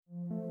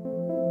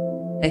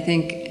I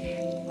think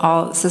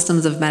all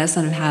systems of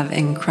medicine have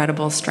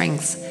incredible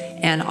strengths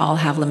and all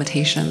have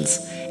limitations.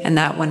 And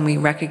that when we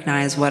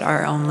recognize what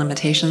our own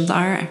limitations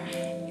are,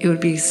 it would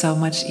be so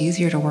much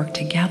easier to work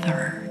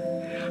together.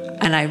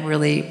 And I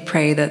really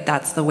pray that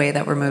that's the way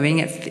that we're moving.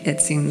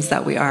 It seems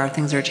that we are.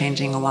 Things are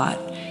changing a lot.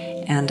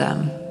 And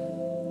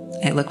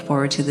I look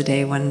forward to the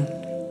day when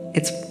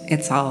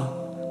it's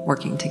all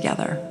working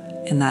together.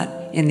 And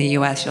that in the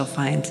U.S. you'll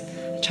find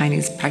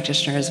Chinese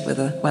practitioners with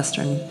a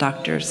Western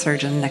doctor,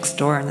 surgeon next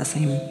door in the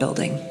same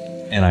building.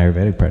 And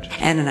Ayurvedic practitioners.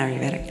 And an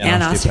Ayurvedic.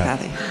 And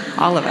osteopathy.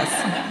 All of us.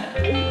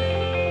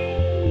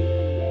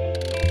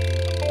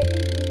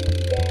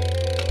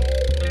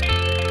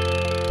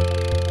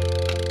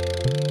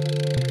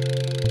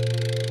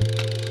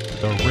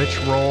 The Rich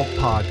Roll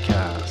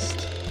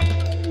Podcast.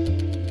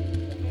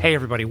 Hey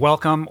everybody,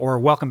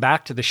 welcome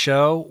back to the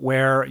show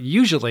where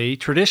usually,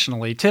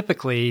 traditionally,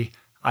 typically,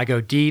 I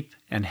go deep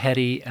and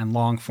heady and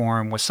long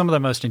form with some of the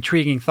most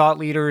intriguing thought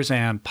leaders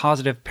and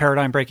positive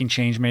paradigm-breaking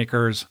change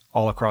makers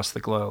all across the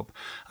globe.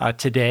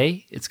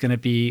 Today, it's going to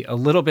be a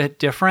little bit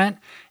different,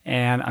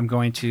 and I'm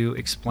going to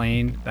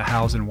explain the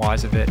hows and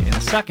whys of it in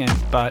a second,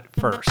 but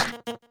first.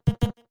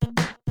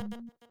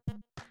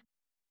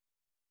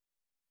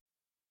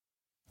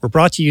 We're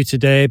brought to you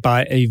today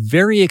by a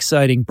very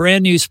exciting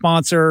brand new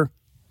sponsor,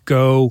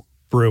 Go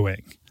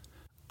Brewing.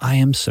 I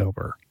am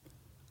sober.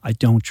 I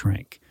don't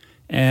drink.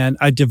 And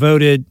I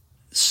devoted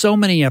so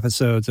many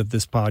episodes of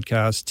this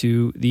podcast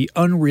to the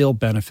unreal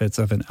benefits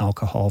of an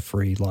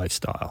alcohol-free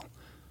lifestyle.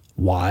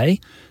 Why?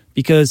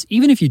 Because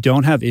even if you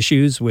don't have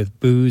issues with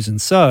booze and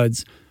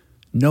suds,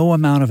 no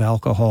amount of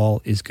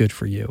alcohol is good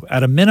for you.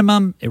 At a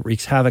minimum, it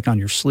wreaks havoc on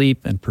your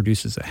sleep and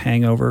produces a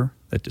hangover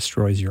that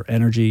destroys your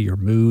energy, your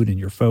mood, and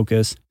your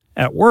focus.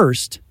 At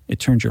worst, it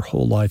turns your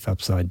whole life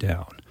upside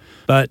down.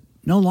 But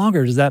no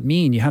longer does that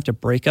mean you have to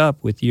break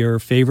up with your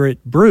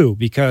favorite brew,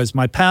 because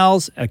my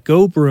pals at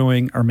Go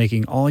Brewing are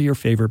making all your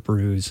favorite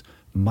brews,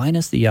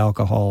 minus the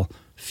alcohol,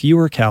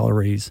 fewer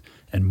calories,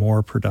 and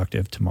more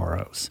productive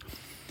tomorrows.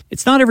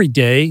 It's not every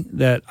day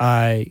that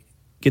I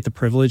get the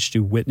privilege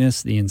to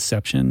witness the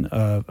inception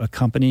of a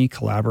company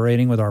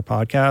collaborating with our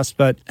podcast,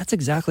 but that's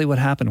exactly what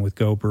happened with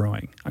Go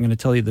Brewing. I'm going to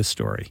tell you this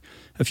story.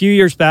 A few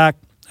years back,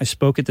 I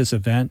spoke at this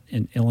event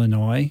in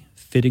Illinois,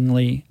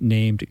 fittingly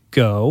named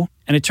Go,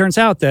 and it turns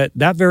out that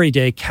very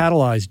day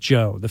catalyzed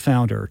Joe, the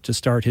founder, to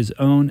start his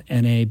own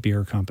NA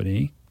beer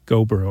company,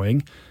 Go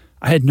Brewing.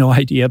 I had no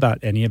idea about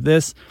any of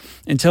this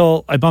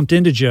until I bumped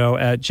into Joe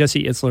at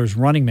Jesse Itzler's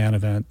Running Man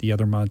event the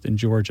other month in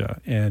Georgia,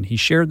 and he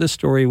shared this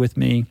story with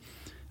me.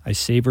 I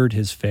savored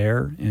his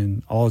fare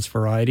in all its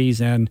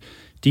varieties and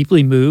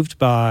deeply moved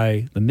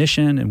by the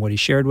mission and what he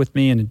shared with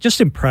me, and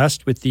just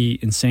impressed with the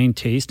insane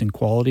taste and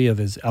quality of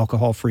his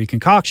alcohol-free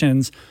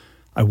concoctions,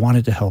 I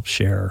wanted to help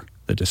share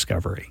the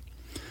discovery.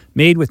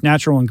 Made with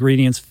natural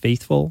ingredients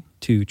faithful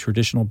to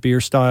traditional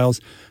beer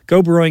styles,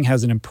 Go Brewing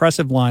has an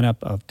impressive lineup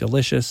of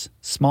delicious,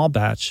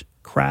 small-batch,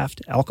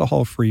 craft,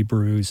 alcohol-free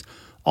brews,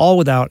 all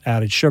without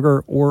added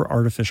sugar or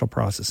artificial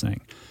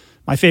processing.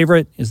 My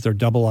favorite is their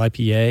double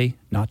IPA,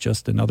 Not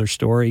Just Another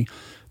Story.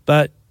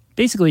 But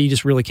basically, you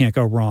just really can't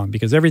go wrong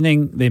because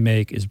everything they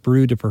make is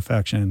brewed to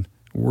perfection,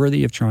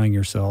 worthy of trying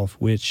yourself,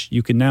 which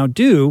you can now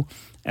do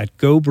at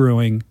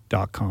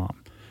gobrewing.com.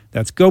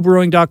 That's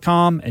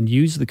gobrewing.com and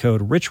use the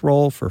code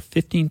RICHROLL for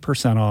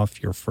 15%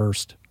 off your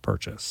first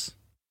purchase.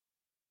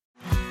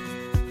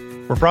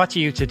 We're brought to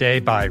you today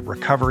by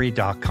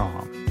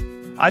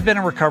recovery.com. I've been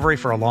in recovery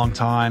for a long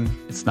time.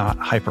 It's not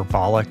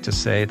hyperbolic to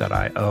say that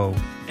I owe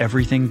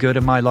everything good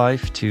in my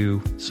life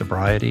to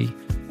sobriety.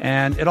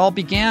 And it all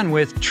began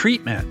with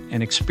treatment,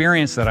 an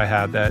experience that I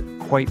had that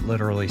quite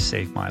literally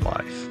saved my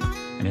life.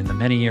 And in the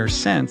many years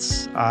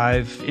since,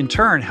 I've in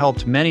turn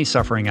helped many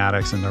suffering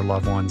addicts and their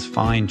loved ones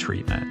find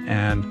treatment.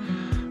 And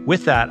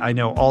with that, I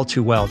know all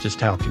too well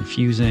just how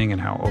confusing and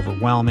how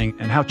overwhelming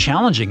and how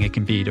challenging it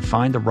can be to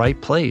find the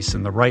right place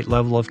and the right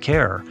level of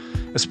care,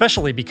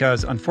 especially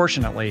because,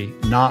 unfortunately,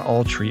 not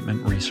all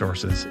treatment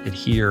resources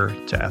adhere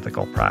to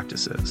ethical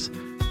practices.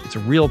 It's a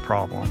real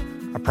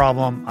problem, a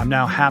problem I'm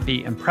now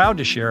happy and proud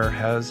to share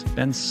has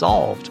been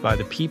solved by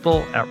the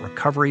people at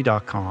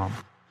recovery.com,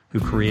 who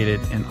created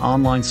an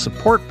online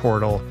support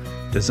portal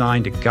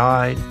designed to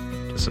guide,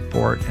 to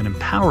support, and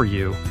empower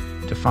you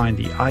to find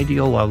the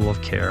ideal level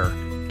of care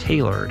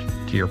tailored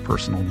to your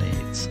personal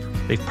needs.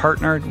 They've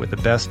partnered with the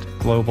best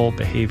global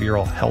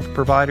behavioral health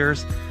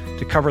providers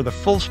to cover the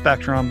full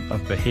spectrum of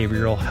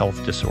behavioral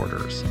health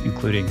disorders,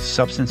 including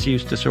substance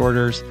use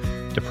disorders,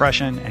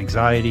 depression,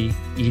 anxiety,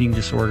 eating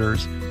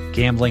disorders,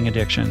 gambling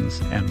addictions,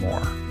 and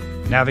more.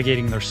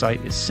 Navigating their site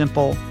is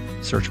simple.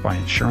 Search by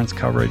insurance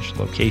coverage,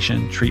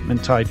 location,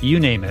 treatment type, you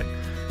name it.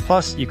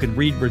 Plus, you can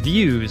read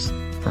reviews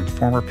from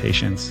former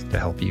patients to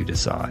help you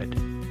decide.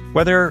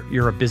 Whether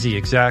you're a busy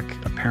exec,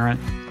 a parent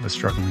of a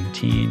struggling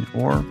teen,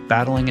 or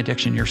battling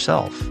addiction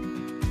yourself,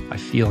 I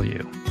feel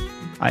you.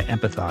 I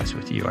empathize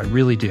with you. I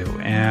really do.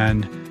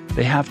 And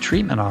they have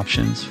treatment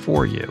options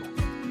for you.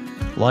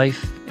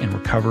 Life in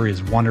recovery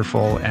is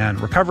wonderful, and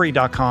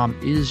recovery.com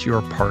is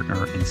your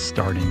partner in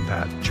starting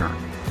that journey.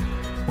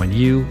 When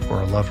you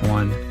or a loved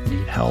one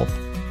need help,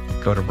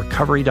 go to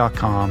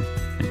recovery.com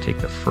and take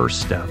the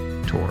first step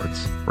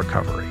towards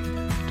recovery.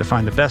 To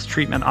find the best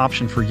treatment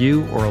option for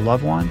you or a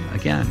loved one,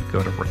 again,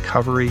 go to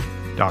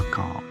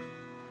recovery.com.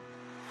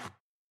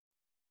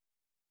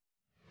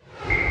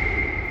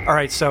 All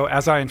right, so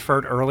as I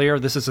inferred earlier,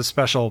 this is a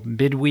special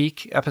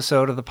midweek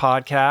episode of the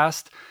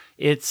podcast.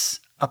 It's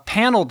a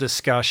panel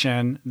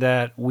discussion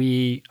that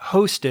we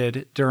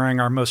hosted during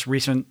our most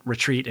recent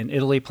retreat in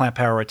Italy, Plant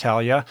Power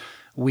Italia.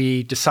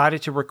 We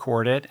decided to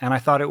record it, and I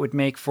thought it would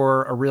make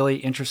for a really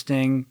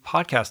interesting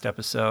podcast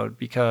episode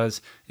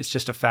because it's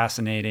just a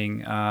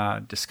fascinating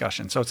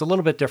discussion. So it's a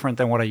little bit different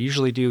than what I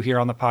usually do here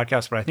on the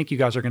podcast, but I think you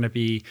guys are going to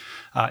be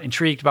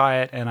intrigued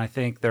by it, and I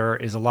think there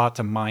is a lot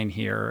to mine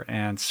here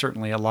and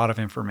certainly a lot of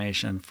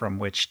information from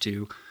which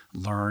to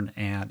learn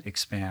and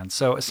expand.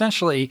 So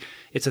essentially,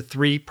 it's a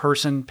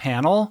 3-person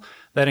panel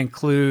that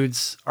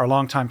includes our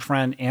longtime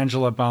friend,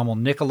 Angela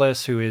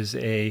Baumel-Nicholas, who is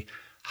a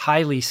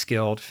highly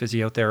skilled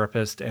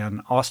physiotherapist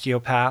and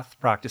osteopath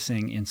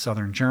practicing in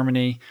southern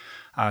Germany.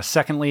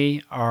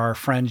 Secondly, our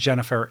friend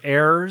Jennifer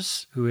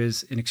Ayers, who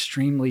is an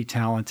extremely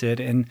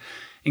talented and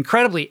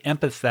incredibly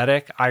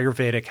empathetic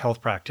Ayurvedic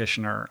health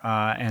practitioner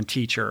and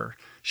teacher.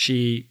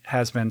 She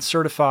has been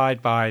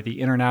certified by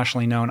the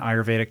internationally known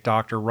Ayurvedic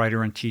doctor,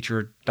 writer, and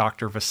teacher,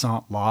 Dr.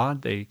 Vasant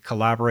Lad. They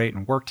collaborate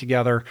and work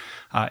together.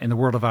 In the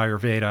world of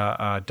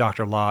Ayurveda,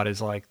 Dr. Lad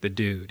is like the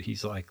dude.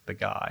 He's like the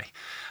guy.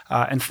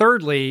 And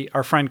thirdly,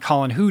 our friend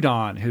Colin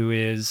Houdon, who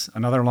is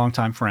another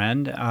longtime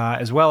friend,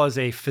 as well as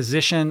a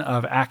physician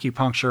of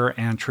acupuncture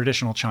and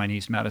traditional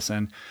Chinese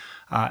medicine,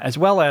 as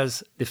well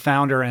as the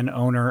founder and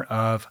owner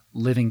of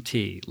Living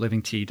Tea,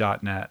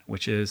 livingtea.net,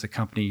 which is a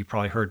company you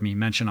probably heard me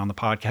mention on the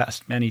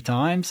podcast many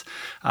times.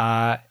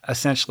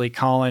 Essentially,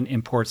 Colin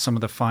imports some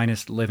of the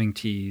finest living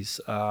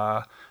teas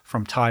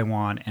from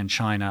Taiwan and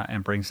China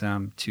and brings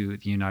them to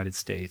the United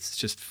States. It's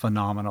just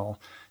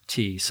phenomenal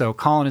tea. So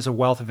Colin is a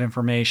wealth of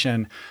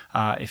information.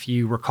 If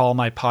you recall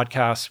my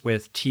podcast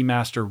with Tea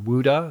Master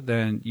Wuda,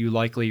 then you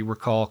likely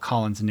recall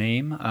Colin's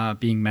name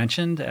being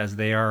mentioned as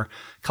they are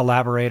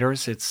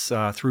collaborators. It's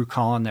through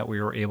Colin that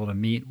we were able to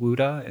meet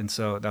Wuda, and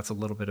so that's a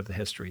little bit of the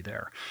history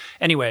there.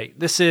 Anyway,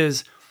 this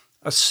is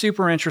a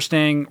super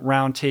interesting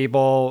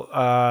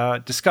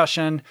roundtable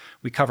discussion.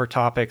 We cover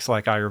topics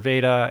like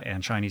Ayurveda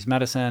and Chinese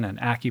medicine and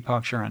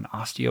acupuncture and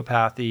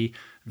osteopathy,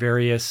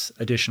 various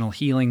additional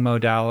healing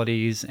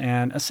modalities,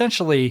 and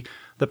essentially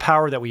the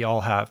power that we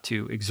all have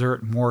to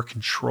exert more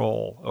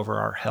control over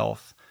our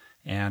health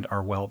and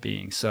our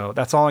well-being. So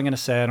that's all I'm going to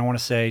say. I don't want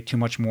to say too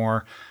much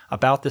more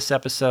about this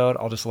episode.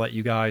 I'll just let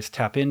you guys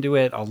tap into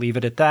it. I'll leave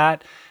it at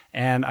that.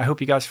 And I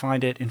hope you guys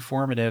find it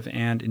informative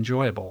and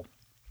enjoyable.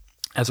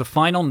 As a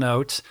final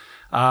note,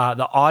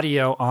 the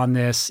audio on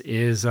this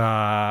is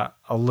a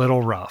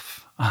little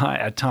rough,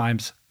 at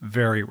times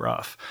very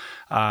rough.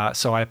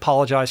 So I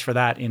apologize for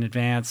that in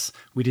advance.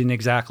 We didn't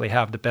exactly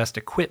have the best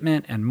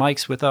equipment and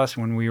mics with us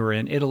when we were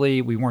in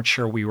Italy. We weren't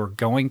sure we were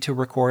going to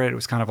record it. It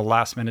was kind of a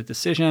last-minute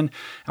decision,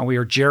 and we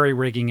were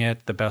jerry-rigging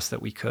it the best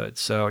that we could.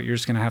 So you're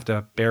just going to have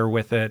to bear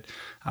with it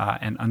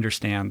and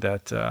understand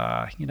that,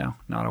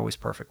 not always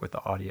perfect with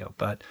the audio.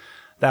 But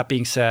that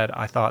being said,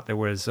 I thought there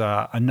was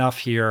enough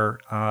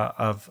here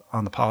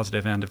on the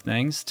positive end of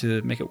things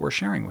to make it worth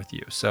sharing with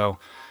you. So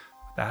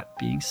that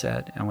being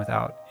said, and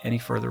without any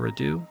further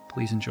ado,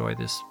 please enjoy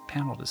this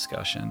panel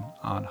discussion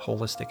on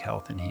holistic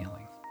health and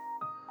healing.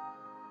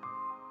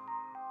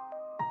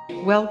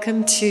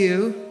 Welcome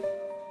to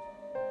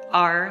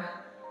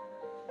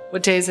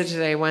what day is it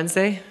today?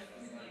 Wednesday?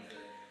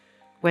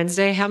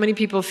 Wednesday? How many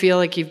people feel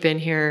like you've been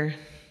here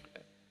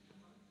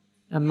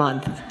a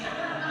month?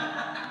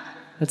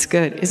 That's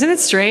good. Isn't it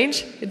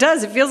strange? It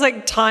does. It feels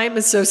like time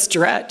is so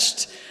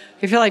stretched.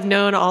 I feel like I've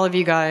known all of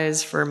you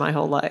guys for my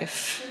whole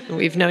life.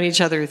 We've known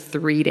each other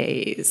 3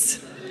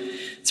 days.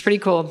 It's pretty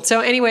cool. So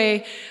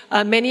anyway,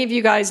 many of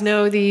you guys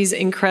know these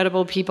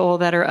incredible people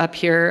that are up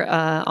here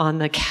on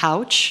the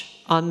couch,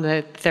 on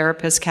the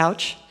therapist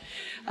couch.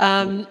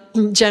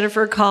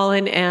 Jennifer,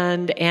 Colin,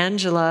 and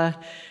Angela.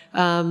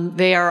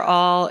 They are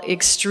all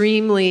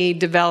extremely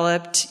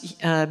developed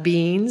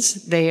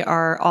beings. They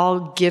are all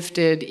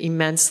gifted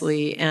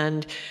immensely.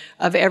 And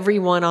of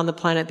everyone on the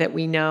planet that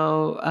we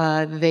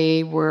know,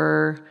 they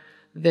were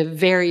the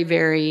very,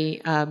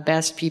 very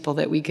best people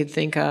that we could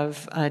think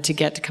of to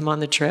get to come on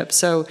the trip.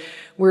 So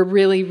we're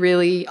really,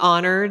 really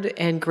honored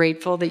and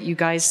grateful that you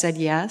guys said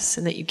yes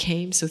and that you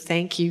came. So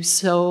thank you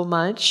so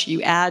much.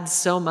 You add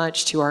so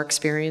much to our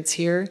experience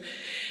here.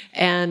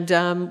 And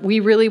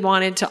we really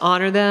wanted to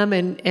honor them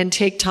and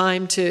take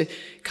time to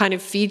kind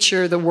of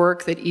feature the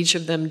work that each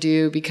of them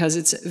do, because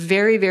it's a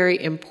very,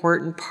 very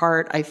important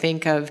part, I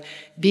think, of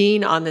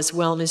being on this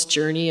wellness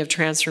journey of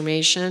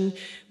transformation.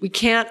 We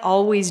can't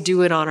always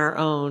do it on our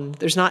own.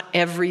 There's not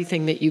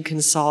everything that you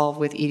can solve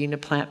with eating a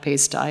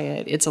plant-based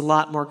diet. It's a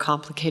lot more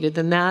complicated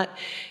than that.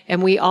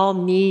 And we all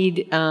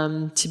need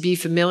to be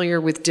familiar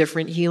with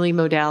different healing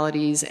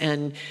modalities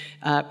and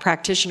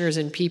practitioners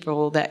and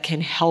people that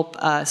can help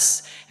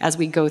us as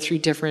we go through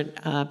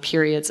different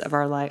periods of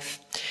our life.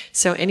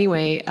 So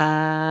anyway,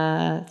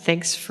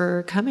 thanks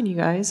for coming, you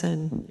guys,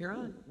 and you're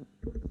on.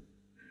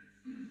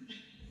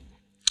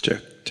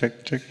 Check,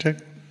 check, check, check.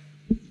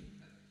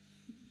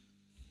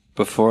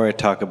 Before I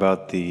talk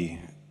about the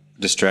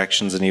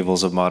distractions and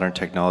evils of modern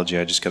technology,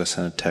 I just got to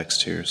send a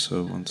text here,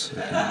 so 1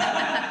 second.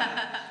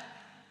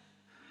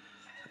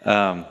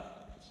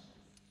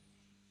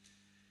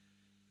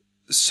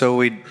 So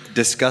we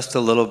discussed a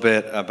little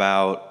bit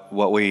about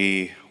what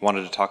we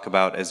wanted to talk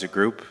about as a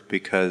group,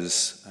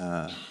 because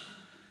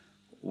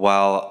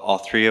while all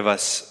three of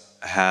us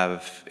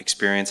have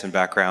experience and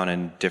background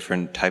in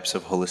different types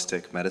of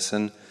holistic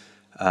medicine,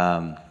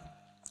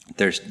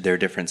 there are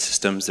different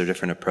systems, there are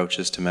different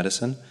approaches to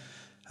medicine,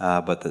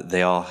 but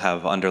they all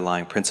have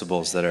underlying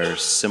principles that are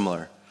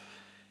similar.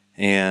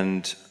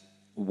 And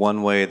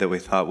one way that we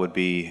thought would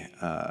be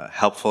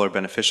helpful or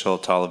beneficial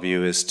to all of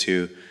you is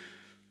to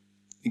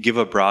give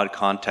a broad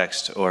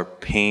context or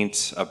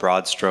paint a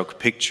broad stroke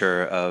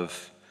picture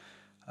of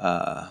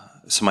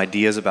some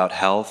ideas about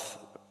health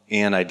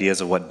and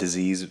ideas of what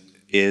disease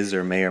is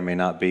or may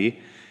not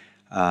be.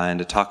 And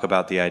to talk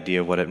about the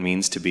idea of what it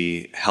means to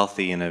be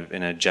healthy in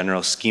a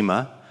general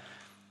schema,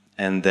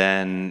 and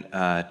then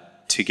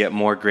to get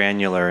more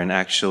granular and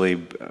actually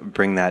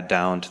bring that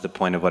down to the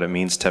point of what it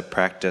means to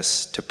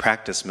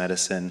practice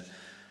medicine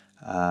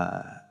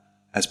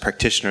as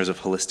practitioners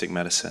of holistic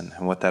medicine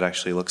and what that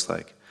actually looks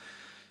like.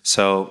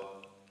 So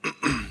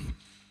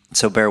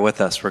bear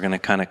with us. We're going to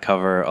kind of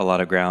cover a lot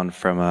of ground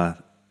from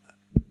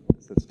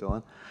is it still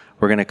on?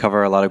 We're going to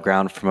cover a lot of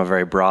ground from a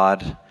very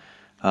broad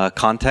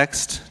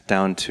context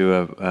down to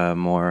a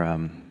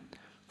more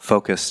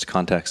focused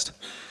context.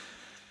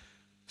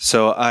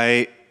 So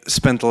I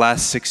spent the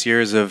last 7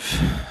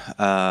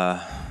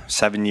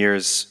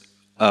 years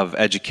of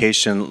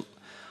education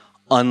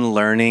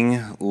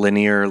unlearning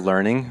linear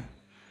learning,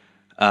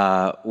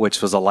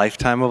 which was a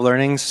lifetime of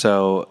learning.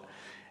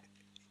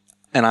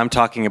 And I'm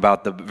talking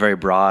about the very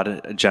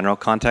broad general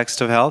context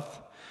of health.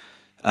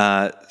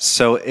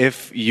 So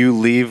if you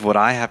leave what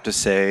I have to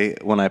say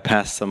when I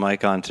pass the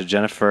mic on to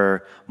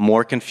Jennifer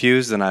more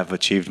confused, then I've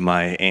achieved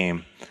my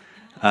aim.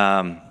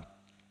 And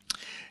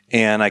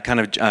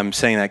I'm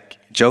saying that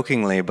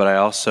jokingly, but I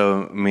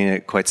also mean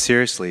it quite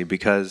seriously,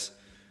 because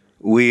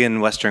we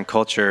in Western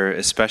culture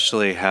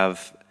especially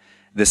have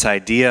this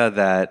idea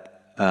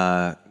that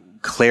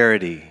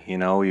clarity,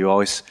 you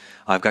always,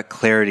 I've got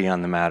clarity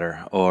on the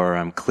matter, or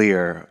I'm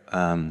clear.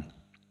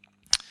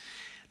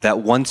 That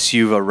once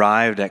you've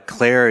arrived at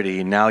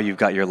clarity, now you've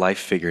got your life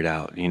figured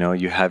out.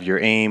 You have your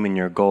aim and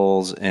your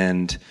goals,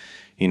 and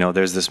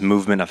there's this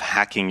movement of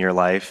hacking your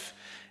life,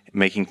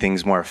 making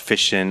things more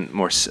efficient,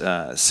 more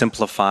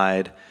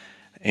simplified,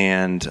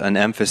 and an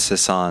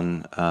emphasis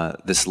on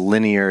this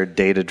linear,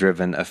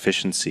 data-driven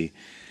efficiency.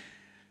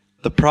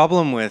 The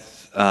problem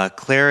with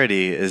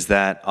clarity is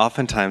that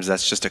oftentimes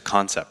that's just a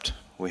concept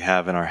we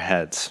have in our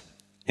heads.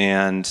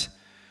 And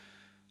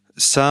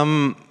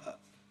some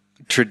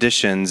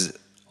traditions,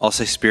 I'll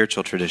say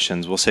spiritual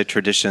traditions, we'll say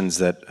traditions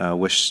that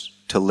wish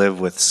to live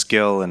with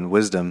skill and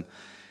wisdom,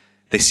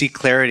 they see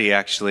clarity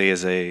actually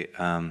as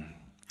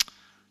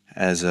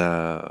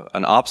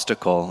an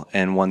obstacle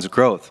in one's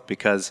growth,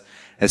 because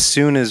as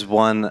soon as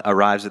one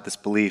arrives at this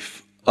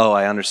belief, oh,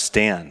 I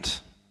understand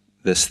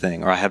this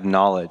thing, or I have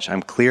knowledge,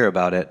 I'm clear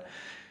about it,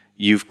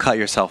 you've cut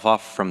yourself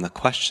off from the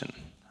question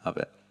of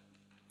it.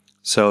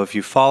 So if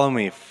you follow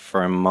me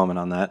for a moment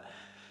on that,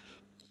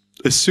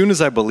 as soon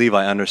as I believe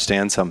I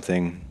understand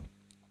something,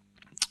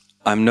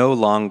 I'm no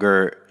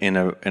longer in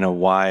a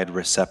wide,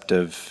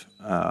 receptive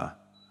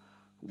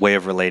way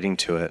of relating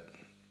to it.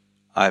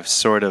 I've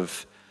sort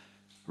of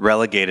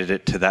relegated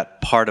it to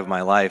that part of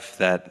my life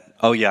that,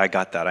 oh yeah, I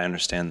got that, I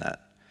understand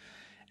that.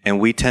 And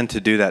we tend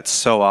to do that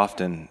so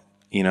often,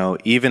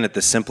 even at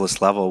the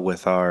simplest level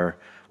with our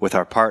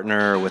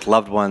partner, with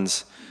loved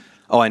ones.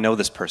 Oh, I know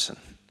this person.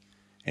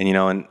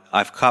 And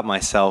I've caught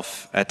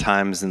myself at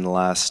times in the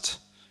last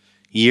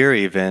year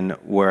even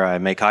where I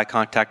make eye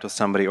contact with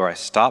somebody, or I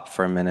stop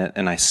for a minute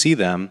and I see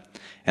them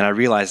and I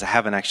realize I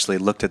haven't actually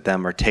looked at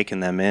them or taken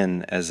them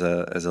in as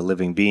a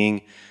living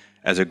being,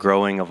 as a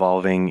growing,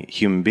 evolving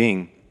human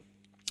being,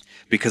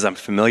 because I'm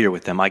familiar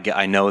with them.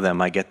 I know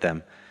them, I get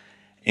them.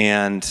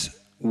 And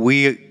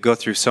we go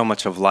through so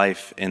much of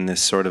life in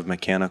this sort of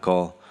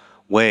mechanical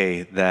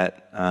way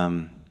that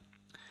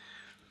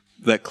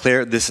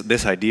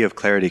this idea of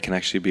clarity can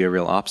actually be a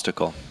real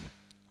obstacle.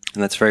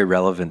 And that's very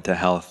relevant to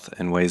health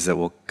in ways that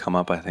will come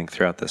up, I think,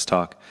 throughout this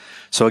talk.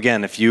 So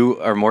again, if you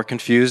are more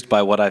confused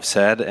by what I've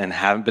said and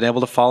haven't been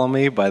able to follow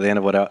me by the end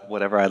of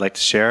whatever I'd like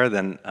to share,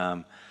 then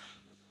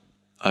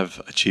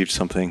I've achieved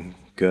something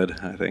good,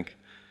 I think.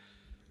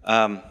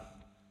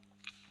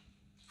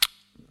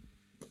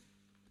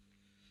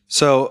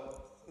 So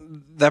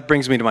that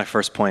brings me to my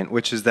first point,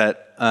 which is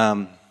that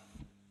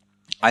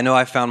I know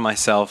I found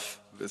myself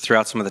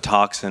throughout some of the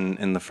talks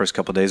in the first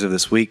couple of days of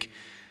this week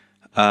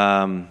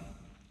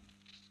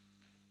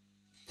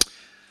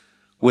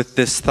with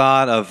this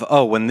thought of,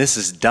 oh, when this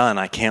is done,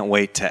 I can't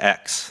wait to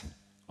X.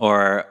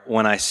 Or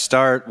when I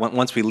start,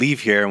 once we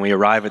leave here and we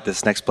arrive at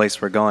this next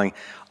place we're going,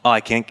 oh,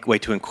 I can't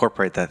wait to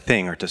incorporate that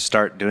thing or to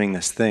start doing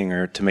this thing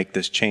or to make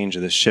this change or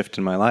this shift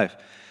in my life.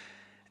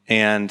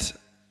 And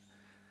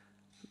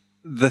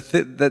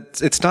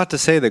it's not to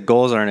say that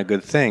goals aren't a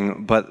good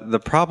thing, but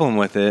the problem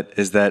with it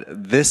is that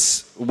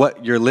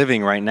what you're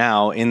living right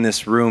now in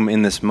this room,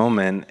 in this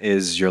moment,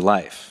 is your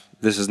life.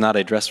 This is not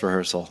a dress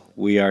rehearsal.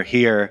 We are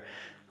here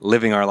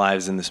living our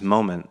lives in this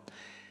moment.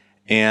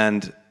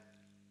 And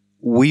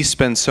we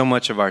spend so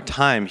much of our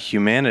time,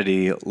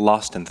 humanity,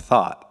 lost in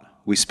thought.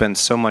 We spend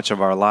so much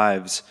of our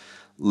lives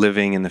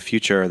living in the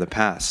future or the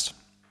past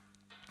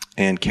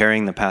and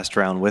carrying the past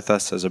around with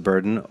us as a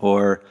burden,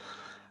 or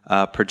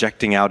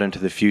projecting out into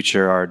the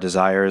future our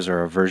desires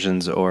or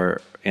aversions,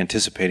 or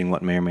anticipating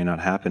what may or may not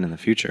happen in the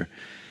future.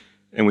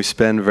 And we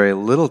spend very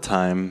little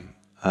time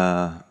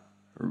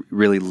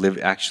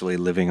actually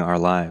living our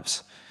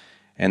lives.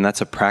 And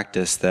that's a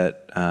practice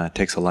that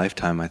takes a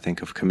lifetime, I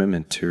think, of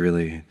commitment to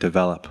really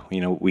develop.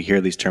 We hear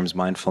these terms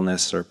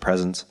mindfulness or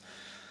presence.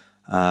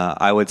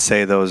 I would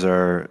say those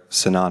are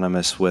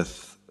synonymous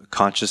with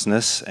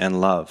consciousness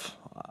and love.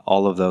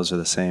 All of those are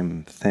the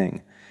same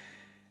thing.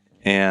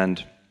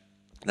 And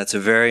that's a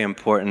very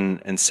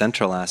important and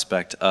central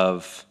aspect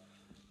of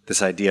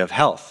this idea of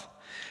health.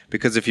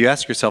 Because if you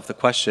ask yourself the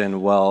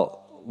question,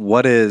 well,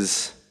 what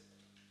is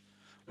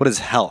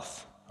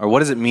health? Or what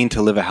does it mean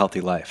to live a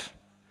healthy life?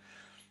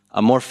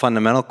 A more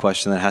fundamental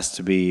question that has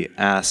to be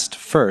asked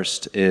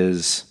first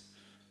is,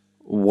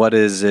 what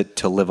is it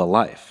to live a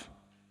life?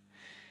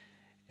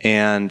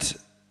 And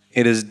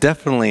it is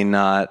definitely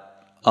not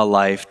a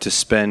life to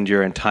spend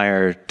your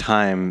entire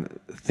time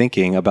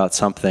thinking about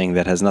something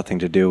that has nothing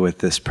to do with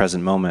this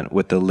present moment,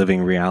 with the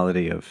living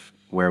reality of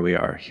where we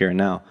are here and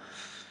now.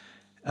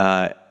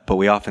 But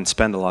we often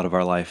spend a lot of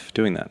our life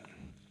doing that.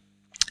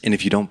 And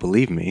if you don't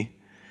believe me,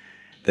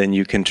 then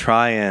you can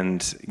try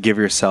and give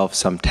yourself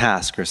some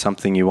task or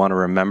something you want to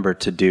remember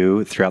to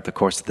do throughout the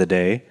course of the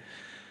day.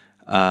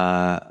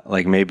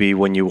 Like maybe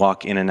when you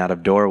walk in and out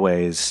of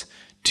doorways,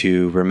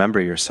 to remember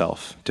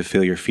yourself, to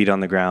feel your feet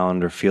on the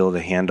ground or feel the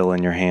handle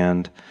in your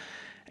hand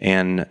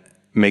and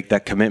make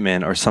that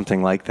commitment, or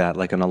something like that,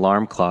 like an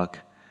alarm clock.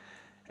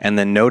 And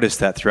then notice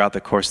that throughout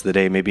the course of the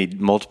day, maybe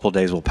multiple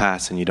days will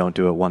pass and you don't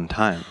do it one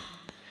time.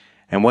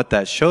 And what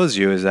that shows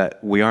you is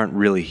that we aren't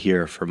really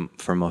here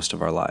for most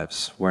of our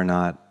lives. We're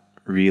not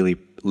really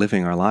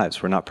living our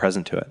lives. We're not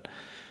present to it,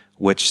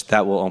 which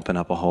that will open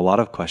up a whole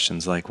lot of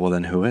questions like, well,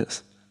 then who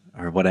is?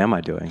 Or what am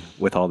I doing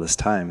with all this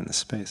time and this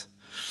space?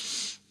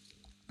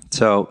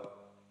 So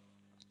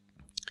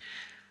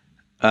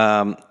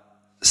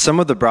some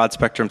of the broad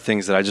spectrum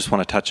things that I just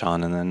want to touch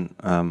on, and then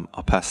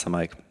I'll pass the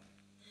mic.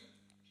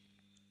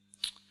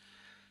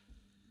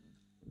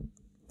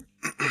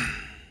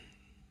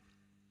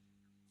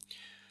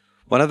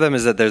 One of them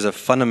is that there's a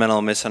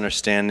fundamental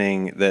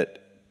misunderstanding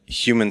that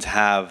humans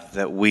have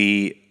that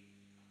we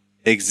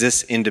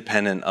exist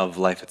independent of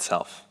life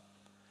itself.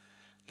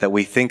 That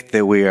we think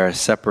that we are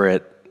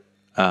separate,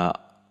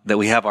 that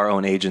we have our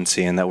own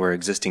agency and that we're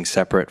existing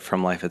separate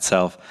from life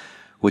itself,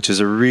 which is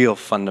a real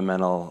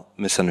fundamental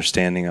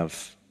misunderstanding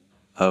of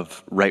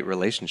right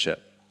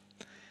relationship.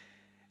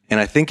 And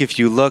I think if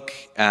you look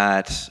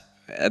at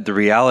the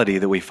reality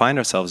that we find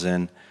ourselves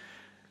in,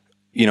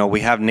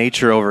 we have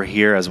nature over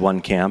here as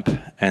one camp,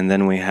 and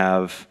then we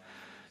have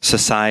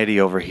society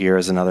over here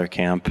as another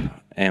camp,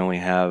 and we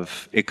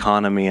have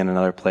economy in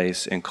another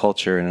place, and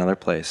culture in another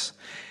place.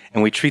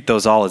 And we treat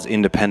those all as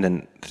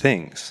independent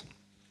things.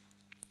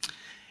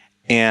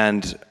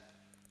 And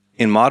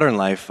in modern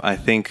life, I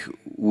think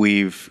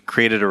we've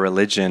created a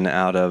religion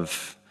out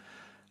of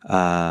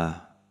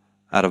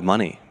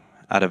money,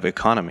 out of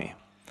economy.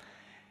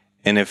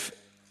 And if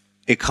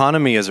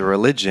economy is a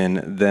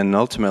religion, then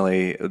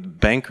ultimately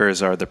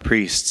bankers are the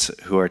priests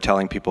who are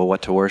telling people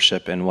what to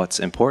worship and what's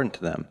important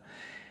to them.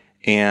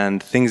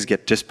 And things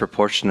get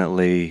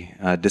disproportionately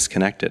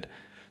disconnected.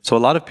 So a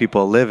lot of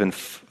people live and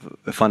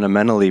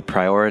fundamentally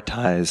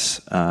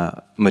prioritize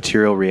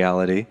material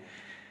reality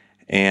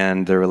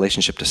and their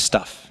relationship to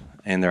stuff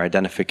and their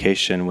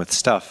identification with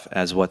stuff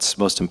as what's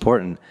most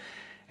important.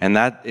 And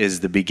that is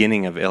the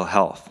beginning of ill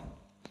health.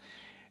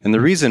 And the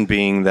reason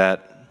being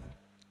that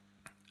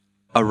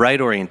a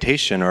right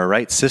orientation or a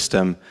right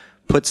system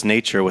puts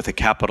nature with a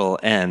capital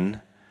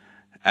N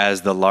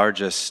as the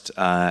largest,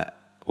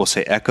 we'll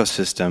say,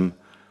 ecosystem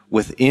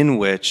within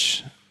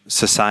which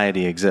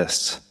society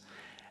exists.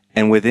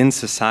 And within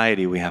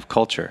society, we have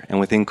culture. And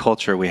within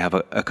culture, we have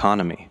an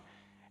economy.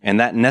 And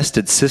that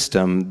nested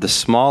system, the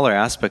smaller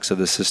aspects of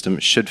the system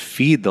should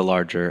feed the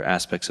larger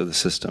aspects of the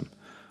system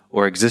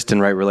or exist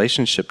in right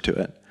relationship to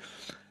it.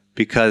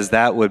 because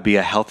that would be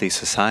a healthy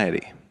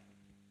society.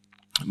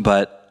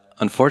 But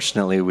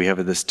unfortunately, we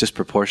have this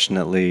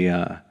disproportionately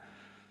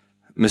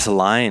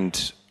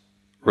misaligned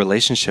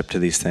relationship to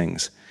these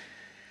things.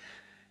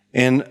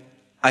 And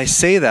I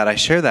share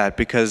that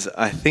because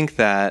I think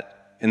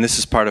that, and this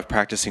is part of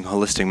practicing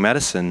holistic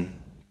medicine,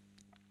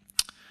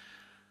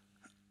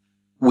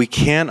 we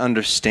can't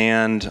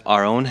understand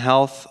our own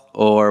health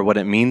or what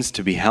it means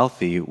to be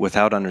healthy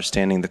without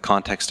understanding the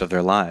context of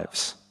their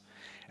lives.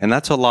 And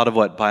that's a lot of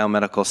what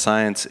biomedical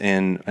science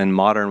and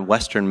modern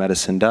Western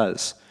medicine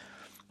does.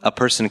 A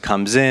person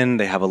comes in,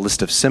 they have a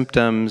list of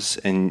symptoms,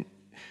 and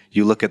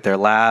you look at their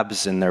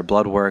labs and their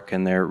blood work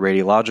and their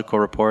radiological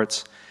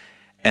reports,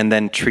 and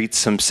then treat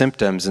some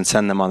symptoms and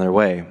send them on their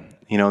way.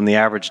 And the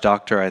average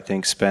doctor, I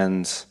think,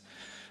 spends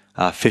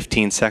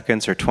 15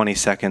 seconds or 20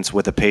 seconds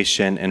with a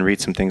patient and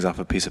read some things off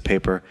a piece of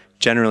paper,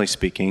 generally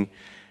speaking,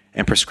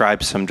 and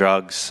prescribes some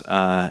drugs,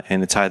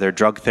 and it's either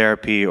drug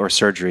therapy or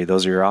surgery.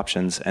 Those are your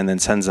options, and then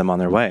sends them on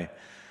their way.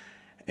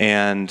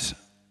 And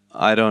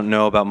I don't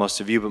know about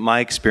most of you, but my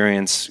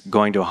experience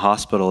going to a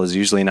hospital is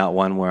usually not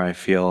one where I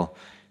feel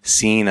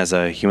seen as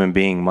a human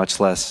being, much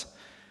less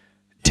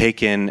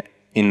taken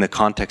in the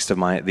context of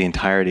the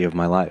entirety of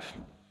my life.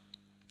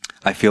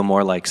 I feel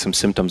more like some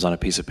symptoms on a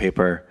piece of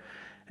paper,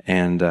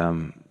 and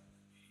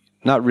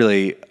not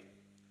really,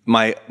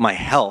 my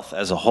health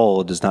as a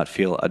whole does not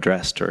feel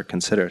addressed or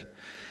considered.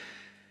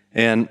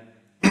 And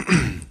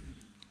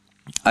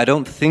I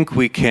don't think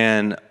we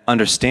can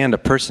understand a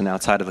person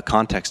outside of the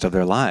context of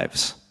their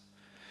lives.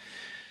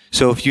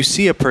 So if you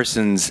see a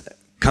person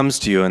comes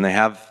to you and they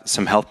have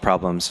some health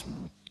problems,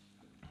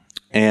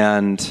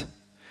 and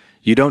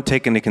you don't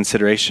take into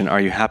consideration, are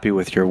you happy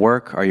with your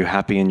work? Are you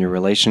happy in your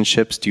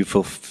relationships? Do you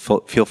feel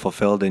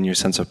fulfilled in your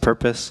sense of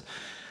purpose?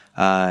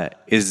 Are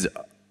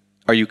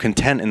you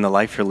content in the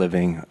life you're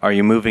living? Are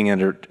you moving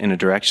in a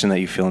direction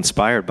that you feel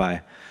inspired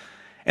by?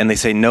 And they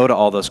say no to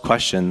all those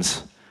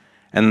questions,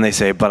 and then they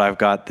say, but I've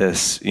got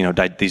this,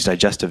 these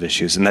digestive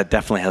issues, and that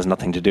definitely has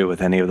nothing to do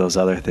with any of those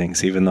other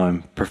things. Even though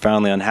I'm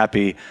profoundly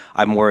unhappy,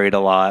 I'm worried a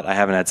lot, I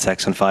haven't had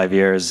sex in 5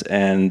 years,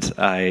 and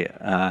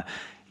I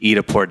eat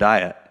a poor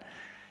diet.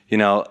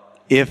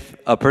 If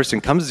a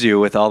person comes to you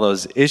with all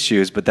those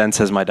issues, but then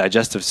says my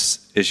digestive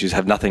issues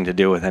have nothing to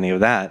do with any of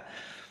that,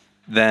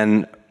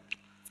 then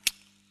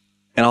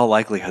in all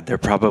likelihood, they're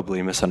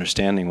probably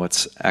misunderstanding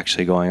what's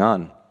actually going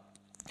on.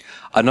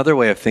 Another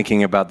way of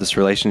thinking about this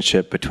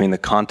relationship between the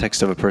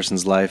context of a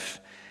person's life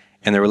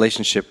and the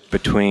relationship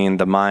between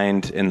the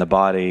mind and the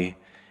body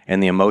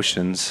and the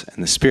emotions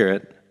and the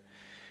spirit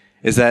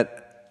is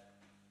that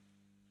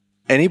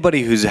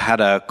anybody who's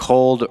had a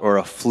cold or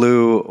a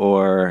flu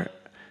or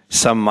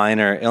some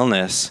minor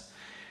illness,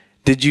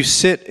 did you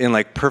sit in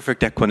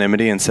perfect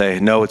equanimity and say,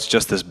 no, it's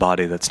just this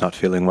body that's not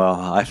feeling well,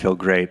 I feel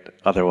great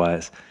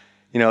otherwise?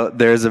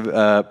 There's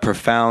a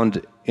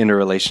profound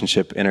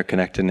interrelationship,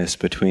 interconnectedness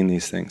between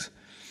these things.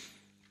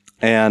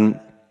 And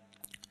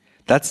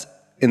that's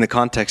in the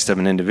context of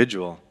an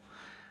individual.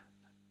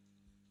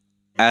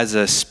 As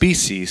a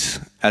species,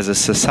 as a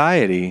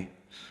society,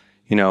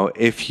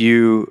 if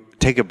you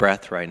take a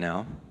breath right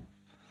now,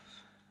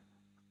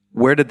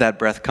 where did that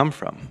breath come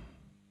from?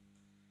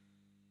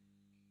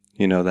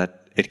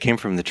 That it came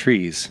from the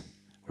trees.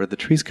 Where did the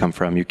trees come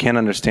from? You can't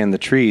understand the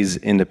trees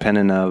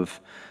independent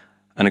of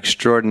an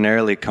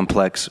extraordinarily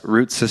complex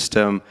root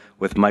system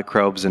with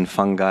microbes and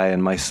fungi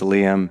and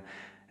mycelium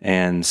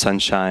and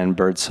sunshine,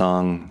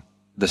 birdsong,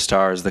 the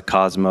stars, the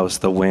cosmos,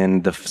 the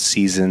wind, the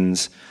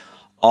seasons.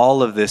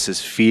 All of this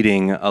is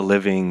feeding a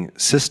living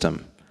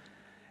system.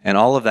 And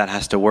all of that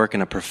has to work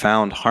in a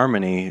profound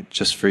harmony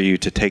just for you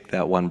to take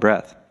that one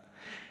breath.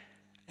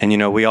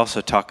 And we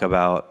also talk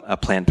about a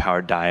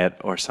plant-powered diet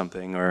or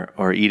something,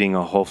 or eating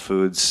a whole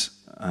foods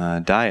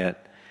diet.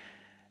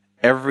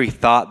 Every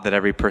thought that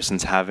every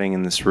person's having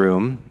in this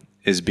room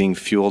is being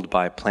fueled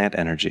by plant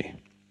energy.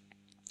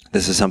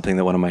 This is something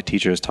that one of my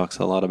teachers talks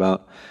a lot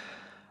about.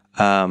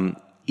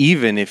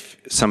 Even if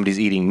somebody's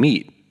eating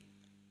meat,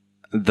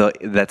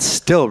 that's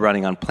still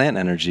running on plant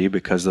energy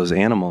because those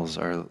animals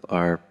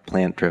are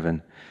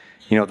plant-driven.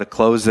 The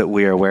clothes that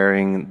we are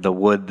wearing, the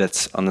wood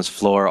that's on this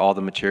floor, all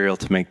the material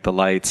to make the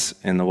lights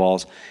in the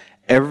walls,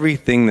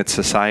 everything that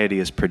society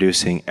is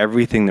producing,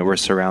 everything that we're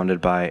surrounded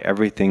by,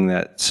 everything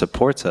that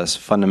supports us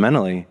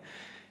fundamentally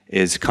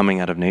is coming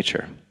out of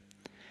nature.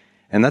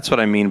 And that's what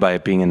I mean by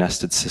it being a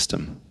nested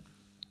system.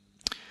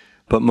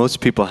 But most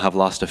people have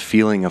lost a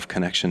feeling of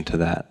connection to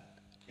that.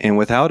 And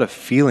without a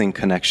feeling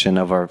connection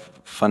of our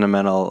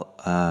fundamental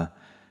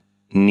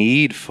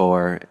need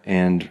for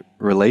and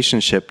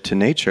relationship to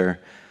nature,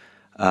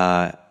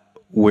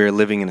 we're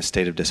living in a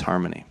state of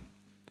disharmony.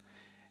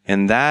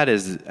 And that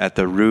is at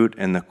the root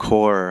and the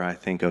core, I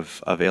think,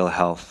 of ill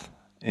health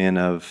and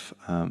of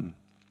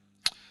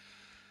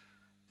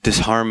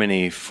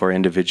disharmony for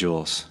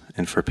individuals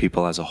and for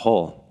people as a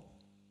whole.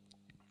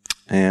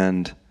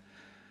 And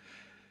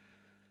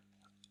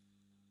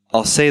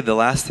I'll say, the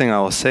last thing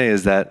I will say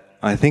is that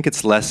I think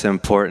it's less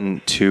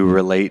important to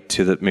relate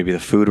to maybe the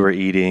food we're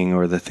eating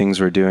or the things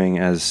we're doing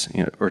as,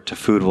 or to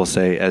food, we'll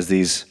say, as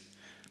these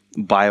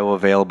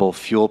bioavailable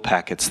fuel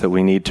packets that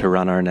we need to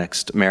run our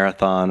next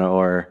marathon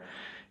or,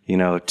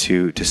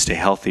 to stay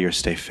healthy or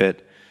stay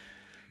fit.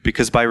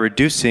 Because by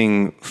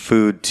reducing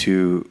food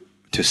to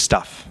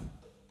stuff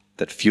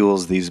that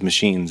fuels these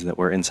machines that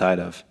we're inside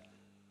of,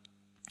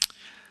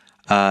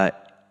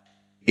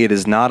 it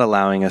is not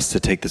allowing us to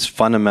take this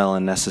fundamental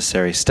and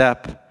necessary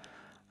step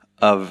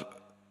of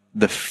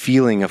the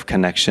feeling of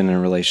connection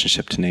and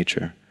relationship to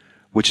nature,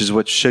 which is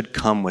what should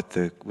come with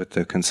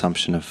the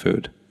consumption of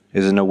food,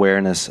 is an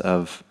awareness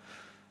of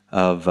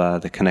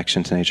the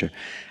connection to nature.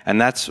 And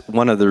that's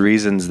one of the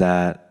reasons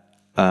that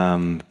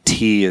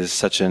tea is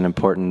such an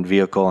important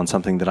vehicle and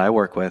something that I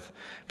work with,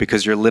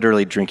 because you're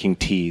literally drinking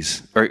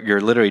teas, or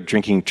you're literally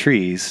drinking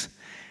trees,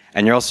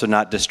 and you're also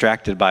not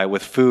distracted by,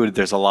 with food,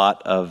 there's a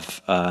lot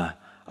of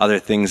other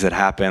things that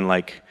happen,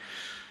 like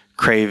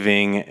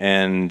craving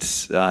and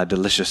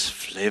delicious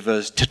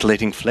flavors,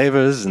 titillating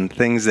flavors, and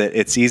things that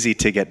it's easy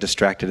to get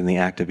distracted in the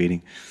act of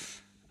eating.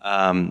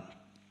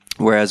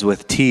 Whereas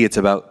with tea, it's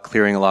about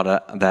clearing a lot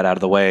of that out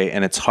of the way,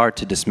 and it's hard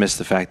to dismiss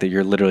the fact that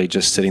you're literally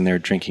just sitting there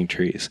drinking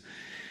trees.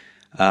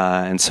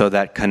 And so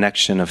that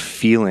connection of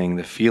feeling,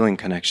 the feeling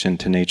connection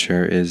to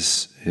nature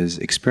is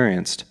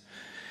experienced.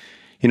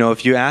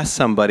 If you ask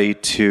somebody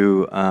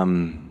to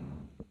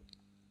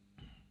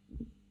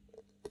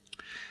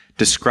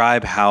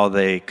describe how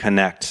they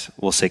connect,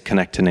 we'll say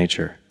connect to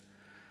nature,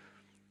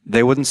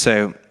 they wouldn't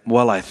say,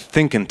 well, I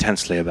think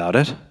intensely about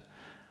it.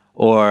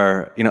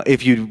 Or,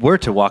 if you were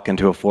to walk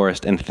into a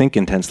forest and think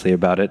intensely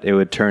about it, it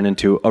would turn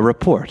into a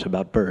report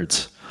about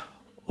birds.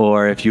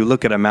 Or if you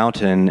look at a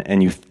mountain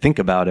and you think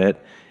about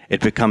it,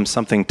 it becomes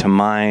something to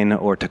mine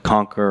or to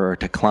conquer or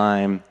to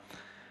climb.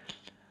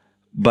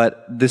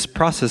 But this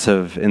process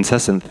of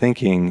incessant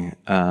thinking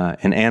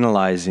and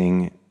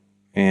analyzing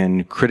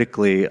and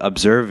critically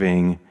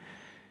observing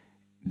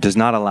does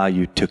not allow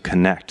you to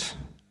connect.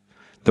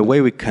 The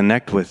way we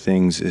connect with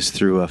things is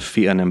through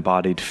an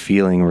embodied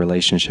feeling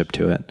relationship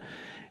to it.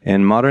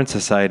 And modern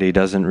society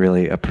doesn't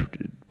really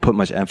put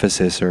much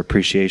emphasis or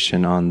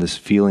appreciation on this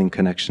feeling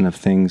connection of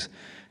things.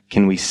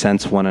 Can we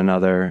sense one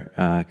another?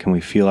 Can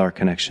we feel our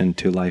connection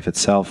to life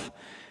itself?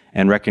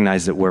 And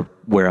recognize that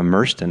we're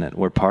immersed in it.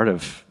 We're part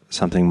of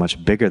something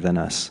much bigger than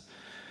us.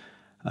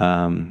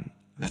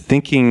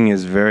 Thinking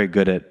is very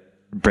good at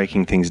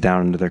breaking things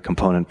down into their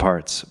component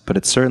parts, but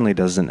it certainly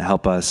doesn't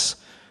help us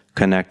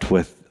connect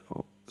with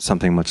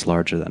something much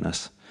larger than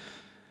us.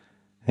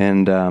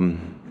 And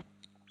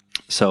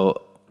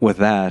so with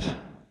that,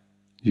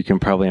 you can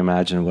probably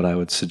imagine what I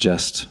would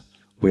suggest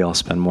we all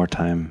spend more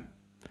time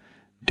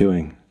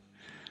doing.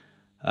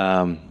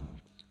 I'm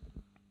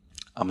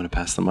going to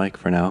pass the mic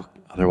for now.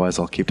 Otherwise,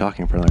 I'll keep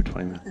talking for another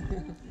 20 minutes.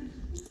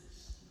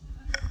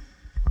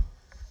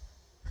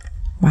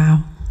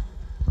 Wow.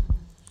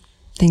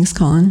 Thanks,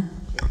 Colin.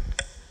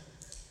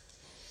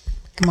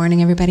 Good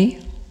morning, everybody.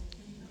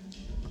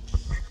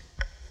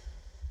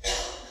 I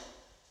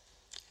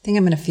think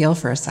I'm going to feel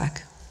for a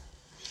sec.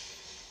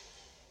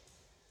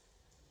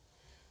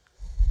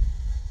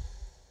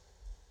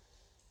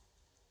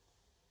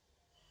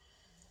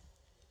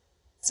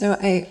 So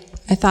I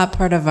thought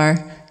part of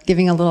our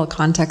giving a little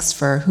context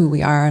for who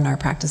we are and our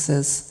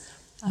practices,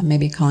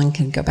 maybe Colin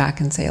can go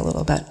back and say a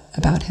little bit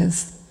about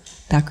his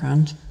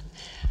background.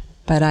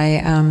 But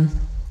I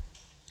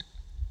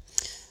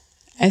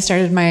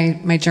started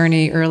my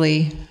journey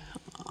early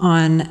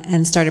on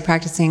and started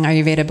practicing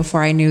Ayurveda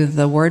before I knew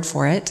the word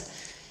for it.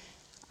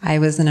 I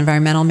was an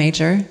environmental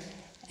major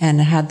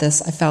and I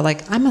felt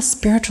like I'm a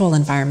spiritual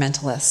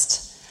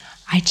environmentalist.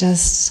 I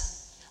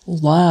just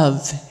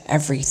love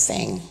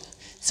everything.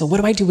 So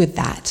what do I do with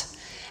that?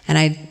 And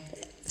I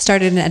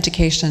started in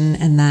education,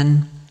 and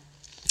then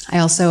I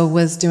also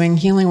was doing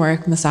healing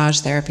work, massage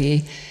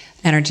therapy,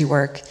 energy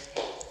work.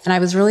 And I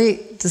was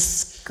really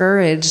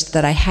discouraged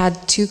that I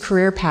had two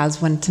career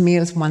paths when to me it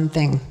was one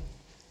thing.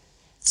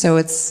 So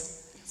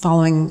it's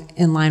following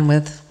in line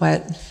with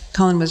what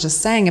Colin was just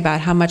saying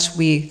about how much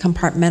we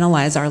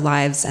compartmentalize our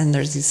lives, and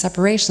there's these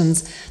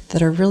separations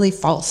that are really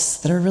false,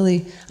 that are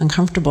really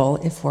uncomfortable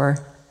if we're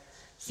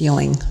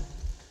feeling.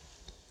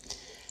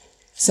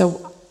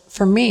 So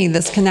for me,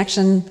 this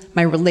connection,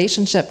 my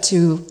relationship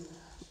to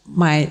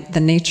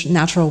the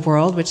natural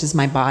world, which is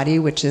my body,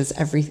 which is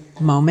every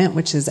moment,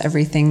 which is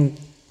everything,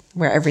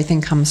 where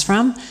everything comes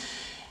from,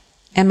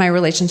 and my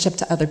relationship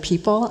to other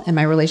people, and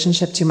my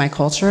relationship to my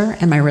culture,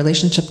 and my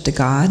relationship to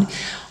God,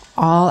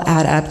 all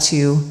add up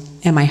to,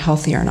 am I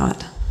healthy or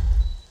not?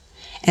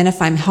 And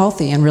if I'm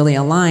healthy and really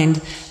aligned,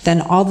 then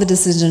all the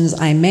decisions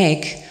I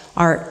make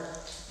are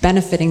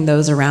benefiting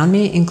those around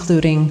me,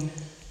 including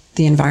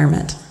the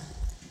environment.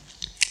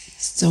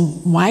 So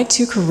why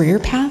two career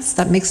paths?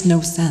 That makes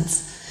no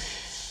sense.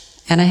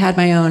 And I had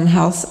my own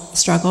health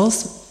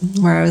struggles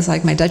where I was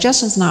like, my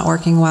digestion's not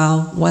working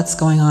well, what's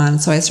going on?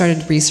 So I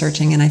started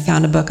researching and I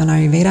found a book on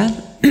Ayurveda.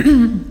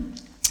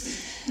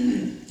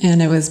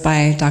 And it was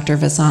by Dr.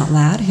 Vasant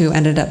Ladd, who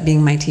ended up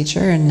being my teacher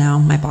and now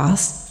my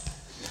boss.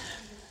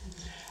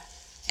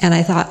 And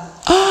I thought,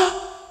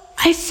 oh,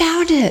 I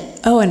found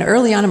it. Oh, and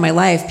early on in my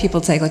life,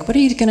 people say, like, what are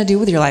you going to do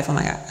with your life? I'm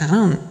like,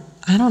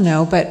 I don't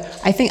know, but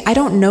I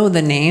don't know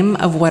the name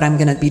of what I'm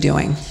going to be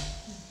doing.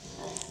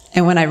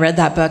 And when I read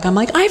that book, I'm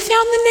like, I found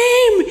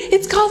the name.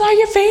 It's called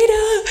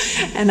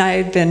Ayurveda. And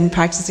I've been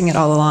practicing it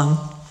all along.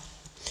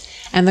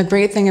 And the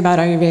great thing about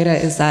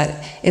Ayurveda is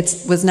that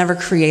it was never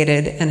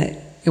created, and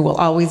it will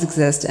always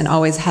exist and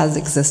always has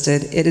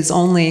existed. It is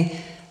only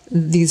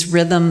these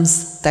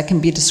rhythms that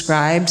can be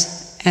described,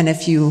 and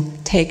if you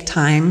take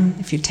time,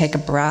 if you take a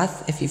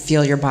breath, if you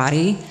feel your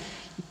body,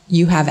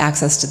 you have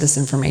access to this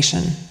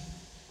information.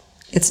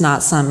 It's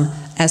not some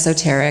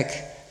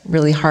esoteric,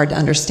 really hard to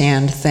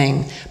understand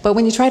thing. But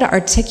when you try to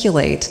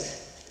articulate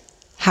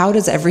how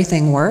does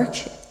everything work,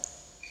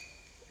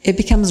 it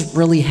becomes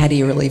really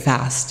heady really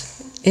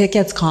fast. It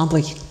gets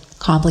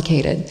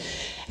complicated.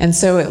 And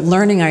so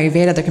learning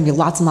Ayurveda, there can be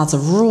lots and lots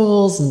of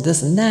rules and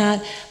this and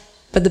that,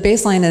 but the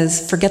baseline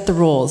is forget the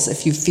rules.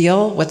 If you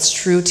feel what's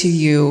true to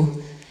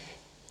you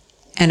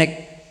and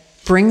it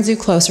brings you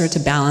closer to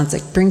balance,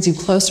 it brings you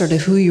closer to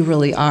who you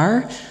really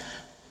are,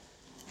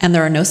 and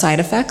there are no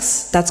side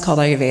effects, that's called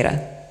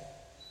Ayurveda.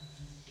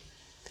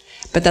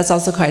 But that's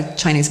also called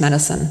Chinese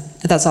medicine.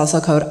 That's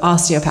also called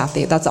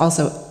osteopathy.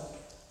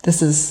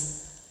 This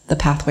is the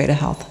pathway to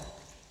health.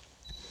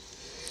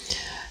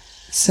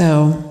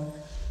 So,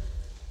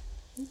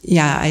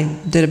 yeah, I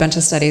did a bunch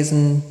of studies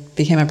and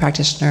became a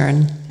practitioner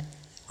and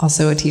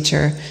also a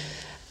teacher.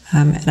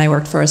 And I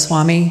worked for a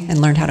Swami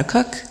and learned how to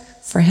cook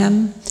for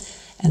him.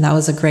 And that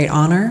was a great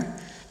honor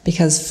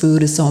because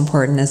food is so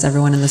important, as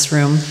everyone in this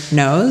room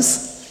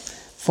knows,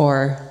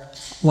 for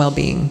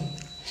well-being.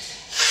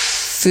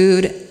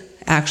 Food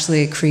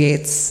actually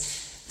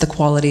creates the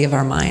quality of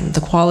our mind.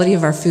 The quality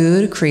of our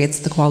food creates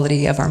the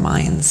quality of our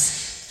minds.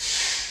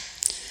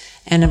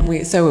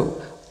 And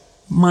so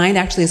mind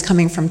actually is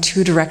coming from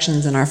two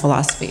directions in our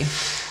philosophy.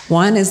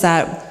 One is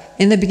that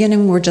in the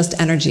beginning we're just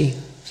energy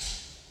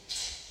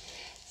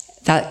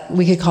that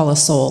we could call a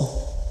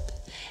soul.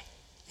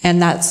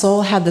 And that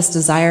soul had this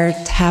desire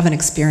to have an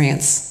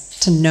experience,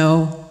 to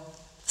know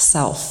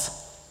self.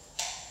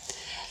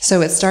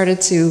 So it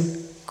started to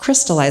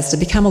crystallize, to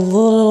become a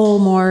little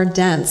more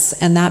dense,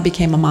 and that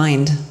became a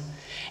mind.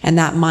 And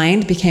that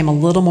mind became a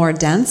little more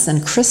dense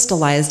and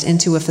crystallized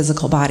into a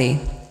physical body.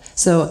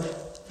 So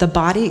the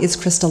body is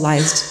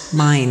crystallized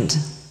mind.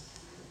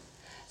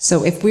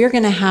 So if we're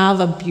going to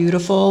have a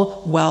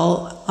beautiful,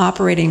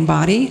 well-operating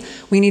body,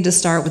 we need to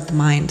start with the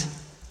mind.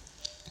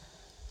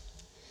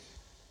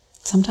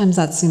 Sometimes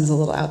that seems a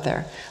little out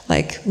there.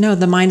 Like, no,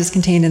 the mind is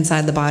contained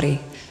inside the body.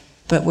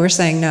 But we're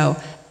saying, no,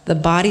 the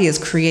body is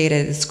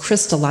created, it's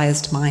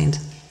crystallized mind.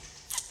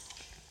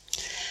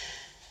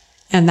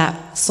 And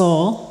that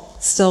soul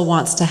still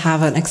wants to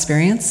have an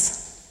experience.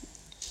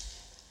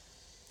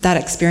 That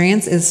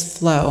experience is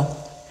flow.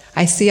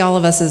 I see all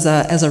of us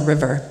as a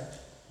river.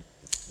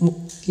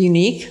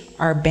 Unique,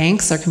 our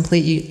banks are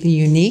completely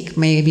unique,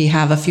 maybe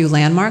have a few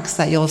landmarks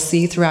that you'll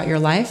see throughout your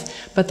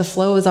life, but the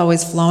flow is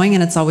always flowing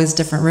and it's always a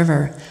different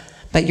river.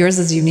 But yours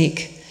is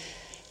unique.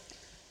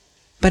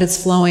 But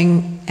it's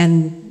flowing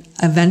and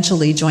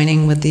eventually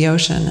joining with the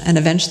ocean and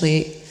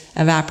eventually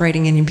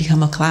evaporating and you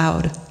become a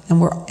cloud.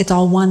 And it's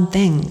all one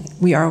thing.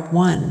 We are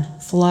one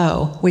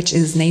flow, which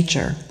is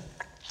nature.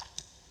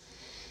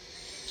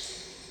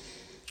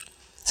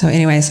 So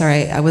anyway,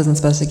 sorry, I wasn't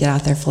supposed to get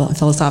out there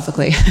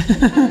philosophically.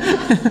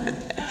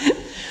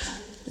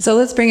 So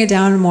let's bring it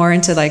down more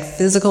into like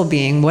physical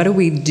being. What do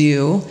we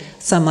do?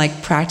 Some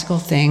like practical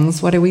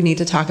things. What do we need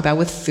to talk about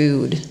with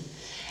food,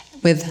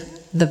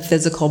 with the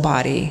physical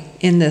body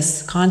in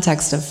this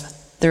context of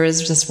there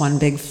is just one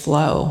big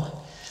flow.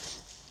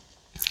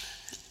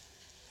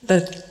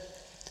 The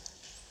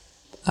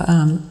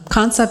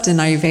concept in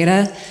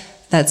Ayurveda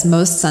that's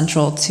most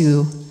central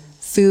to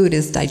food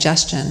is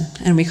digestion,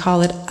 and we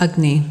call it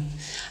Agni.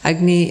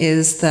 Agni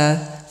is the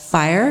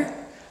fire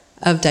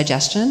of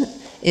digestion.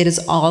 It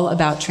is all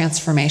about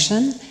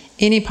transformation.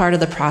 Any part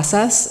of the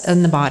process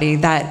in the body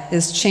that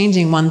is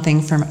changing one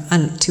thing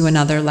to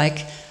another, like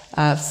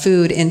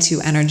food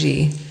into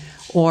energy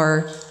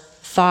or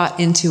thought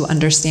into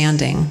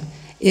understanding,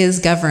 is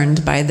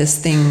governed by this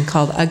thing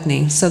called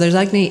Agni. So there's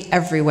Agni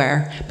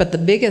everywhere, but the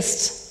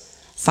biggest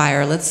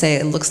fire, let's say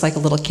it looks like a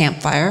little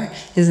campfire,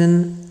 is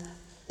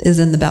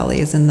in the belly,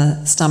 is in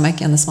the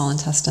stomach and the small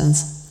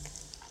intestines.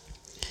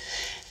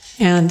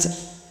 And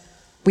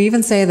we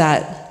even say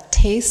that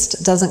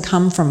taste doesn't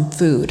come from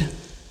food.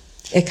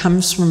 It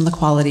comes from the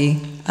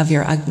quality of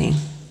your Agni.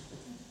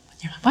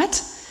 You're like,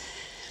 what?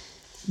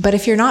 But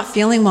if you're not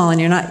feeling well and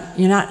you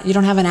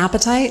don't have an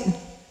appetite,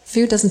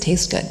 food doesn't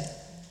taste good.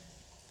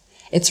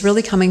 It's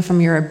really coming from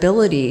your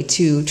ability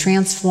to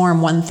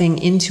transform one thing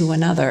into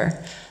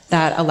another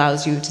that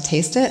allows you to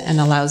taste it and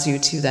allows you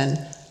to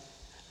then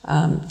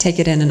take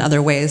it in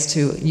other ways,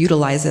 to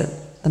utilize it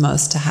the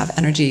most, to have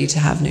energy, to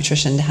have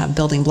nutrition, to have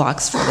building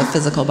blocks for the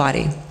physical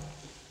body.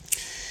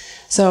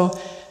 So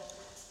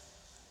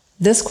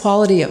This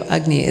quality of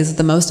Agni is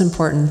the most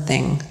important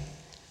thing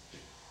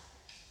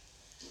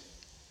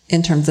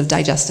in terms of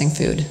digesting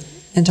food,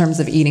 in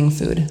terms of eating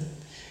food.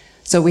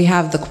 So we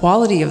have the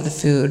quality of the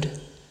food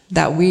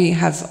that we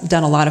have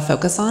done a lot of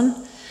focus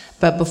on,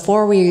 but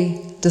before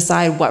we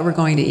decide what we're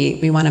going to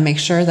eat, we want to make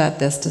sure that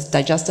this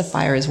digestive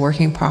fire is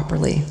working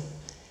properly.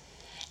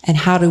 And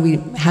how do we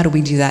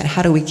do that?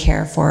 How do we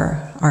care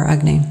for our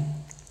Agni?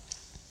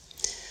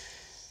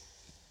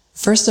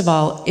 First of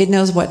all, it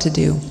knows what to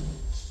do,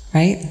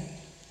 right?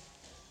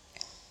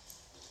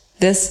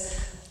 This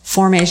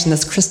formation,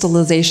 this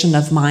crystallization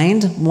of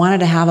mind,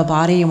 wanted to have a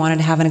body, wanted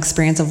to have an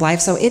experience of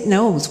life, so it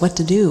knows what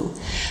to do.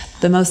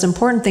 The most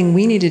important thing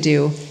we need to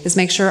do is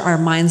make sure our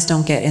minds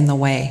don't get in the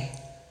way.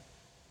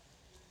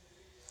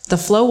 The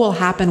flow will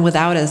happen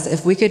without us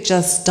if we could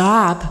just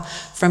stop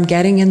from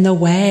getting in the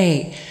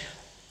way.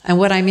 And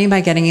what I mean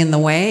by getting in the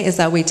way is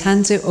that we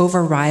tend to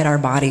override our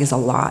bodies a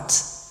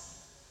lot.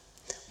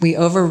 We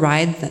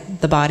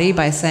override the body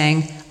by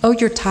saying, oh,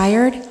 you're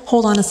tired?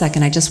 Hold on a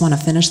second, I just want to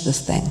finish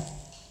this thing.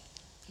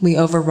 We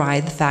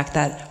override the fact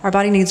that our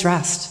body needs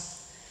rest.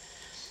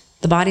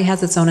 The body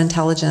has its own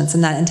intelligence,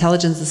 and that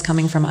intelligence is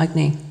coming from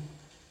Agni.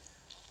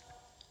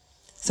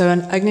 So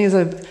Agni is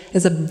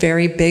a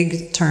very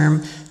big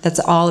term that's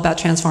all about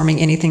transforming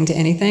anything to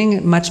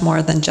anything, much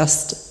more than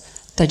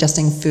just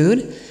digesting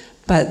food.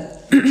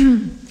 But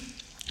the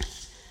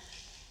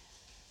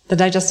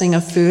digesting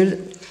of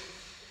food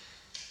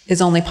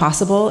is only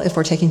possible if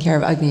we're taking care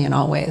of Agni in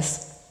all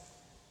ways.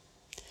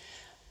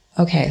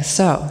 Okay,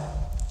 so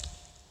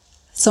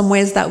some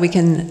ways that we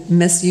can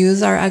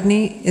misuse our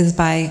Agni is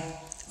by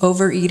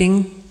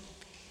overeating,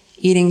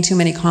 eating too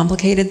many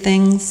complicated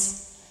things,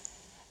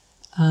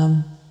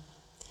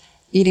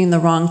 eating the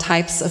wrong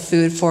types of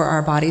food for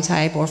our body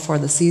type or for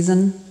the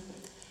season.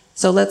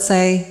 So let's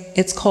say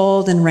it's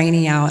cold and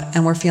rainy out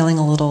and we're feeling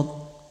a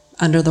little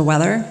under the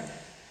weather.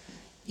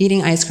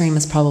 Eating ice cream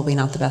is probably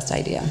not the best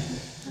idea.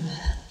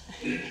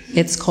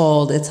 It's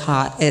cold, it's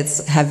hot,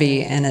 it's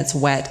heavy, and it's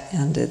wet,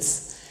 and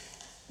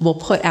will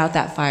put out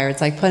that fire.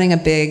 It's like putting a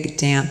big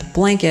damp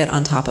blanket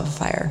on top of a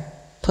fire.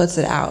 Puts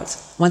it out.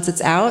 Once it's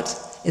out,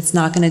 it's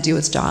not going to do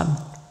its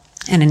job.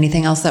 And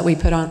anything else that we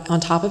put on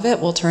top of it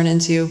will turn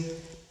into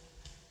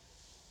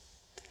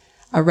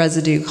a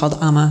residue called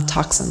ama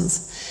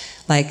toxins,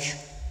 like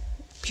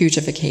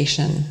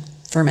putrefaction,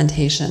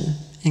 fermentation,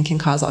 and can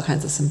cause all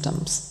kinds of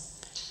symptoms.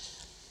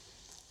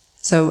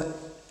 So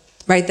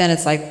right then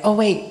it's like, oh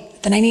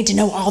wait, then I need to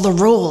know all the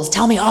rules.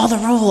 Tell me all the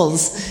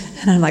rules.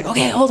 And I'm like,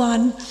 okay, hold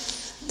on.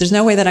 There's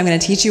no way that I'm going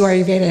to teach you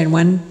Ayurveda in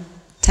one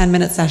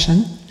 10-minute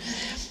session.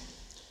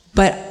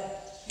 But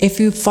if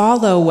you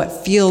follow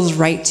what feels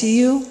right to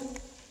you,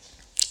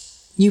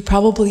 you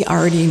probably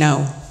already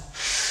know.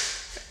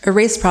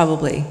 Erase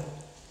probably.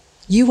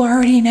 You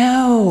already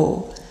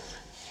know.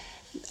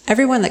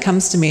 Everyone that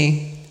comes to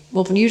me,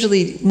 well,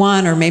 usually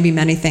one or maybe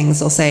many things,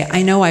 they'll say,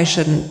 I know I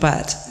shouldn't,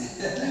 but.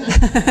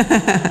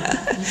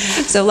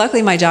 So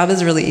luckily my job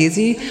is really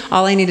easy.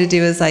 All I need to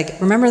do is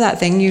like, remember that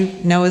thing you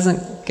know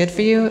isn't good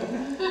for you?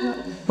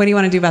 What do you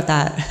want to do about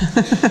that?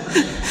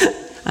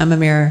 I'm a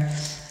mirror.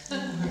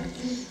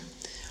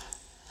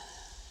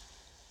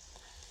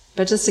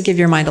 But just to give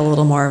your mind a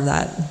little more of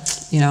that,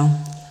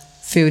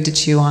 food to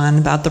chew on,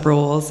 about the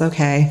rules,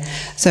 okay.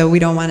 So we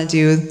don't want to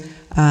do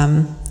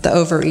the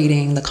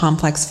overeating, the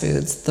complex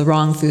foods, the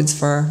wrong foods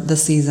for the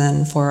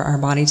season, for our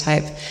body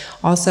type.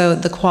 Also,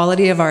 the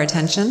quality of our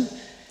attention,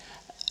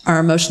 our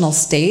emotional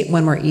state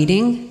when we're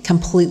eating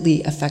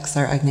completely affects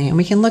our Agni. And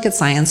we can look at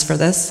science for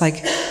this,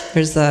 like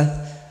there's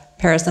the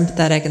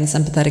parasympathetic and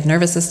sympathetic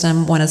nervous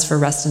system. One is for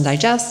rest and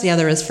digest, the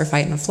other is for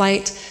fight and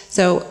flight.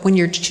 So when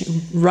you're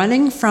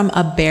running from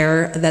a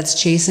bear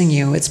that's chasing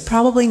you, it's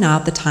probably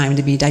not the time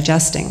to be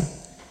digesting.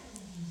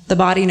 The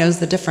body knows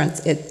the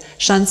difference. It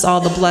shunts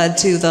all the blood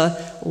to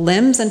the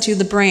limbs and to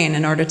the brain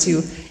in order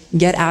to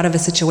get out of a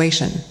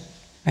situation,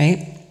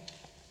 right?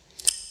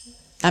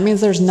 That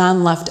means there's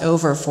none left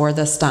over for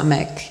the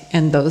stomach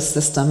and those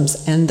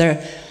systems, and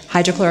the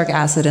hydrochloric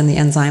acid and the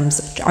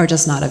enzymes are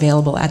just not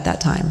available at that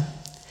time.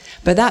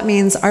 But that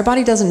means our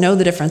body doesn't know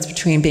the difference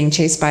between being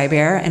chased by a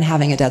bear and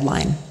having a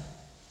deadline.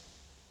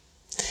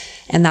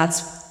 And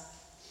that's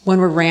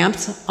when we're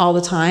ramped all the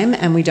time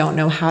and we don't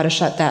know how to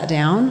shut that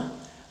down,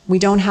 we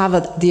don't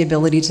have the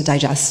ability to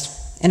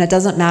digest. And it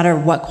doesn't matter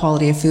what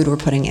quality of food we're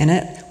putting in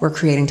it, we're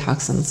creating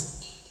toxins.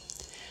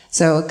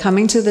 So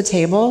coming to the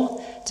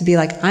table to be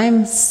like,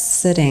 I'm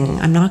sitting,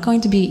 I'm not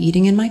going to be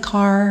eating in my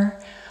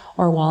car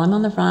or while I'm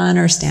on the run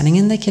or standing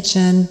in the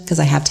kitchen because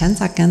I have 10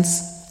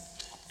 seconds.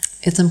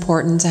 It's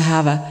important to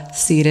have a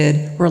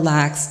seated,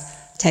 relax,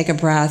 take a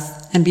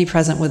breath, and be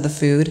present with the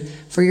food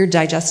for your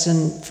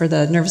digestion, for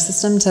the nervous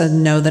system to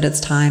know that it's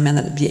time and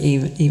that it be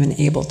even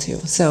able to.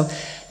 So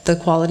the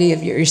quality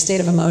of your state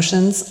of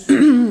emotions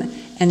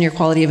and your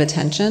quality of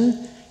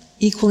attention,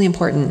 equally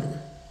important.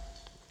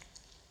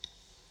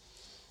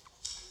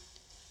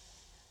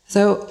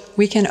 So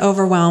we can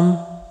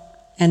overwhelm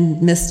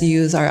and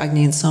misuse our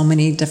Agni in so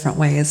many different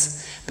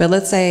ways. But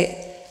let's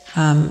say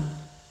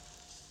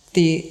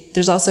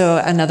There's also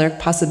another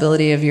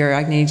possibility of your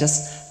Agni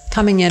just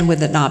coming in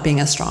with it not being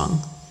as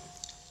strong.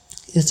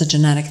 It's a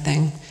genetic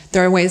thing.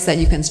 There are ways that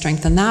you can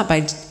strengthen that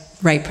by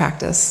right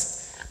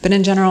practice. But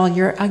in general,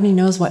 your Agni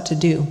knows what to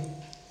do.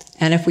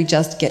 And if we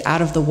just get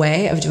out of the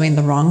way of doing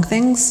the wrong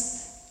things,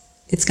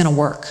 it's going to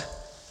work.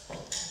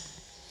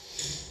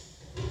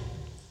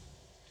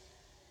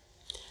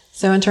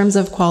 So in terms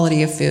of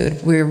quality of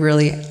food,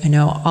 I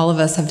know all of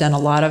us have done a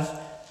lot of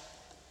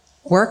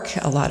work,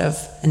 a lot of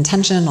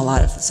intention,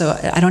 so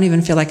I don't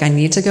even feel like I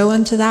need to go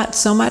into that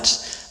so much.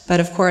 But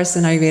of course,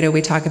 in Ayurveda,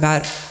 we talk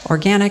about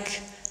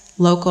organic,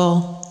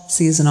 local,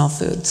 seasonal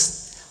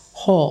foods,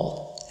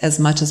 whole as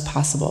much as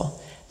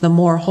possible. The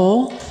more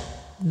whole,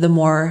 the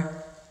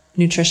more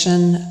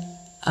nutrition,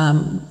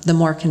 the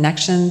more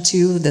connection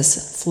to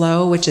this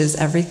flow, which is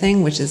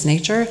everything, which is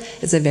nature,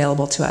 is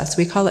available to us.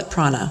 We call it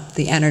prana,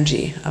 the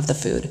energy of the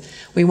food.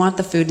 We want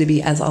the food to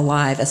be as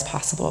alive as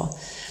possible.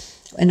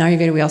 In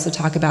Ayurveda, we also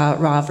talk about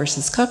raw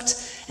versus cooked,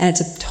 and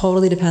it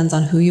totally depends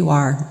on who you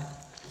are.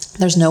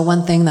 There's no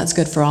one thing that's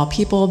good for all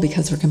people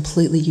because we're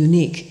completely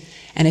unique.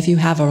 And if you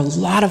have a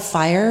lot of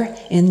fire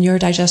in your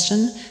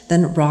digestion,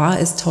 then raw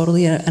is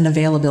totally an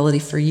availability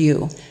for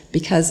you,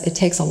 because it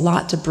takes a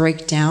lot to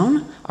break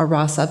down a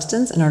raw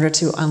substance in order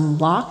to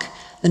unlock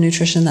the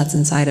nutrition that's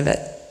inside of it.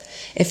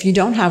 If you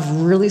don't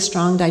have really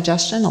strong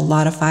digestion, a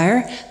lot of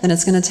fire, then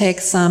it's going to take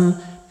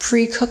some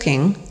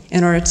pre-cooking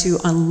in order to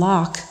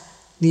unlock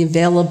the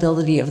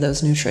availability of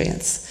those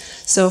nutrients.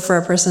 So for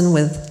a person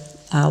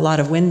with a lot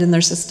of wind in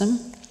their system,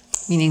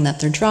 meaning that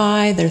they're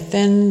dry, they're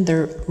thin,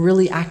 they're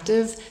really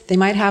active, they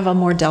might have a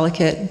more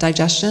delicate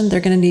digestion, they're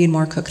going to need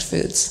more cooked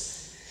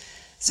foods.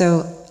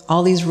 So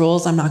all these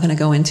rules I'm not going to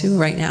go into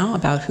right now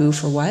about who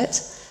for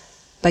what,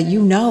 but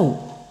you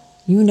know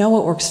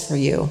what works for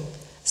you.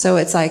 So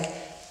it's like,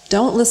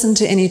 don't listen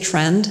to any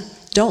trend,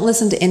 don't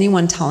listen to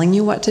anyone telling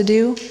you what to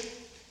do,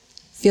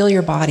 feel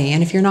your body,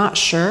 and if you're not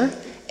sure,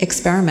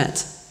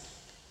 experiment.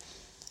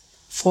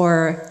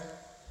 For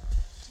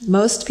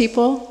most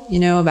people,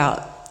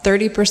 about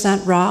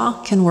 30%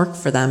 raw can work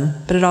for them,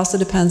 but it also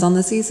depends on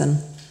the season.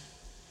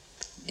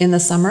 In the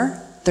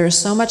summer, there's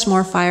so much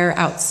more fire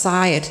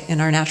outside in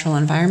our natural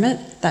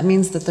environment. That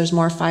means that there's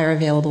more fire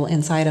available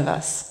inside of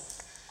us.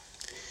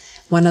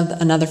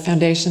 Another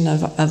foundation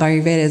of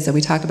Ayurveda is that we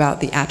talk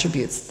about the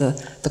attributes,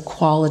 the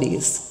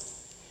qualities.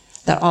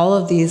 That all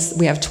of these,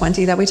 we have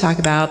 20 that we talk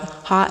about,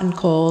 hot and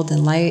cold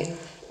and light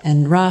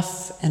and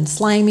rough and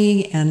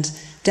slimy and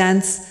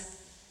dense.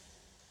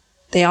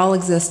 They all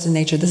exist in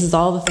nature. This is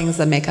all the things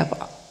that make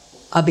up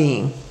a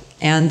being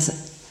and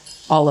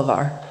all of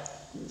our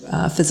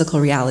physical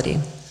reality.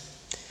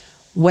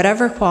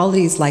 Whatever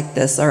qualities like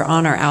this are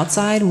on our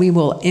outside, we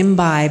will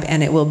imbibe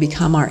and it will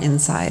become our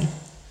inside.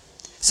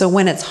 So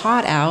when it's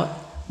hot out,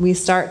 we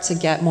start to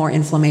get more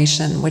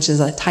inflammation, which is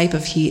a type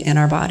of heat in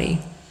our body.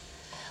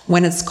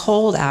 When it's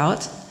cold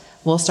out,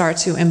 we'll start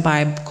to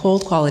imbibe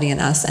cold quality in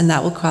us, and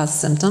that will cause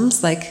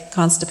symptoms like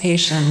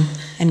constipation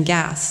and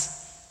gas.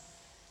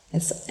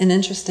 It's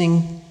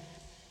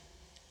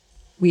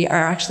we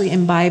are actually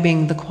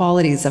imbibing the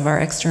qualities of our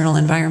external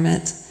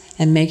environment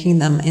and making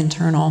them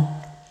internal.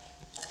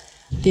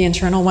 The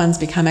internal ones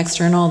become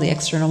external, the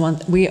external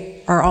ones,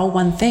 we are all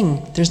one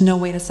thing. There's no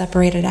way to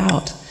separate it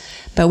out.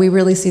 But we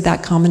really see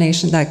that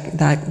combination,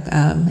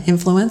 that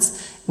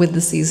influence with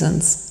the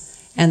seasons.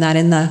 And that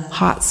in the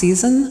hot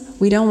season,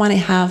 we don't want to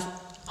have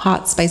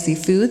hot, spicy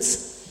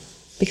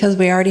foods because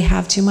we already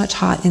have too much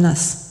hot in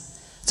us.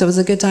 So it's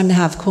a good time to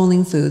have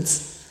cooling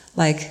foods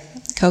like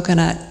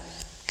coconut,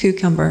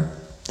 cucumber,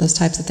 those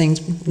types of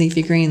things,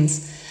 leafy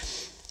greens.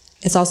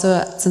 It's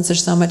also, since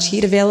there's so much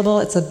heat available,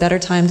 it's a better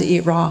time to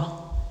eat raw.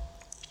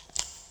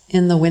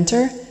 In the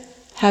winter,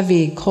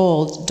 heavy,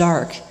 cold,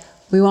 dark,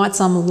 we want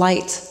some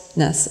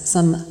lightness,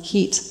 some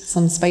heat,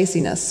 some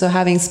spiciness. So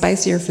having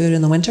spicier food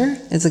in the winter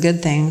is a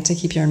good thing to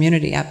keep your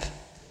immunity up.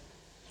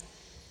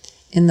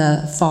 In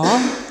the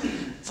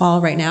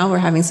fall right now, we're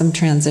having some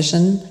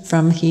transition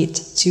from heat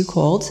to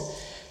cold.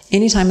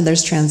 Anytime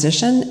there's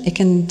transition, it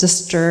can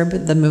disturb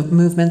the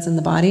movements in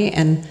the body,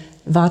 and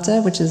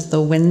vata, which is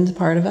the wind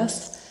part of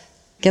us,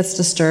 gets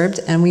disturbed,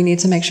 and we need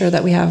to make sure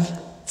that we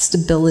have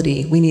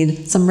stability. We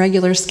need some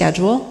regular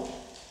schedule.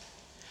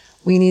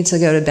 We need to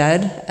go to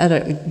bed at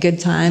a good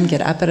time, get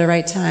up at a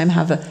right time,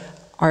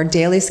 our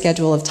daily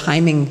schedule of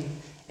timing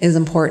is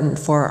important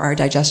for our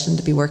digestion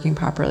to be working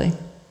properly.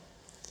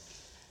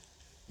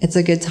 It's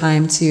a good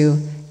time to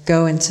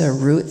go into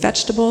root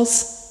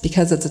vegetables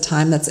because it's a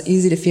time that's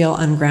easy to feel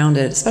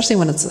ungrounded, especially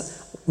when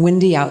it's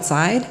windy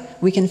outside.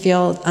 We can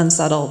feel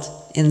unsettled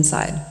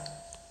inside.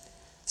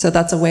 So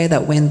that's a way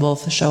that wind will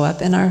show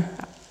up in our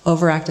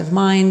overactive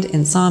mind,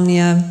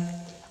 insomnia.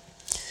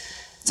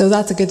 So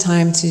that's a good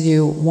time to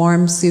do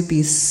warm,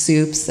 soupy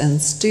soups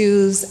and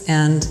stews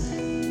and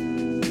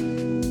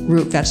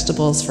root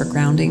vegetables for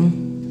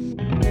grounding.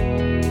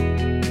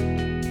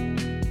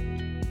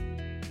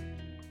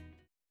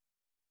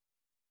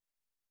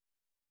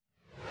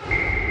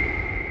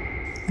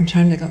 I'm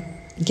trying to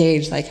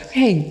gauge,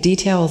 okay,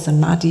 details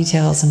and not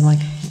details, and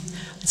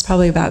it's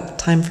probably about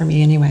time for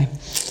me anyway.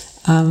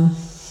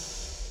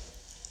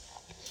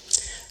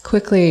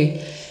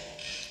 Quickly,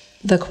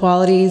 the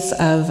qualities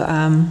of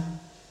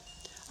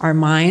our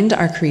mind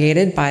are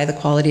created by the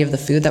quality of the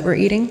food that we're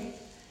eating.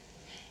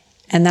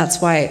 And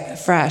that's why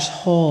fresh,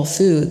 whole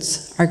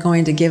foods are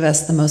going to give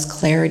us the most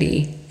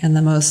clarity and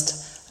the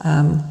most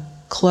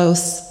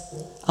close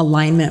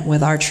alignment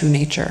with our true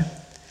nature.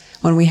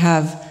 When we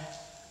have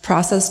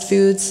processed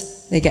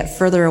foods, they get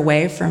further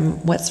away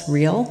from what's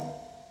real.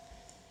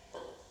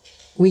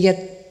 We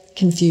get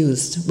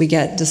confused, we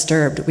get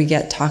disturbed, we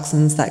get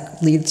toxins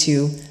that lead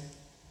to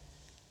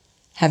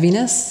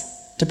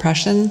heaviness,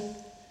 depression,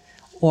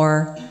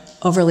 or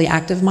overly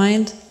active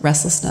mind,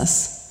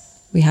 restlessness.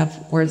 We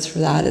have words for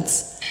that.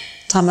 It's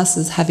tamas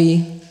is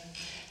heavy,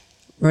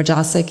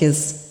 rajasic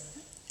is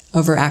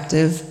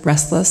overactive,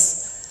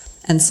 restless,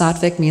 and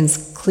sattvic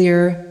means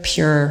clear,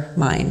 pure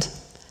mind.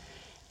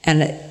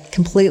 And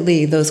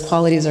completely, those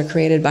qualities are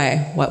created by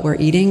what we're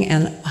eating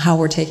and how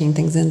we're taking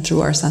things in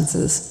through our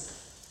senses.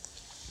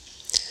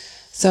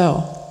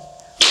 So,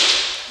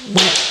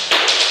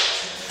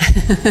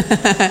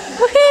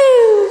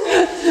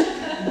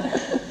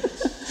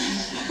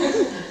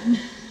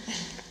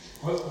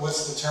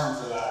 What's the term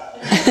for that?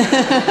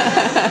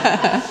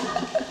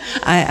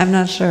 I'm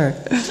not sure.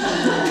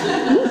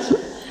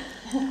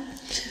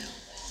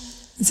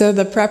 So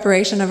the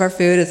preparation of our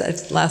food is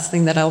the last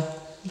thing that I'll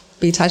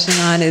be touching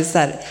on, is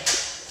that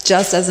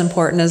just as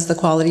important as the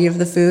quality of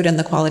the food and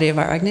the quality of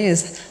our Agni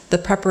is the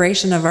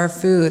preparation of our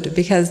food,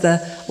 because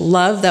the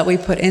love that we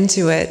put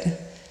into it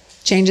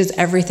changes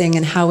everything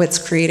in how it's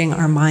creating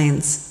our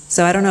minds.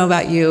 So I don't know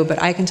about you,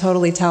 but I can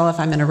totally tell if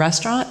I'm in a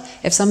restaurant,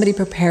 if somebody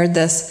prepared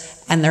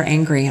this and they're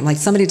angry, I'm like,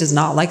 somebody does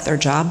not like their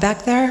job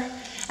back there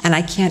and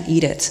I can't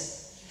eat it.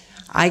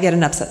 I get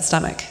an upset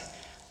stomach.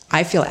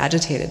 I feel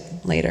agitated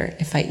later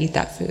if I eat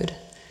that food.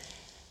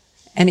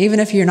 And even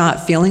if you're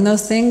not feeling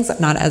those things,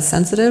 not as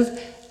sensitive,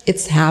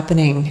 it's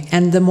happening.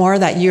 And the more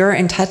that you're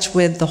in touch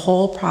with the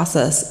whole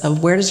process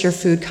of where does your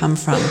food come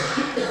from,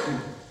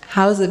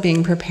 how is it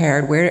being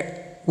prepared,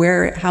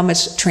 how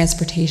much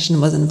transportation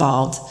was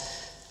involved,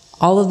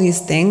 all of these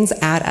things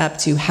add up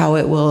to how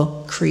it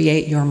will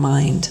create your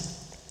mind.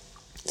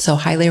 So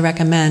highly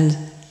recommend,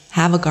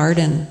 have a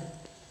garden,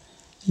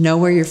 know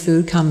where your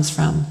food comes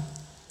from,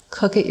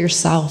 cook it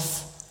yourself,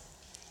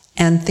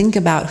 and think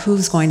about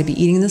who's going to be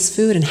eating this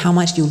food and how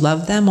much you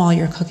love them while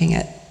you're cooking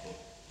it.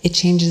 It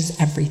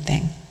changes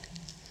everything.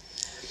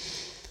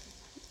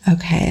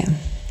 Okay,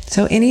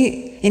 so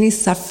any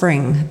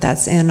suffering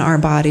that's in our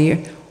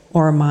body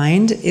or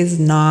mind is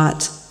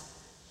not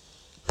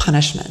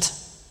punishment.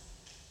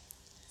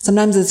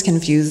 Sometimes it's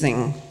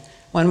confusing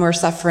when we're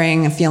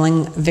suffering and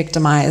feeling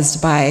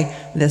victimized by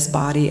this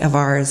body of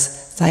ours.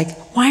 It's like,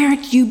 why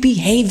aren't you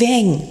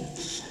behaving?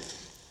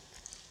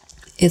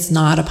 It's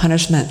not a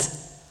punishment.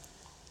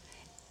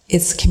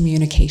 It's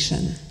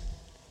communication.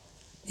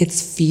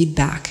 It's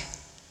feedback.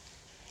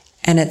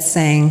 And it's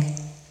saying,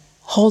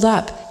 hold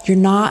up, you're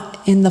not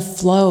in the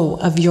flow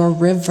of your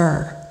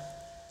river.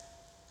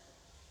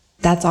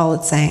 That's all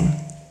it's saying.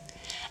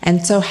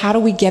 And so how do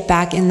we get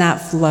back in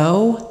that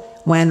flow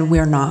when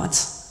we're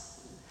not?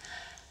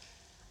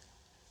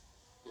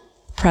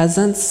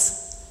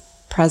 Presence,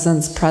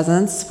 presence,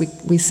 presence.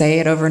 We say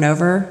it over and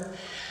over.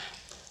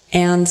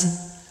 And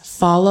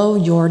follow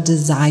your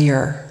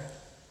desire.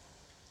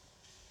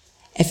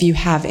 If you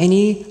have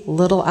any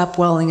little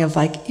upwelling of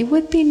like, it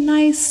would be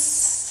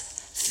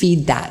nice,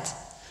 feed that.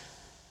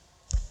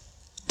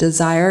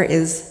 Desire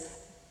is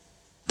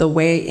the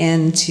way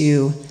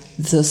into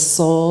the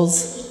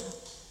soul's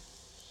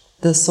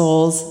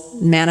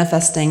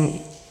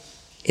manifesting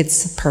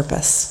its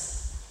purpose.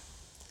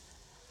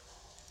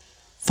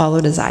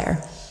 Follow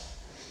desire.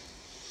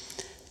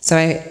 So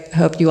I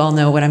hope you all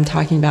know what I'm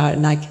talking about,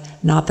 and like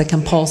not the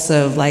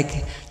compulsive,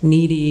 like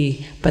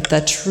needy, but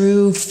the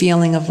true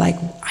feeling of like,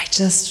 I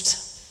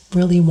just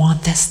really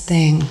want this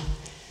thing.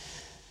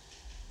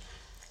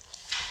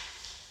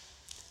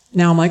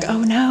 Now I'm like,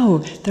 oh no,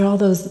 there are all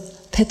those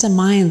pitta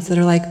minds that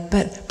are like,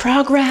 but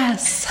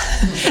progress.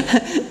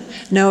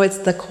 No, it's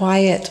the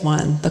quiet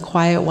one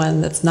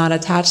that's not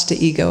attached to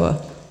ego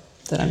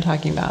that I'm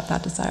talking about,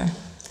 that desire.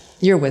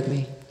 You're with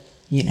me,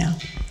 you know.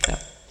 So,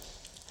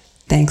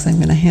 thanks, I'm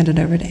going to hand it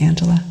over to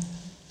Angela.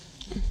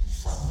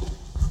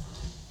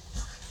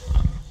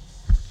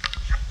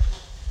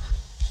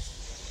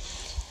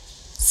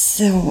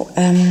 So,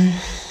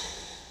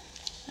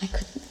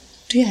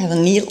 do you have a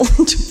needle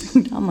to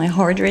bring down my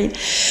heart rate?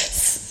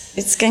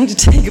 It's going to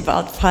take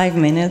about 5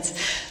 minutes,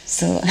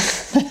 so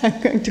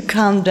I'm going to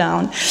calm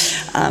down.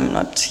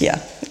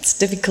 It's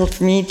difficult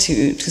for me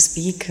to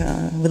speak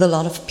with a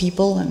lot of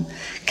people. I'm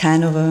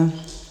kind of a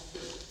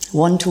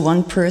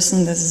one-to-one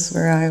person. This is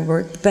where I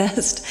work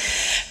best.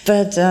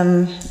 But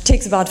it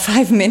takes about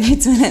 5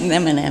 minutes, and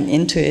then when I'm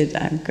into it,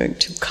 I'm going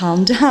to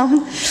calm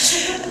down.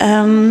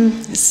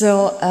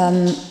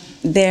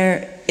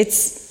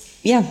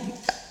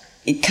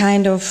 It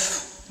kind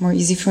of more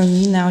easy for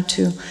me now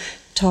to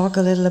talk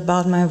a little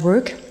about my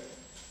work.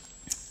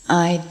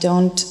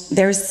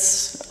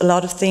 there's a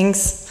lot of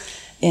things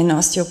in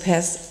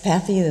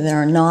osteopathy that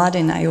are not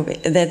in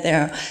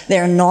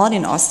they're not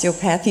in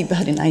osteopathy,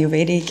 but in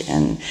Ayurvedic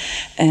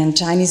and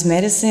Chinese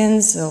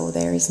medicine. So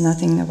there is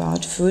nothing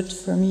about food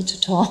for me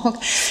to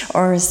talk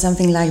or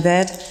something like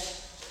that.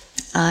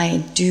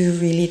 I do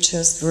really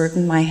just work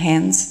in my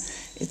hands.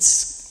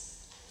 It's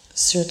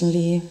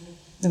certainly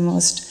the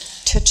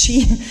most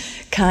touchy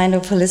kind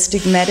of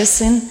holistic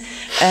medicine,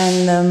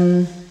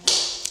 and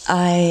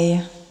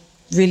I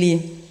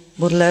really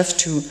would love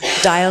to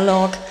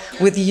dialogue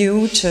with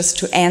you, just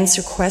to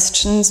answer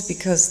questions,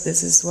 because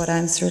this is what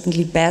I'm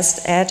certainly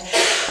best at.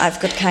 I've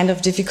got kind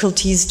of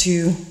difficulties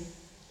to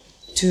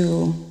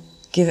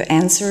give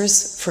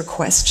answers for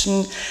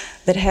questions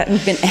that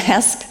hadn't been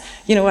asked.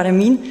 You know what I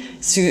mean?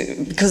 So,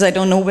 because I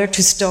don't know where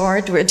to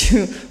start, where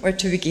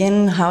to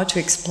begin, how to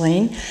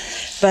explain.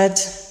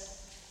 But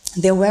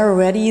there were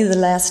already the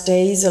last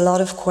days a lot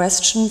of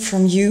questions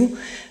from you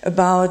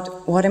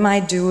about what am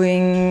I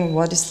doing,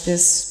 what is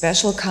this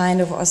special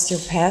kind of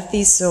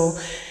osteopathy. So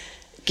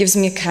it gives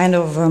me a kind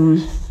of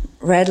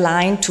red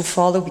line to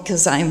follow,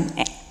 because I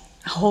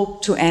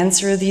hope to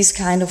answer these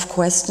kind of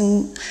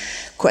questions.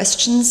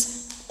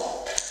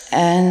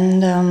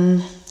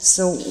 And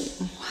so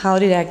how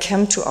did I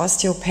come to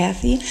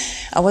osteopathy?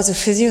 I was a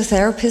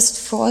physiotherapist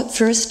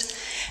first,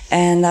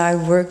 and I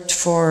worked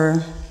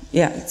for,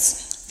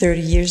 it's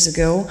 30 years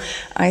ago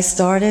I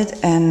started,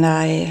 and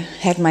I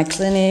had my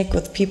clinic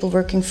with people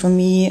working for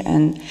me,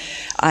 and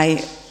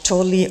I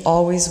totally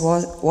always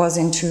was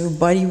into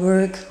body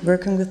work,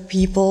 working with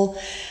people.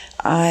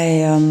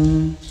 I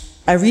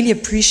really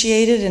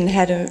appreciated and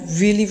had a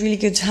really, really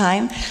good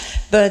time,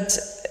 but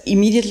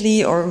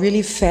immediately or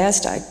really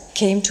fast I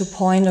came to a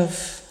point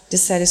of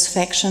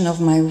dissatisfaction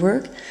of my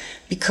work,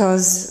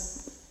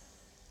 because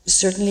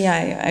certainly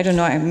I don't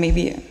know,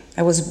 maybe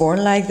I was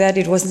born like that.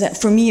 It was that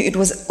for me. It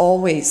was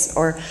always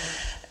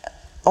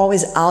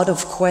out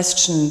of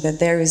question that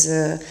there is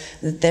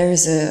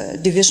a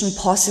division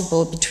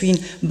possible between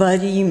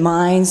body,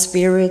 mind,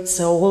 spirit,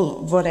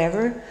 soul,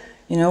 whatever.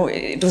 You know,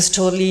 it was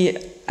totally,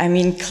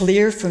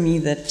 clear for me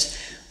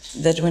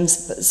that when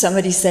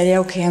somebody said, yeah,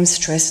 okay, I'm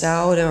stressed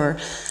out, or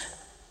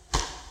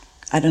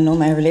I don't know,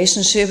 my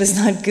relationship is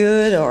not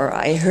good, or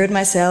I hurt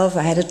myself,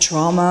 I had a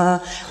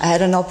trauma, I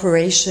had an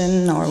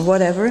operation, or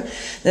whatever,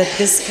 that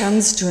this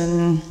comes to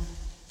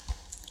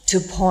a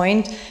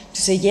point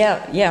to say,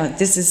 yeah,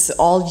 this is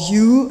all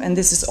you, and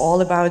this is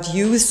all about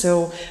you,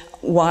 so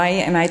why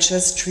am I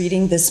just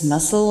treating this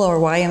muscle, or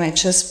why am I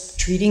just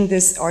treating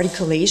this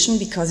articulation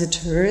because it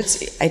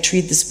hurts? I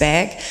treat this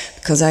back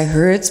because it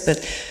hurts,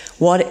 but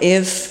what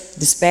if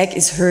this back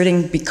is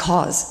hurting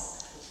because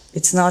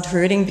it's not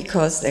hurting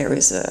because there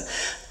is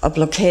a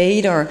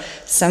blockade or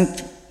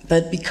something,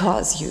 but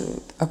because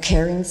you are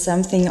carrying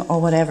something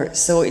or whatever.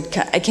 So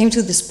I came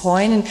to this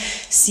point, and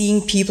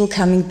seeing people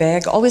coming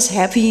back, always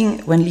happy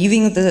when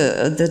leaving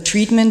the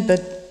treatment,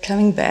 but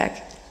coming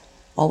back,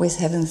 always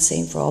having the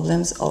same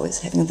problems, always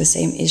having the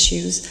same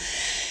issues.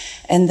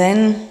 And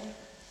then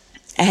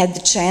I had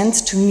the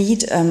chance to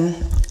meet, I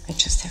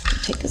just have to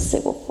take a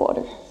sip of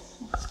water.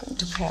 It's going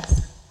to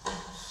pass.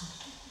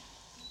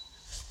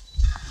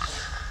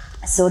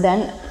 So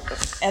then,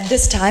 at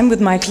this time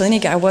with my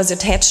clinic, I was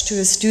attached to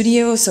a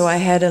studio, so I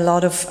had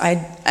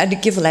I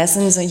did give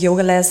lessons,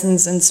 yoga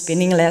lessons and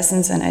spinning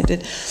lessons, and I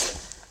did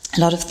a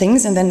lot of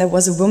things. And then there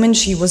was a woman,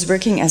 she was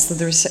working at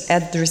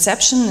the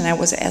reception, and I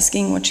was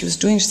asking what she was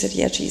doing. She said,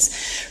 yeah,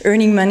 she's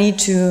earning money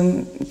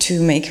to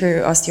make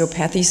her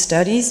osteopathy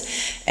studies,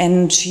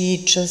 and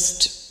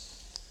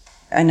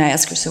and I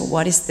asked her, so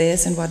what is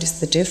this and what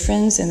is the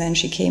difference? And then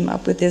she came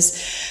up with this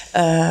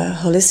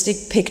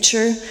holistic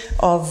picture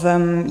of,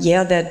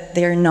 that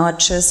they're not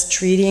just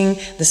treating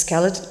the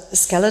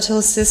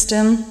skeletal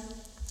system,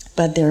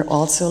 but they're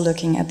also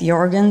looking at the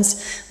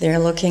organs, they're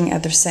looking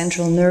at the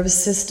central nervous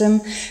system,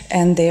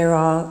 and there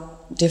are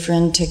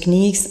different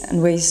techniques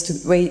and ways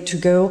to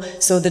go.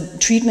 So the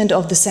treatment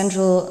of the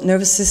central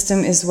nervous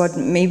system is what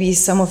maybe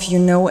some of you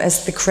know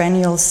as the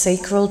cranial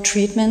sacral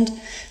treatment.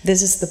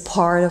 This is the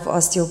part of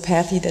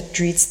osteopathy that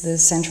treats the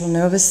central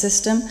nervous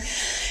system.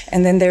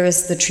 And then there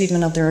is the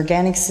treatment of the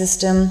organic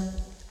system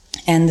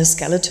and the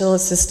skeletal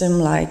system,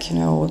 like,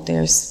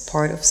 there's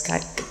part of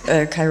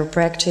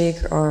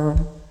chiropractic or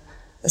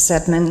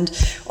assessment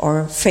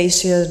or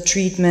facial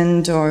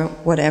treatment or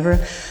whatever.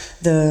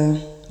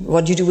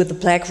 What you do with the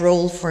black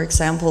roll, for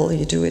example,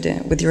 you do it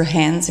with your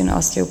hands in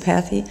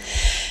osteopathy.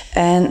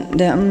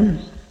 And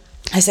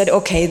I said,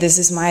 okay, this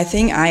is my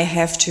thing, I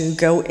have to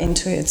go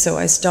into it. So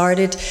I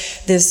started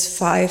this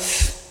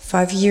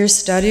five-year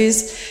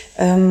studies,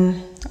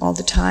 all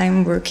the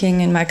time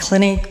working in my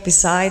clinic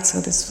besides, so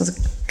this was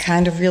a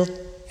kind of real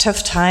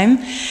tough time.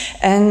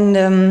 And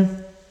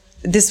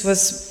this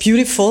was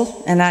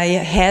beautiful, and I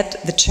had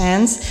the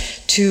chance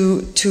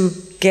to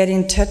get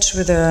in touch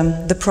with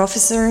the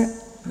professor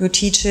who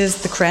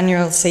teaches the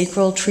cranial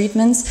sacral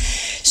treatments.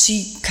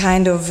 She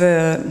kind of,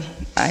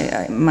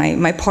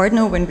 my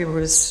partner, when we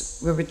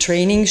were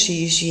training,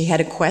 she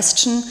had a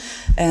question,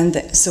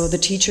 and so the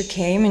teacher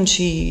came and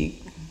she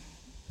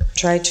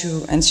tried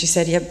to, and she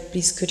said, yeah,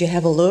 please could you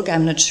have a look?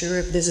 I'm not sure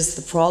if this is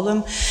the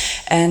problem.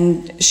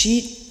 And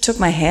she took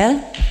my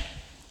head,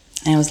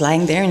 and I was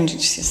lying there, and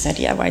she said,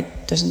 yeah, why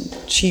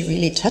doesn't she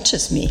really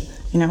touches me?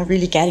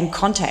 Really getting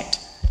contact,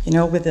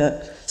 with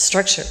the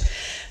structure.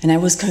 And I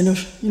was kind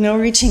of,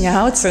 reaching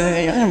out, so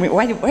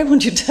why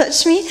won't you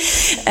touch me?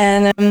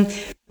 And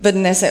but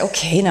then I said,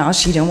 okay, now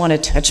she don't want to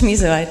touch me,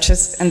 so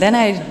and then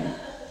I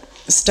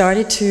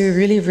started to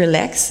really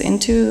relax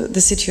into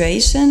the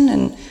situation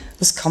and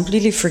was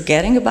completely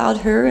forgetting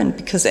about her, and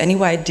because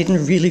anyway I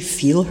didn't really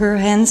feel her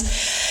hands,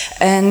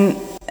 and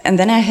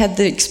then I had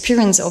the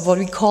experience of what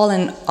we call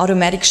an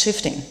automatic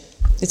shifting.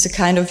 It's a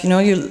kind of,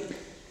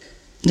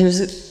 there's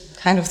a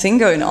kind of thing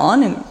going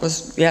on, and it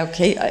was,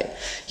 okay,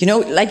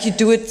 like you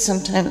do it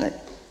sometimes like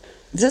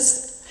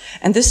this,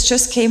 and this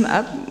just came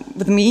up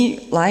with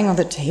me lying on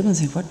the table and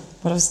saying, what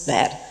was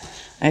that?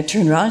 I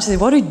turned around and said,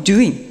 what are you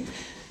doing?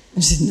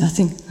 And she said,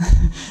 nothing.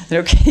 I said,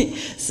 okay.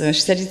 So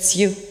she said, it's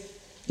you.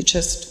 You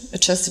just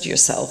adjusted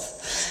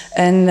yourself.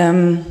 And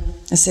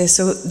I said,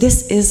 so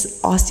this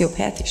is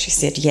osteopathy? She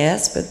said,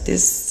 yes, but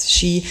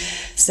she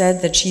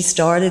said that she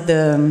started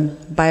the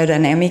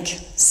biodynamic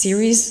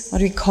series,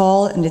 what we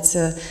call, and it's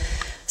a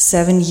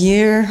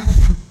 7-year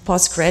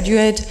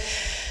postgraduate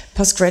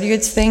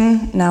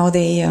thing. Now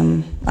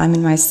I'm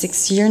in my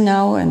 6th year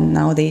now, and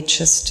now they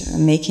just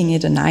making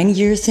it a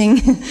 9-year thing.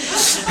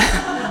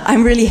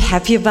 I'm really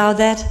happy about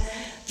that,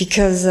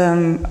 because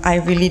I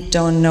really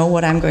don't know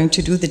what I'm going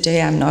to do the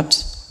day I'm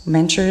not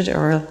mentored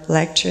or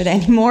lectured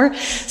anymore.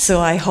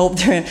 So I hope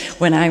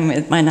when I'm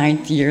at my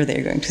 9th year,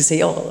 they're going to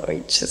say, oh,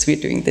 we're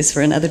doing this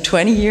for another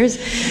 20 years.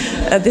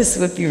 This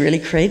would be really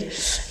great.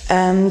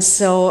 And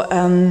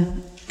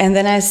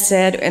then I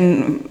said,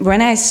 and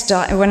when I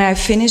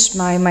finished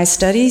my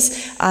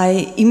studies,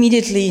 I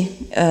immediately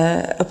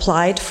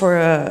applied for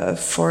a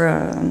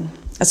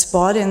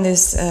spot in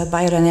this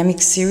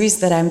biodynamic series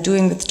that I'm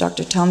doing with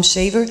Dr. Tom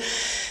Shaver,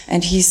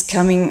 and he's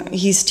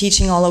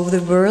teaching all over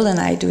the world, and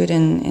I do it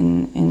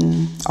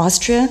in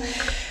Austria,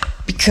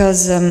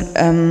 because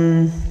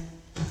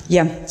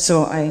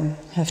so I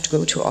have to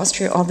go to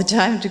Austria all the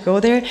time to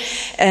go there,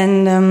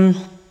 and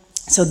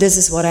so this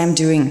is what I'm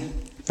doing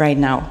right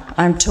now.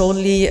 I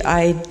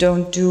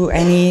don't do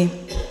any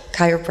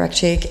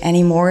chiropractic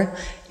anymore.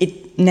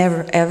 It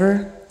never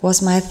ever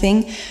was my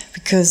thing,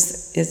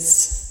 because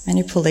it's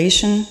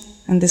manipulation,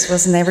 and this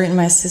was never in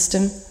my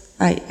system.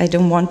 I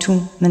don't want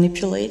to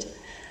manipulate.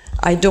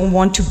 I don't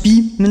want to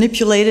be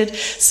manipulated,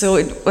 so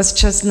it was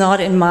just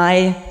not in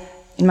my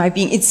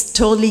being. It's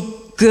totally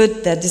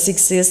good that this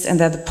exists and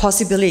that the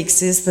possibility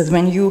exists that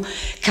when you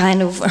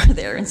kind of are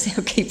there and say,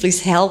 okay,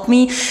 please help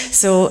me.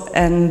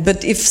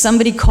 But if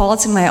somebody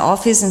calls in my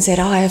office and said,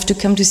 oh, I have to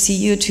come to see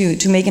you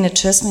to make an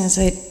adjustment, I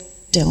say,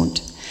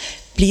 don't.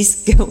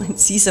 Please go and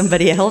see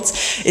somebody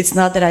else. It's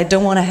not that I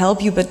don't want to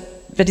help you, but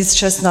it's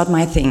just not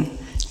my thing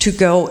to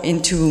go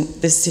into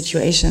this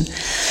situation.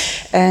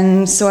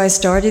 And so I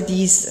started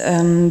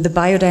the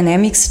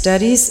biodynamic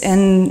studies,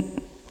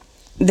 and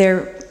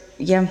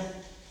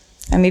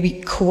I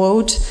maybe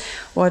quote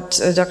what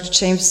Dr.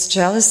 James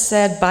Chalice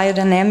said: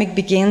 biodynamic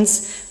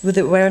begins with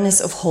awareness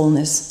of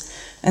wholeness.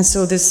 And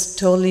so this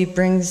totally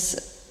brings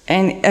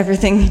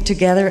everything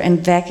together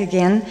and back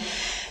again.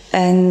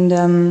 And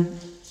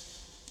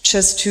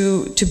just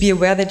to be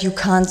aware that you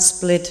can't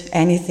split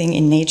anything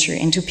in nature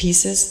into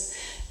pieces.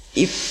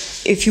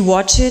 If you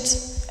watch it,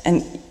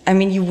 and I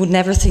mean, you would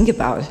never think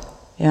about it,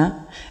 yeah.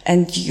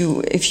 And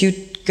if you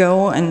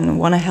go and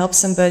want to help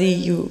somebody,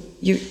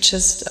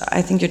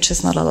 I think you're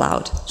just not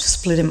allowed to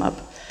split them up.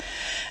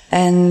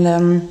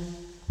 And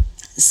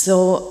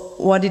so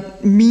what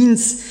it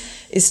means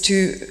is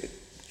to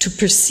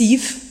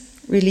perceive,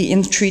 really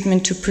in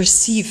treatment, to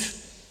perceive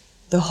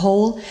the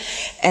whole,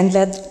 and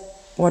let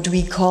what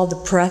we call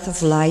the breath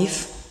of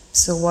life,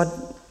 so what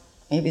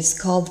maybe it's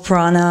called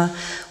prana,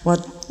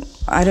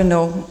 I don't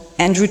know,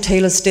 Andrew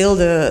Taylor Still,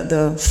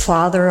 the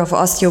father of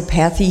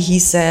osteopathy, he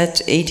said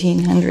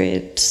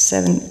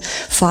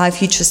 1805,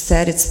 he just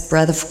said it's the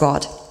breath of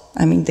God.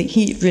 I mean,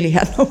 he really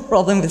had no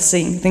problem with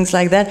saying things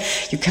like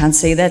that. You can't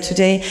say that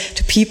today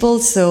to people,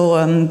 so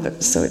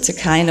it's a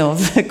kind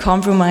of a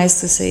compromise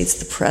to say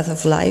it's the breath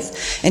of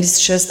life, and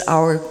it's just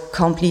our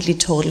completely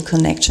total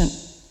connection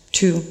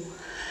to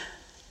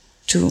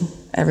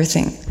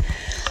everything.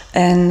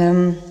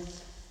 And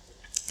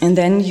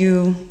then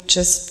you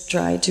just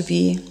try to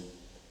be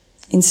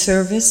in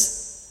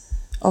service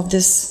of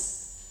this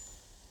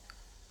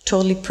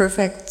totally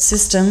perfect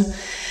system,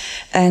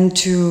 and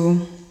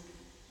to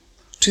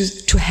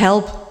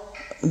help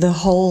the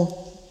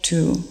whole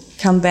to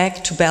come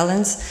back to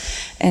balance,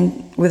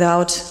 and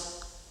without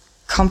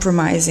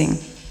compromising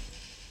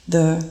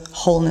the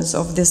wholeness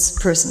of this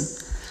person.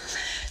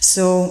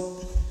 So,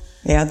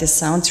 yeah, this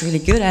sounds really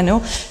good, I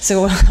know.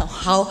 So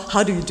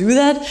how do you do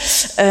that?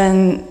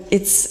 And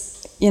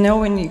it's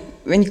when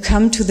you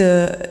come to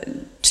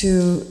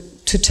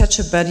touch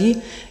a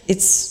body,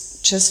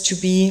 it's just to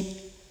be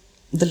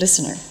the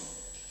listener.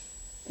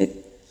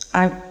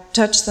 I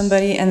touch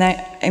somebody and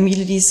I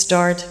immediately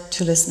start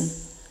to listen.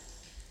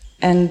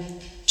 And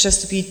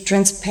just to be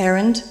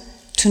transparent,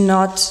 to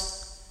not,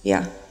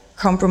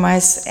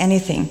 compromise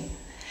anything.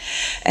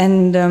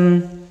 And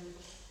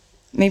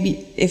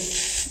maybe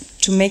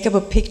to make up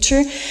a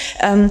picture,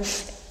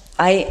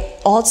 I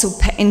also,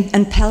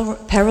 in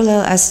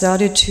parallel, I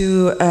started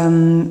to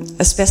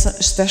a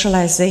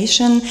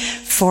specialization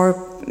for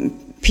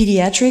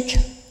pediatric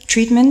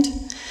treatment.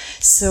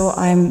 So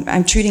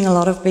I'm treating a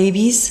lot of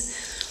babies,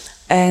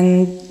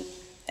 and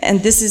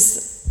this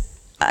is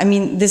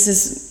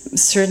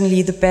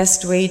certainly the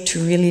best way to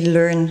really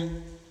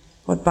learn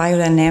what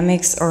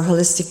biodynamics or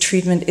holistic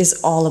treatment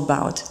is all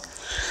about.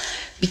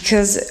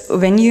 Because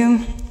when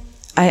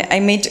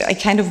I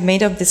kind of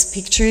made up this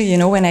picture,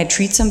 when I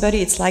treat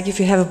somebody, it's like if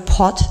you have a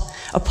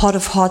pot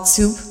of hot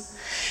soup,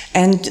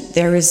 and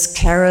there is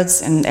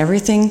carrots and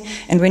everything,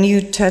 and when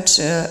you touch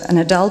an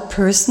adult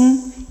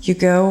person, you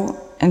go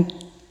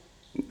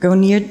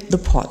near the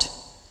pot,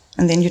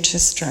 and then you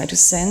just try to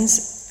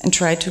sense and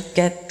try to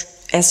get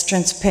as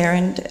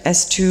transparent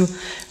as to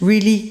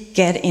really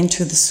get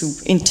into the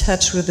soup, in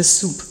touch with the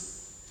soup,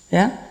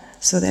 yeah?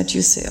 So that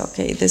you say,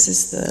 okay, this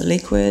is the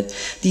liquid,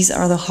 these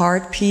are the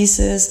hard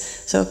pieces,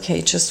 so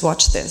okay, just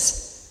watch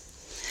this.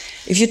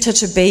 If you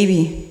touch a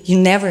baby, you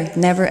never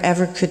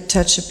ever could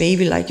touch a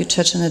baby like you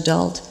touch an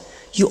adult.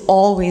 You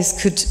always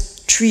could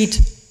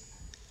treat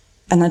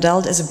an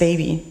adult as a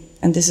baby,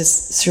 and this is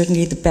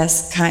certainly the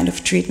best kind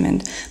of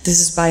treatment.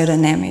 This is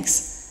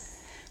biodynamics,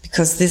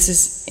 because this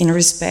is in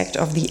respect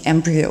of the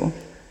embryo,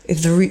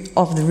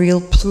 of the real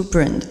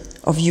blueprint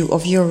of you,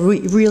 of your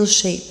real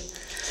shape.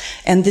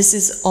 And this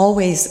is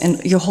always,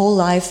 and your whole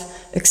life,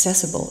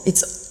 accessible.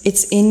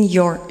 It's in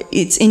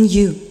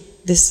you,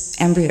 this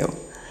embryo,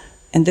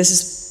 and this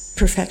is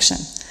perfection.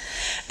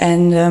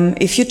 And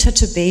if you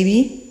touch a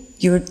baby,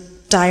 you're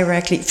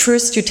directly,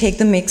 first you take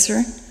the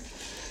mixer,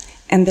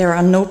 and there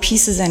are no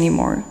pieces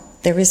anymore.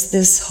 There is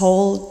this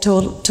whole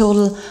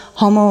total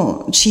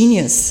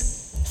homogeneous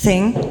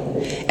thing,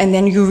 and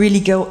then you really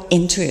go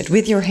into it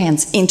with your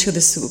hands, into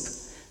the soup.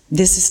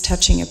 This is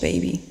touching a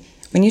baby.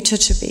 When you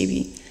touch a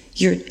baby,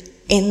 you're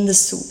in the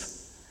soup.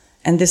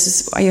 And this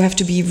is why you have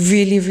to be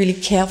really, really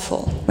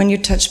careful when you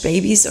touch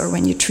babies or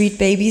when you treat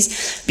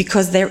babies,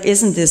 because there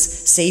isn't this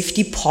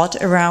safety pot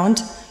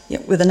around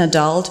with an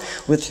adult,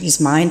 with his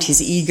mind,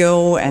 his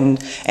ego,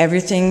 and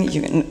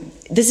everything.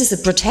 This is a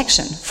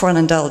protection for an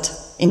adult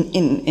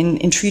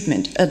in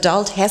treatment.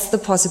 Adult has the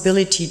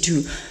possibility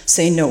to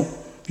say, no,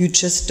 you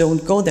just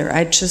don't go there.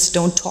 I just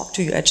don't talk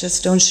to you. I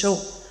just don't show.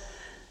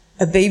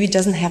 A baby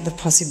doesn't have the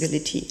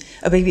possibility.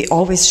 A baby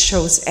always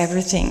shows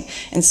everything.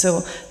 And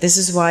so this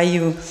is why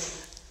you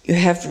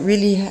have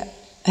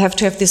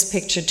to have this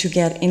picture to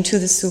get into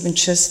the soup and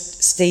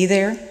just stay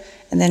there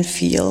and then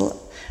feel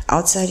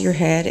outside your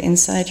head,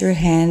 inside your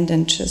hand,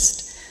 and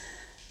just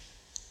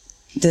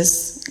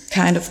this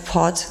kind of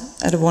pot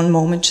at one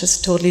moment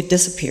just totally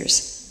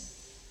disappears.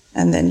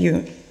 And then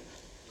you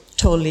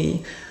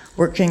totally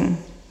working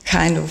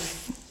kind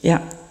of,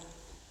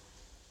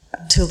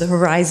 till the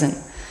horizon.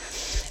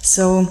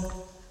 So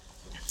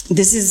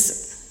this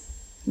is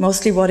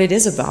mostly what it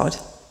is about.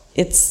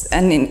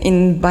 And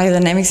in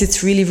biodynamics,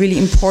 it's really, really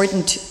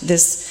important,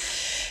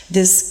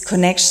 this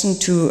connection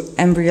to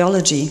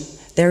embryology.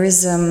 There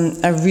is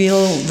a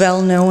real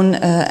well-known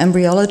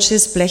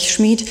embryologist,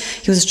 Blechschmidt.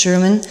 He was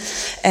German,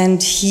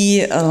 and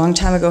he, a long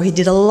time ago, he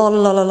did a lot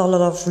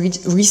of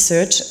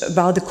research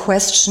about the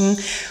question,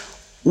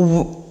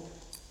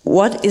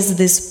 what is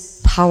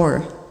this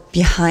power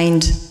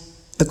behind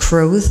the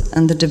growth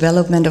and the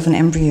development of an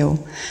embryo?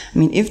 I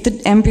mean, if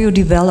the embryo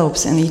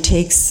develops and he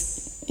takes,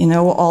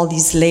 all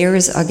these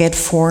layers get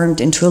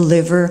formed into a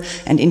liver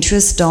and into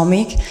a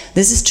stomach,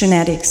 this is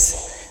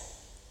genetics.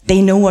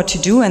 They know what to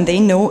do, and they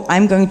know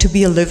I'm going to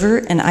be a liver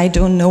and I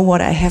don't know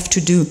what I have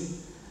to do.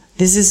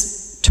 This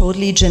is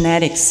totally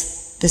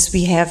genetics. This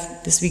we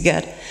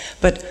got.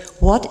 But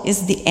what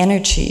is the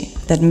energy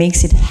that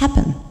makes it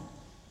happen?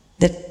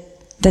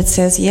 That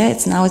says,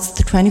 it's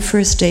the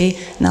 21st day,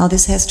 now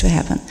this has to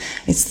happen.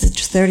 It's the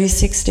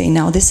 36th day,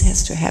 now this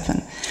has to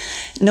happen.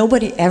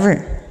 Nobody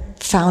ever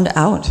found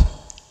out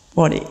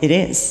what it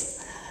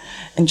is.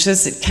 And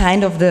just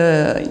kind of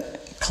the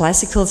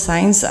classical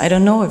science, I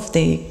don't know if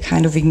they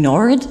kind of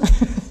ignore it,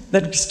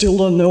 that we still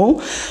don't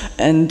know.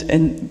 And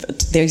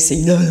they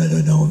say,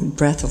 no,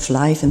 breath of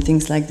life and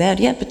things like that.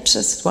 Yeah, but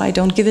just why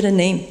don't give it a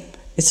name?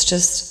 It's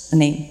just a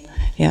name,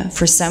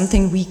 for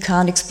something we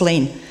can't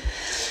explain.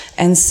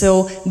 And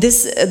so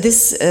this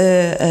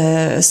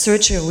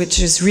searcher, which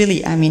is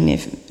really,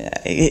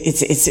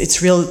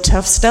 it's real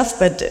tough stuff,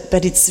 but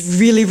it's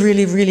really,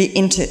 really, really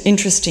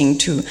interesting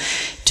to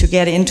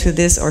get into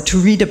this or to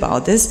read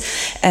about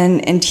this.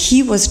 And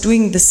he was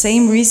doing the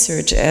same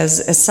research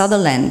as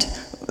Sutherland,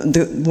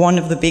 one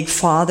of the big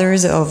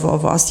fathers of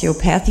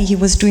osteopathy. He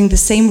was doing the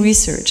same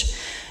research.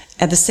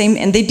 at the same,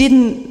 and they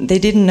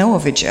didn't know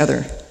of each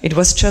other. It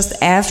was just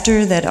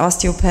after that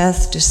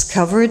osteopath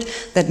discovered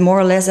that more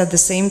or less at the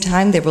same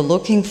time they were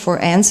looking for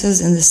answers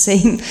in the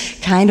same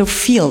kind of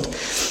field.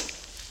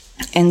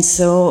 And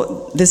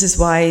so this is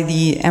why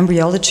the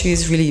embryology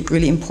is really,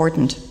 really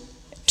important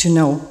to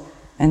know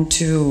and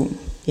to,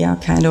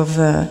 kind of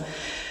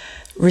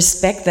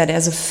respect that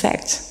as a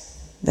fact,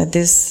 that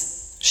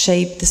this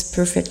shape, this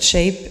perfect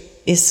shape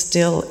is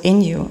still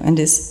in you and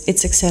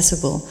it's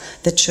accessible.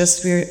 That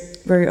just we're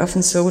very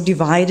often so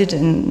divided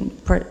and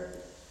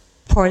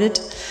parted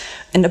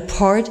and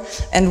apart.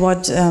 And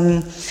what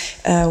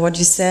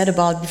you said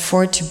about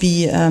before, to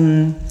be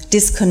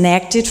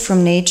disconnected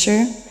from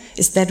nature,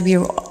 is that we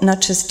are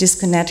not just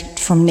disconnected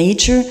from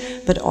nature,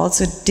 but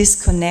also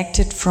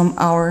disconnected from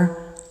our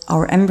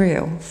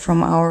embryo,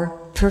 from our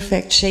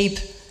perfect shape.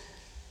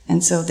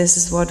 And so this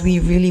is what we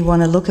really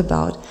want to look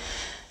about.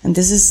 And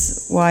this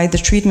is why the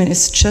treatment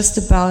is just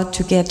about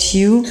to get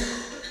you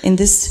in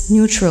this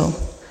neutral,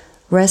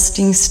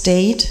 resting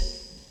state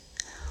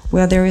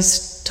where there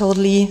is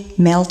totally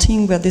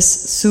melting, where this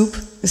soup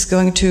is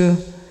going to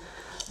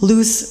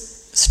lose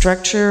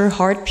structure,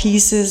 hard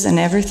pieces and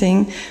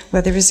everything,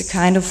 where there is a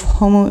kind of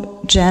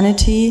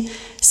homogeneity,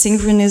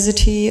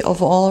 synchronicity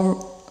of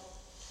all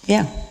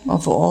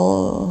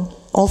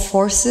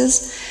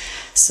forces,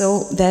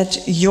 so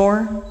that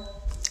your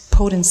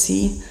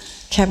potency,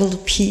 capital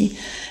P,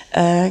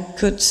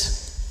 could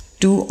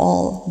do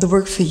all the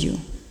work for you.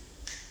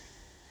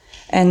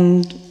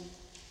 And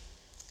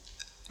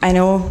I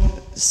know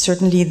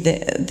certainly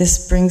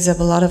this brings up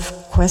a lot of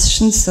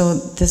questions, so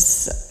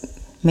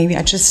maybe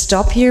I just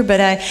stop here,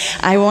 but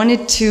I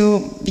wanted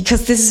to,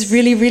 because this is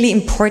really, really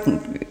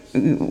important.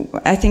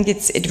 I think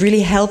it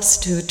really helps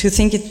to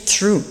think it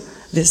through,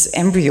 this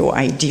embryo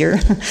idea.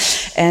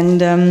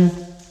 And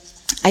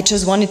I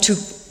just wanted to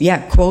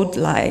quote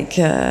like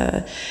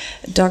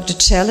Dr.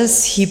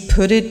 Chalice. He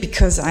put it,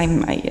 because I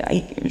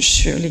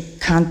surely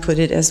can't put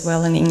it as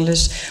well in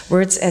English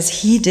words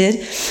as he did.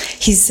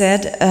 He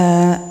said,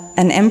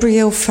 an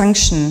embryo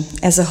function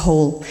as a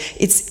whole,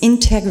 its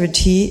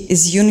integrity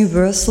is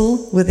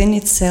universal within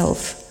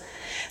itself.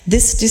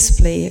 This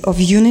display of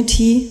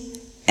unity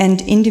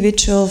and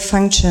individual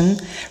function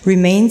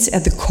remains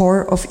at the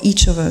core of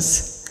each of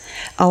us.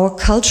 Our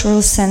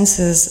cultural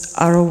senses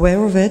are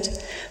aware of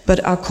it,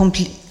 but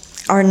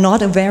are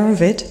not aware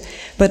of it,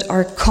 but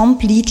are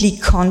completely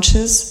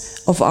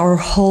conscious of our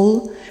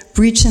whole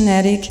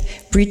pre-genetic,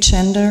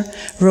 pre-gender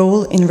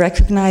role in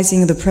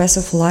recognizing the breath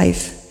of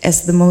life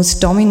as the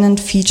most dominant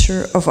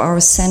feature of our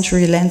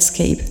sensory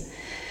landscape.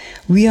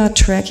 We are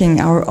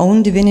tracking our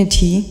own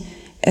divinity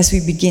as we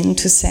begin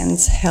to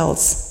sense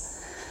health.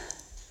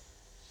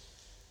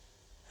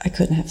 I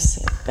couldn't have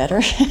said it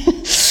better,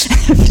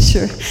 for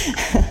sure.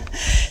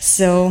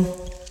 So,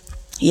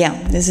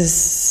 this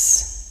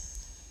is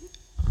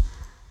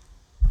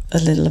a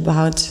little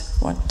about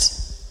what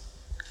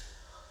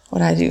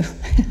I do.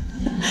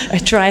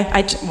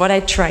 What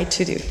I try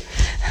to do.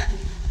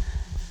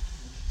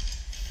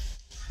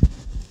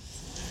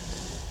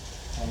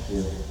 Thank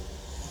you.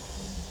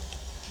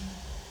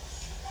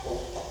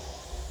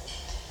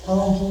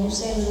 Colin, can you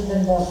say a little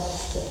bit about,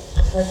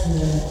 apart from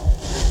you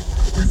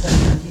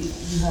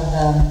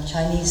have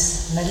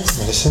Chinese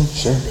medicine? Medicine,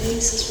 sure.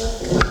 Base as well?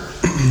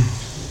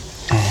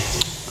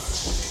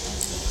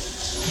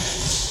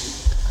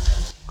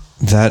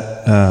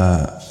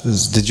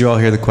 Did you all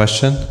hear the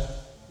question?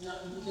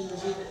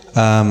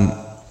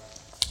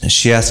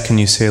 She asked, can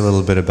you say a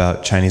little bit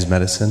about Chinese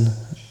medicine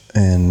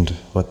and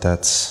what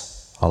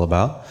that's all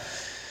about?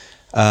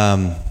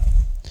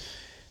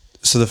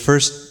 So the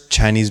first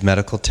Chinese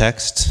medical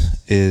text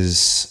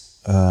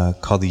is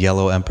called the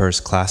Yellow Emperor's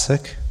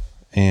Classic,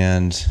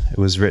 and it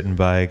was written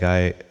by a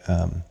guy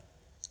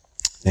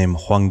named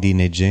Huangdi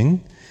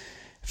Neijing,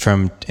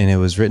 and it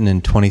was written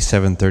in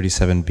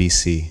 2737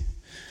 BC.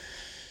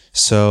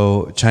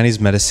 So Chinese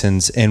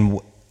medicines,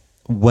 and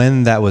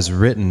when that was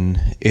written,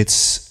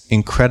 it's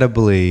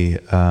incredibly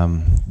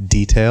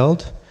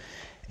detailed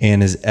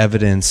and is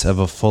evidence of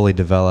a fully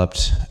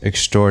developed,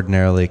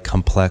 extraordinarily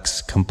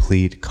complex,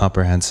 complete,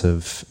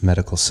 comprehensive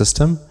medical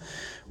system,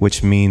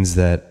 which means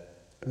that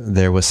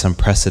there was some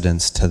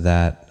precedence to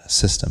that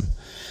system.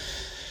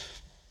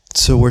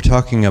 So we're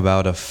talking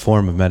about a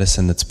form of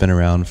medicine that's been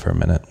around for a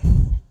minute.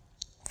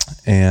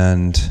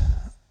 And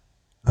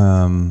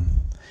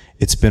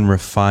it's been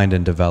refined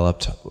and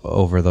developed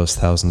over those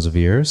thousands of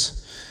years.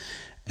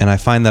 And I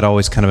find that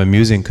always kind of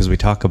amusing because we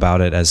talk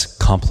about it as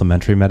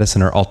complementary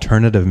medicine or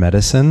alternative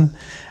medicine.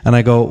 And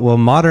I go, well,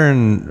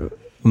 modern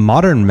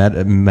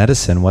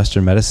medicine,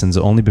 Western medicine's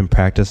only been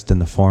practiced in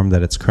the form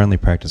that it's currently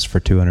practiced for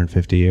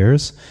 250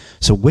 years.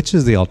 So which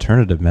is the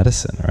alternative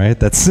medicine, right?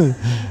 That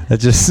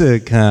just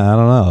kind of, I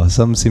don't know,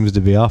 something seems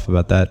to be off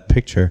about that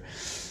picture.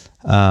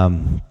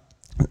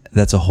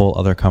 That's a whole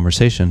other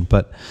conversation.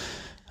 But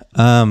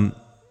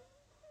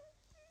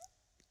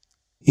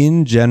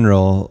in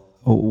general,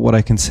 what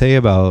I can say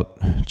about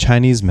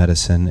Chinese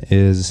medicine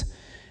is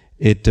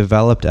it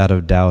developed out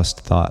of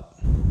Taoist thought.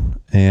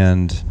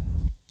 And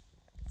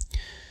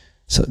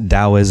So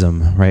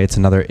Taoism, right? It's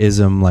another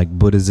ism like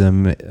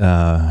Buddhism,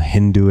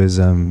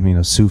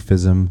 Hinduism,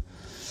 Sufism,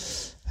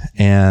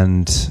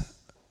 and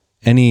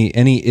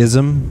any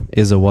ism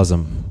is a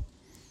wasm.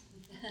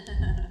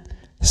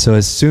 So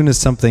as soon as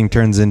something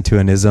turns into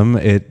an ism,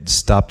 it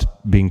stopped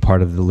being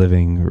part of the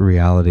living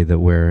reality that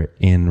we're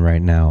in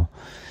right now.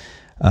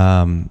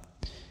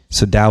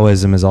 So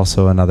Taoism is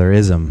also another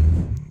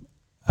ism.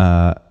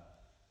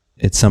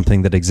 It's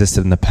something that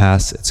existed in the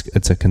past.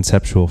 It's a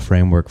conceptual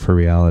framework for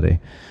reality,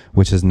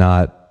 which is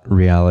not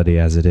reality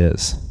as it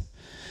is.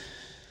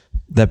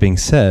 That being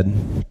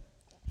said,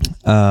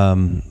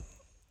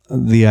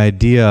 the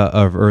idea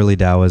of early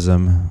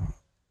Taoism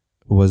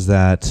was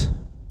that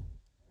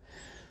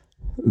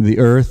the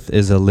earth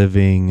is a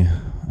living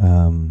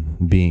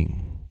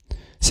being,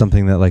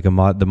 something that like the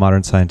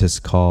modern scientists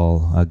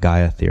call a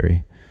Gaia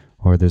theory.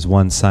 Or there's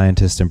one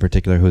scientist in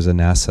particular who's a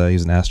NASA,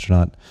 he's an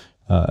astronaut,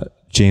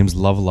 James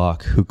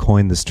Lovelock, who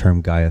coined this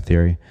term Gaia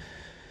theory.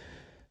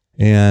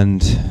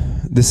 And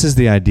this is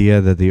the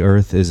idea that the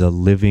earth is a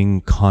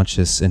living,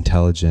 conscious,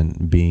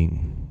 intelligent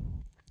being.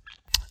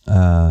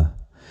 And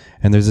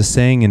there's a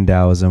saying in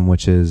Taoism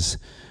which is,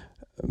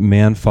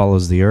 man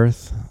follows the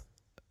earth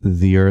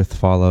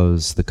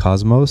follows the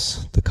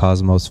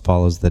cosmos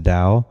follows the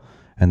Tao,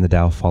 and the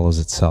Tao follows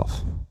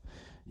itself.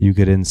 You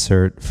could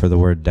insert for the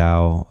word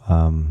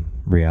Tao,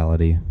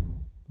 reality,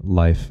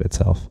 life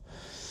itself.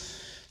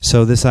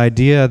 So this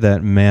idea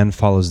that man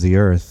follows the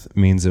earth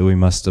means that we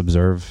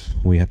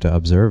have to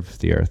observe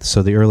the earth.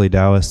 So the early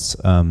Taoists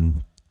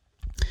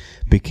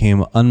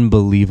became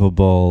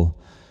unbelievable,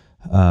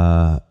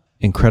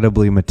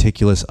 incredibly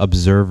meticulous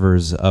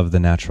observers of the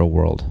natural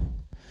world.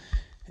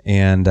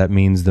 And that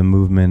means the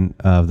movement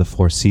of the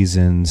 4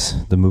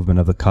 seasons, the movement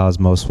of the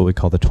cosmos, what we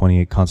call the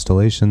 28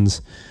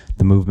 constellations,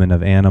 the movement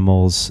of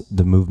animals,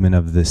 the movement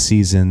of the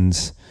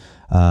seasons,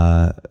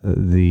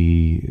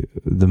 the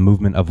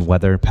movement of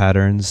weather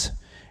patterns,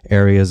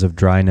 areas of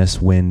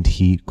dryness, wind,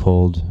 heat,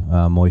 cold,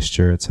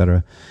 moisture,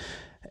 etc.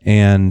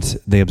 And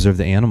they observe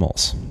the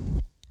animals.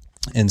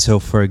 And so,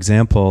 for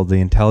example,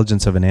 the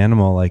intelligence of an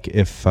animal, like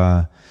if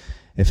an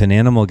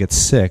animal gets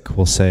sick,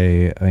 we'll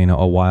say,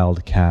 a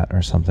wild cat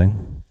or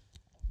something.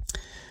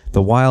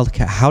 The wild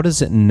cat, how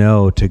does it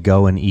know to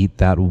go and eat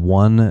that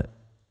one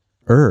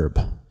herb?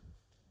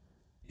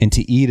 And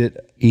to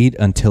eat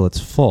until it's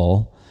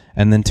full,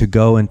 and then to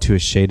go into a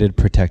shaded,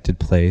 protected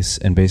place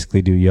and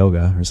basically do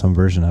yoga or some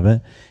version of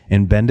it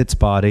and bend its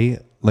body,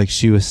 like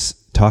she was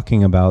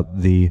talking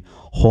about the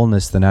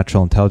wholeness, the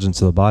natural intelligence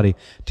of the body,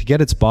 to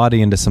get its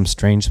body into some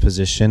strange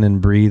position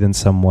and breathe in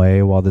some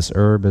way while this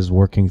herb is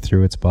working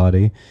through its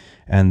body,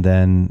 and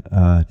then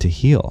to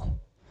heal.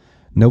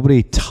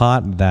 Nobody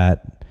taught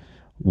that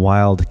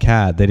wild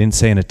cat. They didn't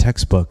say in a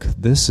textbook,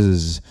 this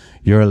is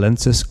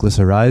Urolensis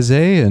glycerize,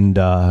 and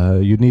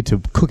you need to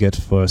cook it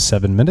for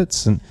 7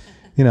 minutes, and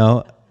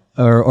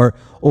or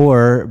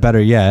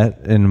better yet,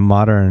 in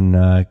modern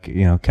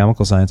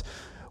chemical science,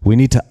 we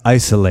need to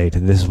isolate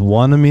this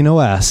one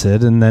amino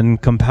acid and then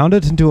compound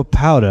it into a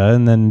powder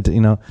and then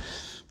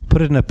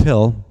put it in a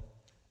pill.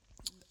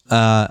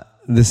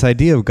 This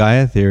idea of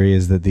Gaia theory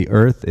is that the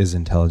earth is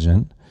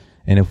intelligent,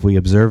 and if we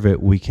observe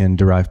it, we can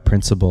derive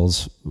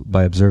principles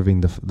by observing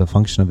the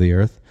function of the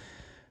earth,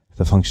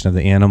 the function of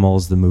the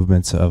animals, the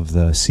movements of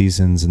the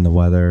seasons and the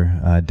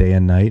weather, day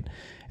and night,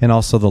 and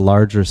also the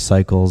larger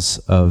cycles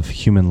of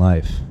human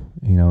life.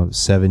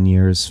 7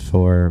 years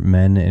for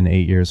men and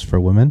 8 years for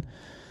women.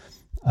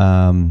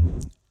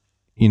 Most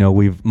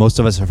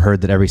of us have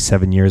heard that every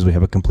 7 years we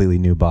have a completely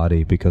new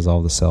body because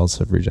all the cells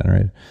have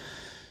regenerated.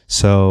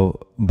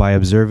 So by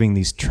observing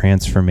these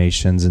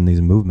transformations and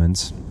these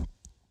movements,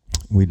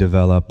 we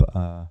develop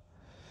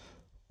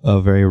a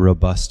very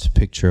robust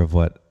picture of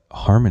what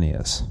harmony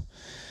is.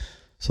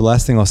 So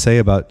last thing I'll say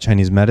about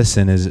Chinese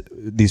medicine is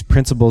these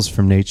principles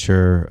from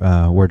nature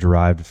were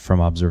derived from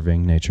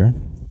observing nature.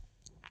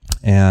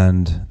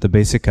 And the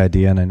basic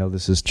idea, and I know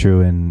this is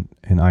true in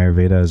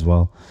Ayurveda as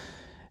well,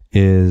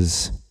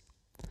 is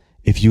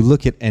if you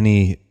look at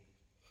any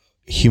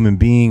human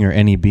being or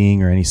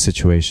any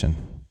situation,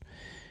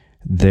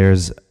 there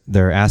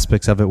are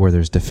aspects of it where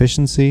there's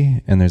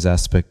deficiency, and there's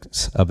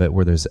aspects of it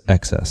where there's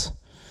excess.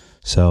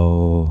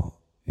 So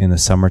in the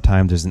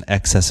summertime, there's an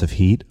excess of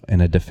heat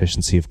and a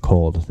deficiency of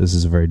cold. This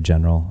is a very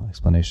general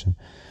explanation.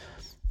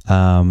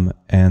 And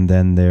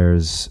then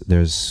there's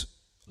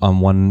on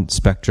one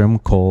spectrum,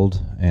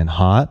 cold and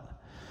hot.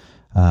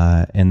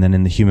 And then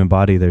in the human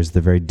body, there's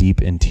the very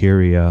deep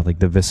interior, like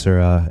the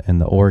viscera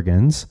and the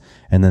organs,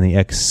 and then the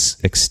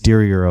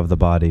exterior of the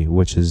body,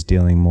 which is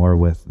dealing more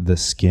with the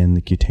skin,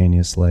 the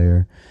cutaneous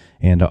layer,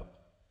 and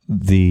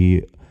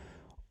the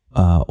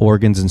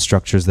organs and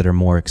structures that are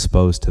more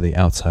exposed to the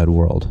outside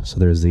world. So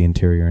there's the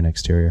interior and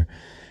exterior.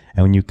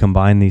 And when you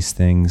combine these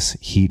things,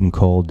 heat and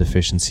cold,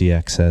 deficiency,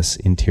 excess,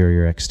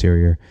 interior,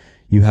 exterior,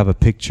 you have a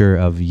picture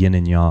of yin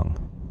and yang.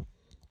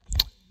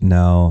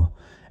 Now,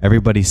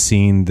 everybody's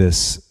seen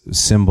this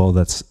symbol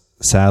that's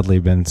sadly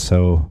been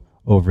so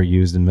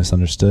overused and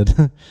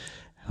misunderstood.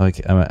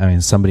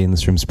 Somebody in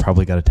this room's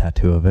probably got a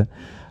tattoo of it.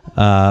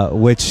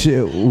 which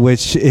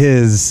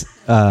is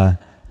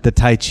the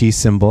Tai Chi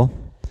symbol.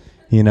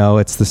 You know,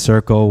 it's the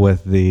circle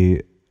with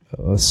the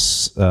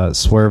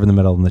swerve in the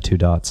middle and the two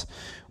dots,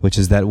 which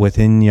is that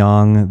within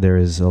yang there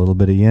is a little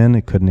bit of yin.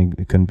 It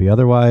couldn't be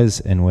otherwise,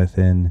 and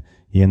within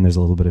yin there's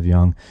a little bit of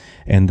yang,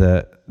 and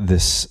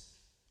this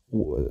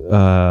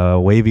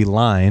wavy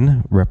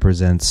line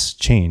represents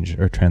change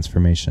or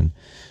transformation.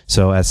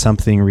 So as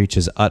something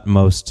reaches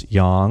utmost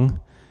yang,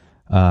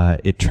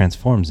 it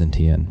transforms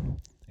into yin.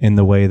 In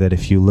the way that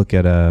if you look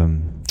at a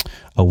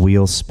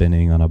wheel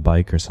spinning on a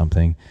bike or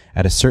something,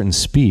 at a certain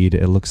speed,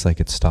 it looks like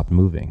it's stopped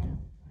moving.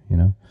 You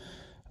know,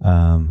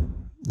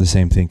 the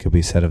same thing could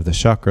be said of the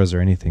chakras or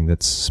anything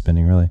that's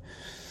spinning, really.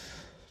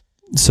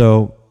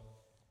 So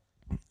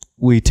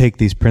we take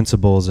these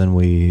principles and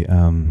we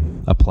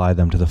apply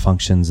them to the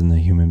functions in the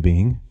human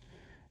being,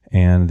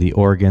 and the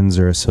organs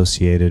are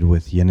associated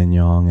with yin and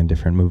yang and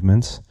different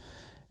movements.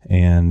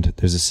 And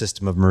there's a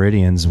system of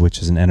meridians,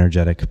 which is an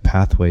energetic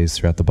pathways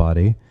throughout the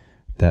body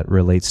that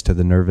relates to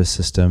the nervous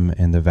system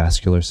and the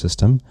vascular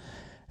system.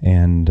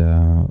 And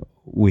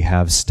we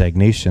have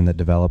stagnation that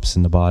develops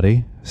in the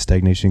body.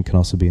 Stagnation can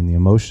also be in the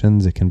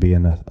emotions. It can be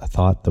in a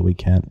thought that we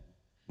can't,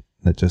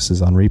 that just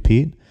is on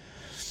repeat.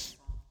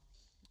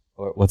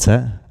 Or what's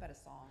that?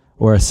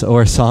 Or a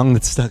song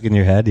that's stuck in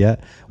your head, yeah.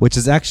 Which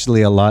is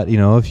actually a lot, you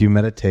know, if you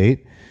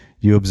meditate,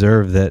 you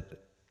observe that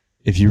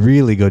if you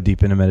really go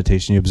deep into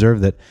meditation, you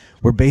observe that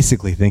we're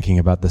basically thinking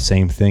about the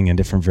same thing in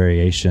different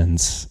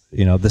variations.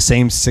 You know, the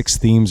same 6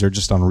 themes are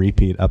just on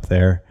repeat up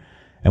there.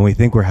 And we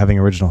think we're having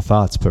original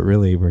thoughts, but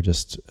really we're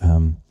just,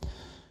 you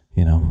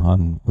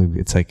know,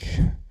 it's like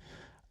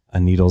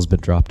a needle's been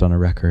dropped on a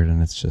record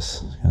and it's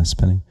just kind of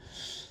spinning.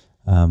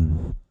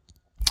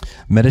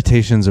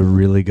 Meditation's a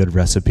really good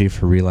recipe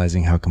for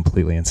realizing how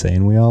completely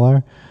insane we all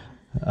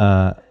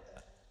are.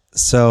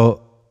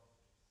 So,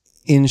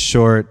 in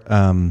short,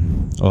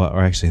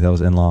 or actually that was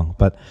in long,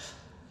 but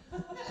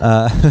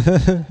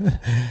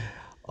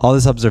all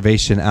this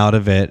observation, out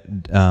of it,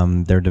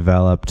 they're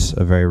developed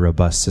a very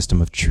robust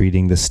system of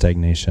treating this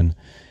stagnation.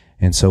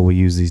 And so we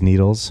use these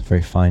needles,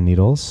 very fine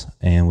needles,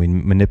 and we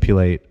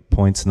manipulate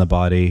points in the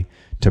body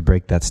to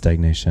break that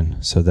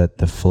stagnation so that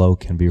the flow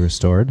can be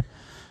restored,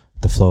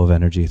 the flow of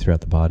energy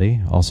throughout the body,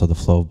 also the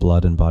flow of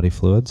blood and body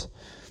fluids.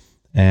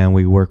 And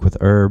we work with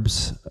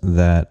herbs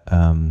that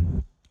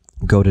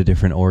go to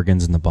different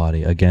organs in the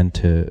body, again,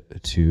 to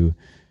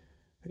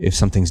if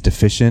something's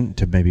deficient,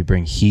 to maybe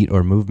bring heat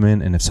or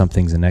movement, and if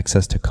something's in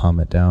excess, to calm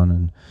it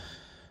down.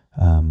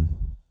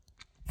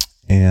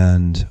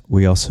 And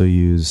we also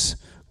use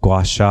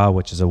gua sha,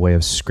 which is a way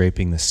of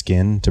scraping the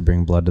skin to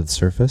bring blood to the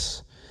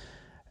surface.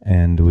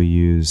 And we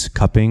use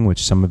cupping,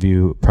 which some of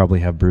you probably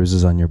have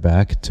bruises on your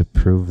back to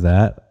prove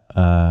that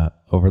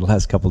over the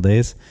last couple of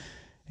days.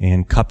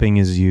 And cupping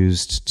is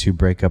used to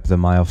break up the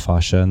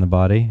myofascia in the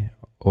body,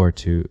 or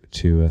to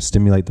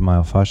stimulate the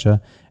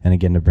myofascia, and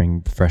again to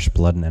bring fresh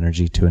blood and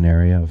energy to an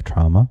area of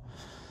trauma.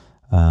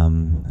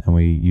 And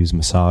we use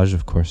massage,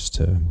 of course,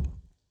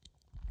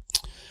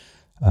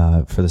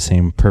 for the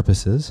same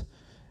purposes.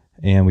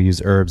 And we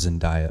use herbs in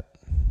diet,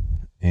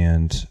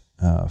 and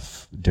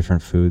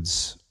different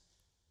foods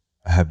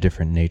have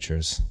different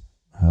natures,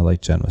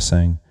 like Jen was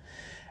saying.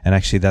 And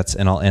actually,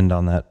 and I'll end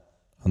on that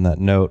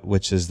note,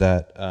 which is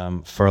that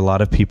for a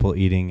lot of people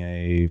eating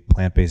a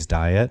plant-based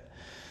diet,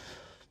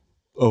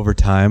 over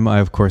time, I,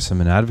 of course,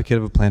 am an advocate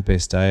of a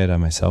plant-based diet. I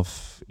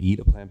myself eat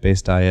a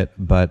plant-based diet,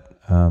 but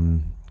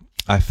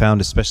I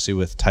found, especially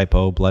with type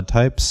O blood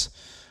types,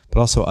 but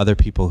also other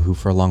people who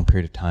for a long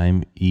period of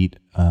time eat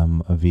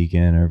a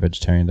vegan or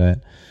vegetarian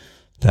diet,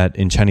 that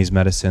in Chinese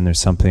medicine,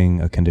 there's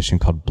a condition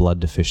called blood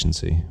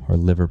deficiency or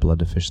liver blood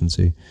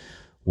deficiency,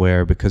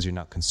 where because you're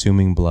not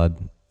consuming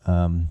blood,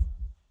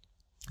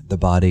 the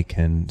body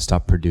can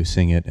stop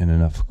producing it in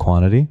enough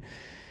quantity.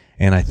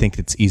 And I think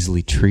it's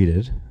easily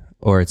treated,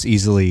 or it's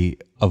easily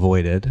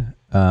avoided,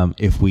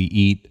 if we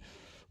eat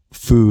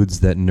foods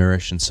that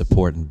nourish and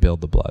support and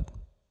build the blood.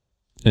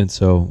 And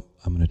so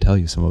I'm going to tell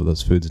you some of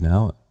those foods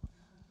now,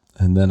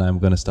 and then I'm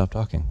going to stop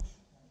talking.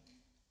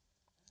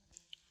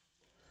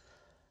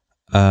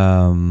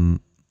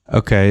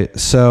 Okay,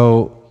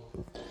 so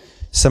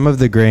some of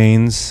the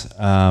grains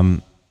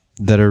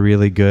that are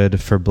really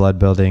good for blood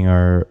building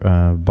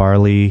are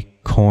barley,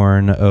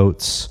 corn,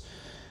 oats,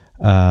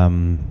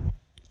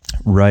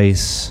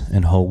 rice,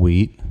 and whole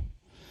wheat.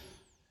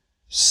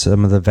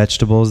 Some of the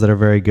vegetables that are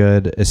very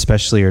good,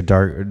 especially, are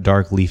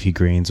dark leafy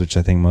greens, which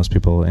I think most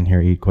people in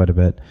here eat quite a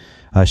bit.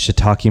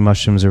 Shiitake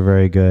mushrooms are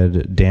very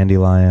good.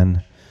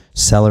 Dandelion,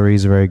 celery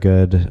is very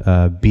good.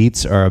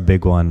 Beets are a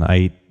big one. I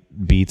eat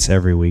beets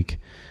every week.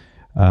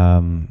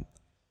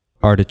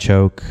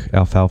 Artichoke,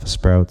 alfalfa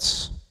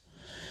sprouts,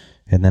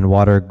 and then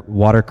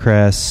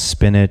watercress,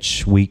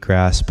 spinach,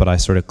 wheatgrass, but I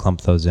sort of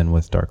clump those in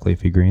with dark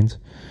leafy greens.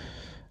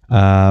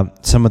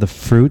 Some of the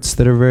fruits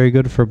that are very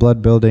good for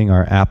blood building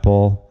are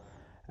apple,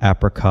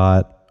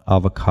 apricot,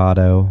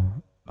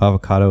 avocado,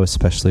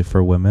 especially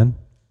for women.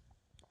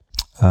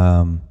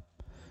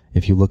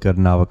 If you look at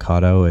an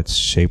avocado, it's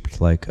shaped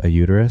like a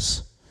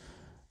uterus.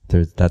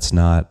 that's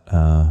not.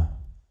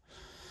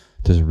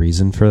 There's a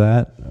reason for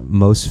that.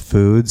 Most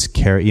foods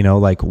carry,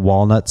 like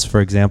walnuts,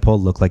 for example,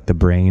 look like the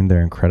brain.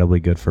 They're incredibly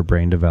good for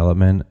brain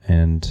development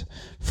and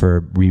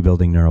for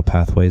rebuilding neural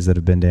pathways that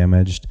have been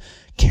damaged.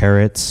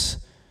 Carrots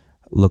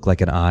look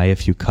like an eye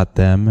if you cut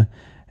them,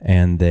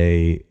 and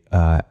they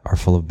are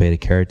full of beta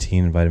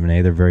carotene and vitamin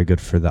A. They're very good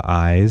for the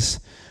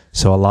eyes.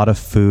 So a lot of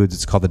foods,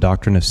 it's called the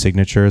doctrine of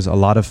signatures. A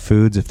lot of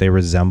foods, if they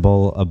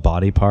resemble a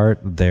body part,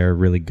 they're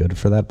really good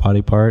for that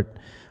body part.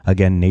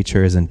 Again,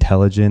 nature is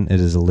intelligent. It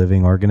is a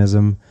living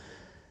organism.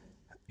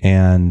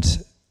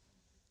 And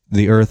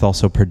the earth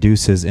also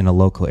produces in a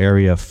local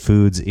area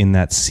foods in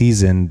that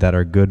season that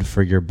are good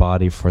for your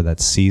body for that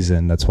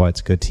season. That's why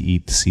it's good to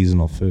eat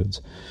seasonal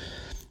foods.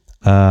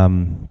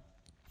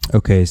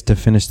 Okay, so to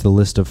finish the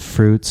list of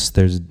fruits,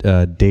 there's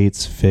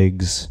dates,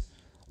 figs,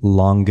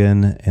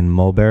 longan, and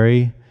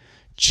mulberry.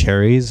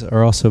 Cherries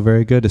are also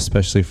very good,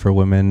 especially for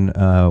women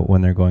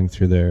when they're going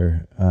through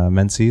their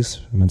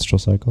menstrual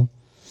cycle.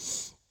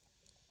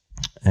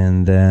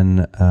 And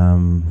then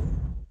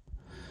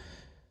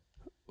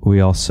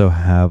we also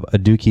have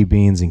aduki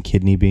beans and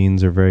kidney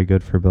beans are very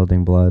good for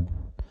building blood.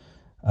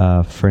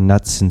 For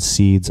nuts and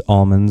seeds,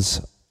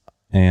 almonds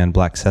and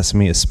black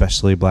sesame,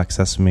 especially black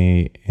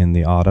sesame in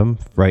the autumn.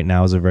 Right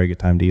now is a very good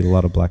time to eat a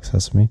lot of black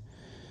sesame.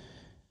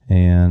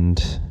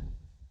 And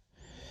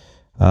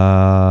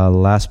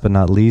last but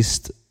not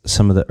least,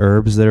 some of the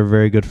herbs that are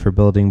very good for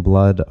building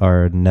blood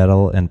are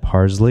nettle and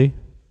parsley.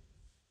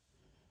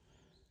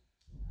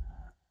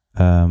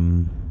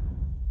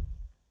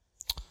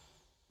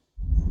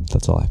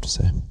 That's all I have to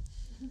say.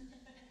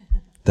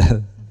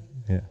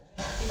 Yeah.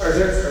 Are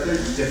there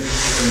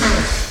differences in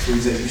the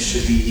foods that you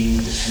should be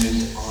eating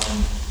dependent on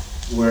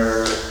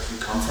where you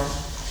come from?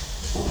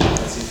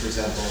 Let's say, for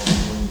example,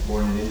 when you're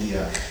born in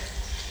India,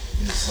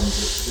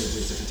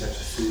 there's different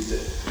types of food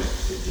that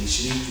they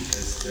should eat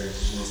because they're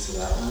indigenous to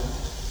that land,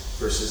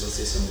 versus, let's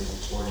say, somebody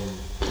who's born in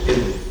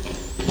Italy.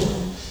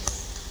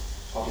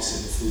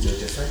 Obviously, the foods are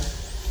different.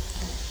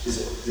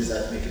 Does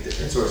that make a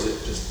difference, or is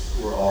it just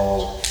we're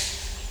all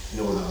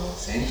we're not all the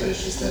same, but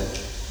it's just that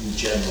in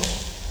general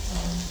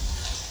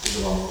there's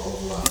a lot more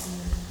overlap?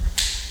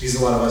 Because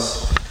a lot of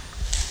us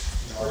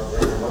are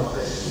in one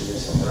place and we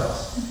live somewhere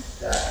else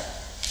that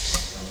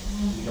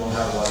we don't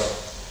have a lot of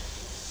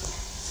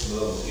some of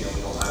those, we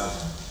don't have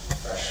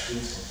fresh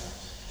food sometimes.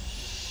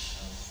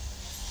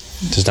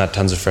 There's not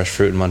tons of fresh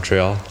fruit in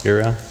Montreal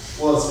year round?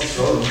 Well, it's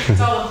totally. It's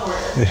all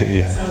important.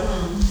 Yeah.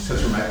 So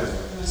from my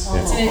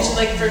perspective. And it's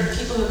like for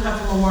people who come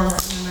from a warm,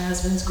 my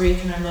husband's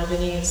Greek and I'm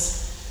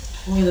Lebanese,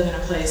 and we live in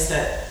a place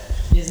that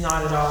is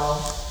not at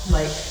all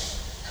like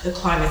the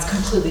climate's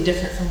completely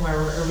different from where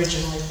we're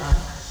originally from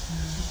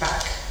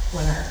back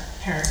when our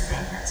parents and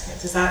grandparents came.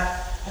 Does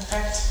that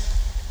affect?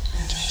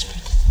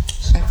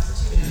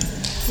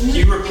 Can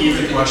you repeat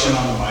the question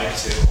on the mic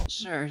too?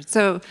 Sure.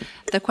 So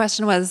the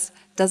question was,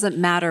 does it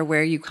matter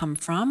where you come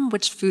from,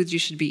 which foods you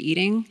should be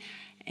eating?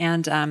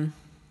 And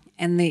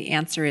the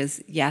answer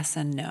is yes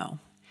and no.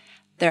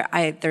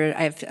 I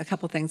have a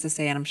couple things to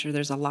say, and I'm sure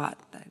there's a lot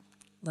that I'd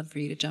love for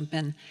you to jump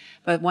in.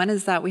 But one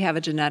is that we have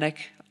a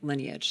genetic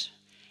lineage,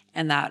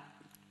 and that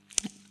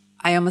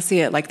I almost see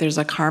it like there's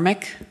a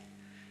karmic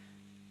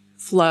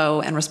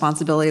flow and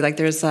responsibility, like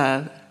there's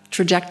a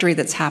trajectory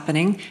that's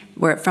happening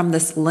where from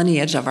this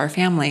lineage of our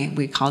family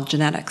we call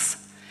genetics.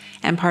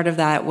 And part of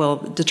that will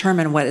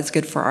determine what is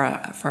good for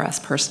us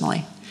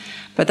personally.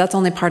 But that's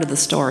only part of the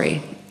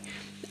story.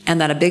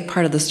 And that a big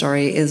part of the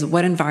story is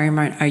what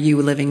environment are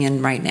you living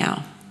in right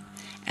now?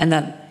 And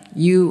that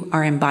you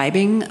are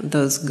imbibing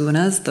those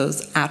gunas,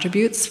 those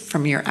attributes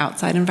from your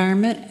outside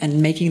environment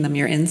and making them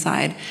your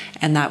inside.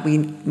 And that we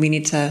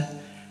need to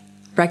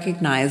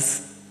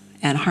recognize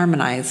and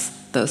harmonize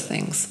those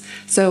things.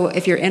 So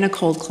if you're in a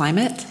cold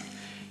climate,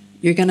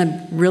 you're going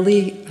to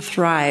really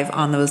thrive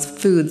on those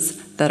foods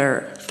that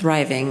are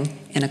thriving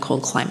in a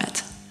cold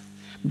climate.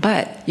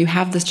 But you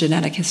have this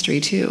genetic history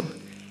too.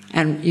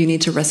 And you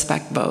need to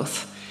respect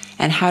both.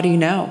 And how do you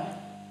know?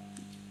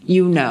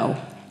 You know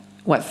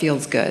what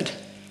feels good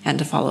and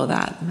to follow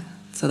that.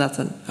 So that's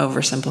an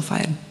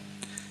oversimplified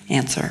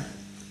answer.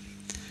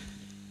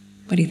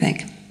 What do you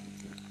think?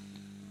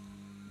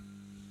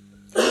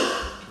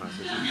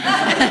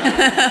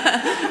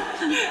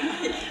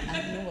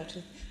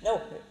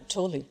 No,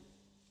 totally.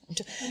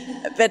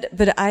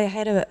 But I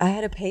had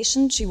a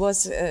patient.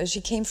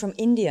 She came from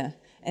India.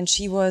 And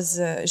she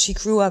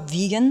grew up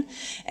vegan,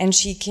 and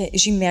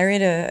she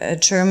married a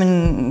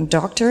German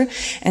doctor,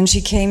 and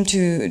she came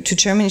to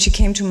Germany. She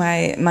came to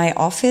my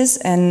office,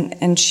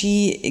 and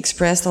she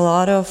expressed a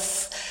lot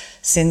of,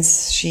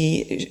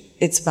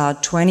 it's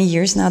about 20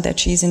 years now that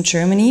she's in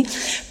Germany,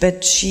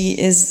 but she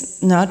is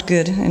not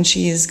good, and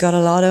she has got a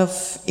lot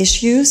of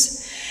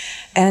issues.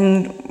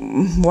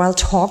 And while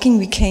talking,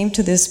 we came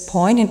to this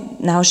point, and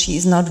now she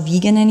is not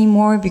vegan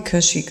anymore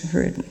because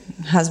her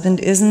husband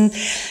isn't.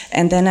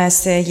 And then I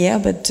said, yeah,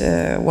 but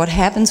what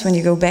happens when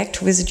you go back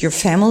to visit your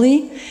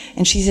family?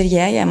 And she said,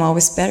 yeah, I'm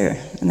always better.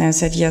 And I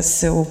said, yes,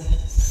 so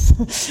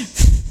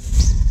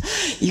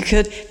you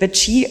could, but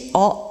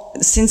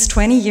since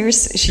 20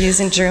 years she is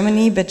in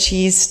Germany, but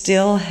she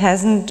still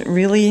hasn't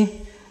really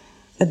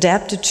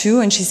adapted to,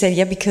 and she said,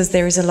 yeah, because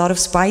there is a lot of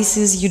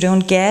spices, you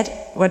don't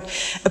get what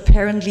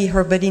apparently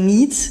her body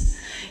needs,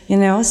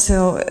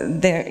 so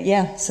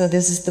so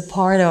this is the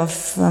part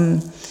of,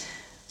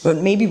 but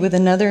maybe with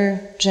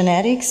another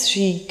genetics,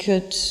 she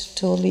could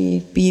totally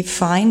be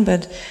fine,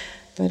 but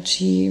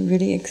she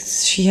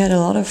had a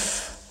lot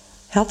of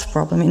health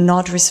problem in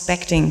not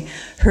respecting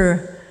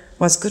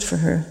what's good for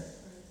her.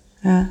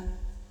 Yeah.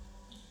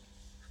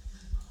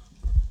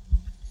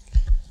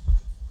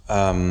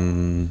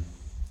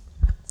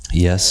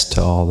 Yes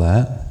to all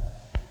that.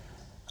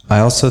 I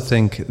also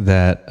think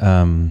that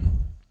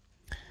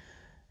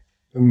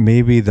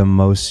maybe the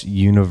most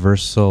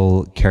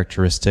universal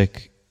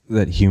characteristic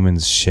that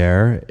humans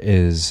share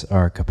is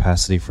our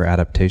capacity for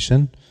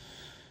adaptation.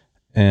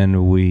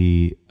 And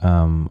we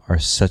are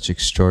such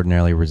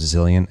extraordinarily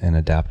resilient and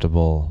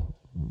adaptable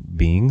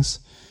beings.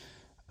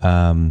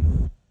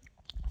 And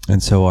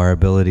so our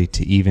ability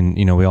to even,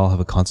 we all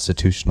have a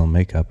constitutional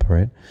makeup,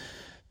 right?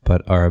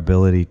 But our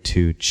ability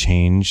to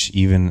change,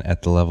 even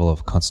at the level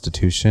of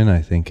constitution,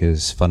 I think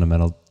is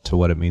fundamental to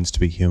what it means to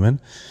be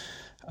human.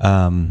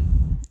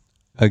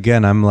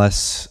 Again, I'm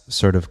less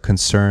sort of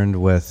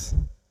concerned with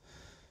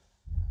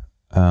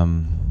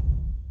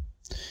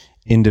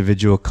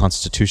individual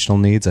constitutional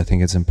needs. I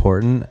think it's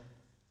important,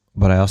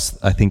 but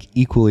I think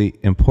equally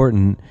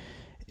important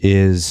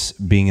is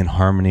being in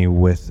harmony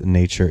with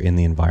nature in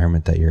the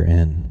environment that you're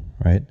in,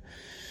 right?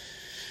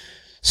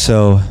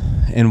 So,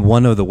 and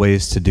one of the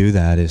ways to do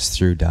that is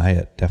through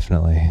diet,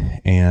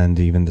 definitely, and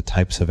even the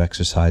types of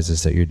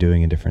exercises that you're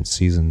doing in different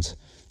seasons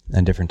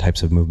and different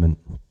types of movement.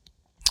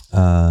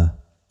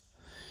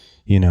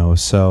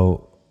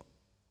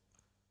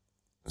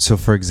 So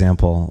for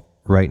example,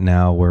 right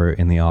now we're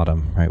in the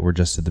autumn, right? We're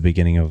just at the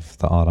beginning of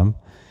the autumn,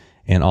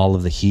 and all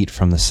of the heat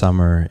from the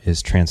summer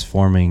is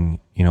transforming.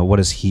 What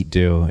does heat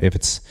do? If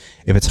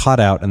it's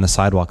hot out and the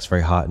sidewalk's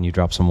very hot and you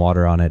drop some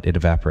water on it, it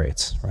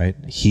evaporates, right?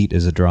 Heat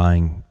is a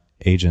drying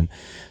agent.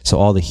 So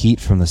all the heat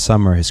from the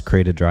summer has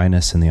created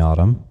dryness in the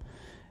autumn.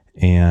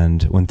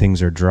 And when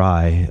things are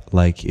dry,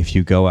 like if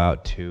you go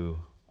out to,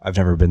 I've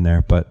never been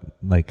there, but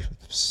like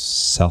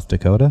South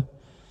Dakota,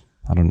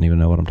 I don't even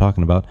know what I'm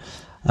talking about.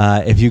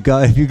 If you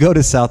go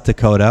to South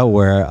Dakota,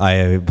 where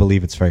I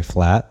believe it's very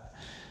flat,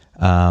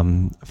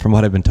 from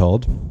what I've been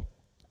told,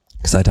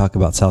 because I talk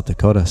about South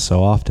Dakota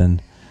so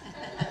often,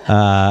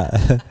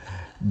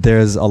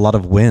 there's a lot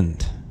of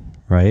wind,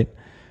 right?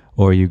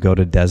 Or you go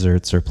to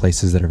deserts or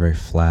places that are very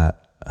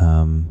flat.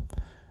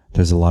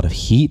 There's a lot of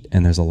heat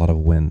and there's a lot of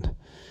wind.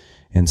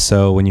 And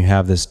so when you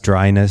have this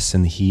dryness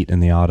and the heat in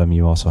the autumn,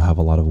 you also have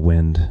a lot of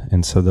wind.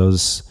 And so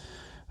those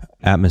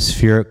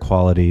atmospheric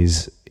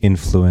qualities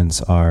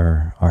influence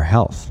our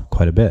health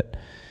quite a bit.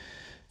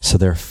 So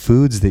there are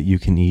foods that you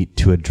can eat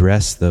to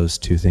address those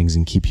two things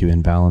and keep you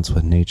in balance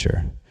with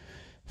nature.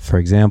 For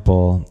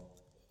example,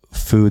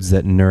 foods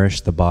that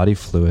nourish the body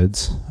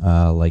fluids,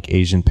 like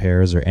Asian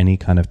pears or any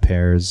kind of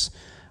pears,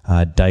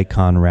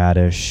 daikon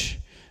radish,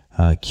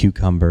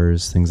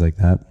 cucumbers, things like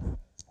that.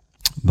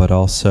 But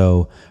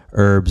also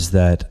herbs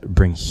that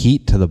bring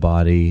heat to the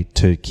body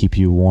to keep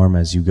you warm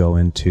as you go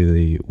into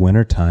the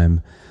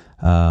wintertime,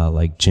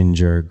 like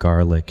ginger,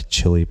 garlic,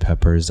 chili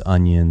peppers,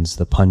 onions,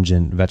 the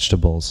pungent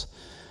vegetables.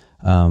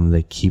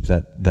 They keep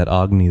that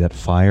agni, that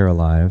fire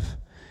alive.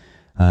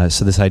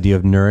 So this idea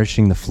of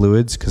nourishing the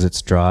fluids because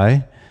it's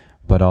dry,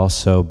 but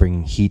also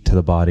bringing heat to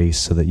the body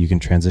so that you can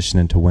transition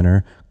into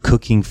winter,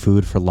 cooking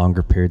food for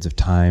longer periods of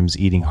times,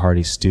 eating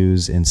hearty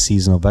stews and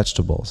seasonal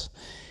vegetables.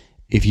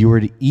 If you were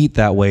to eat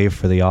that way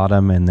for the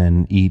autumn and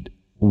then eat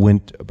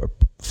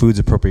foods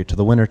appropriate to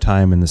the winter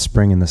time and the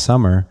spring and the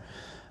summer,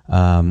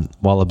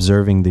 while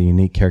observing the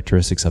unique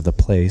characteristics of the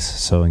place,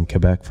 so in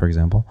Quebec, for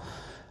example,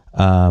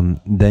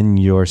 then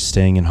you're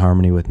staying in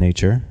harmony with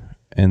nature.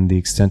 And the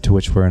extent to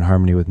which we're in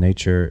harmony with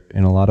nature,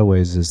 in a lot of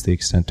ways, is the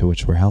extent to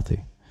which we're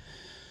healthy.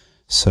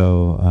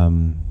 So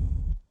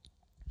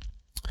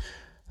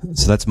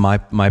that's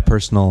my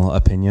personal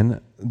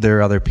opinion. There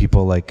are other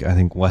people like, I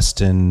think,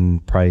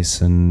 Weston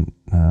Price and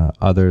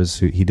others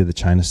he did the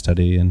China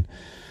study. And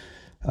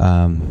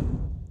I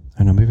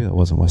know maybe that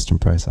wasn't Weston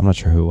Price. I'm not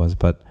sure who it was,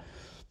 but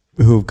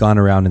who've gone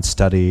around and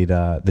studied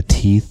the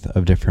teeth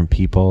of different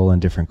people and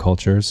different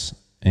cultures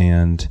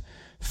and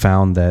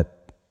found that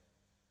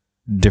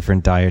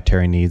different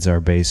dietary needs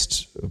are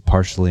based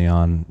partially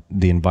on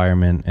the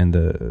environment and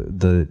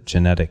the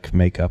genetic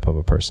makeup of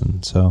a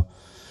person. So,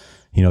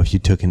 if you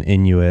took an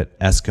Inuit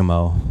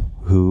Eskimo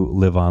who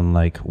live on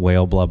like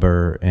whale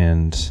blubber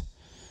and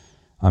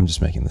I'm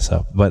just making this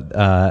up, but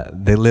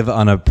they live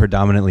on a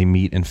predominantly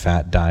meat and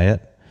fat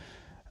diet,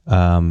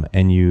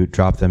 and you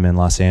drop them in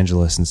Los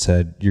Angeles and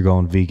said, you're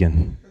going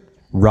vegan,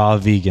 raw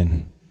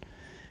vegan,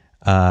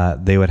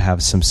 they would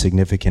have some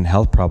significant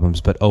health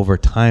problems, but over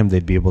time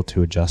they'd be able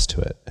to adjust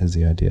to it, is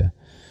the idea.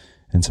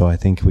 And so I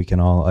think we can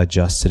all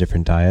adjust to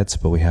different diets,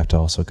 but we have to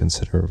also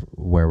consider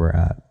where we're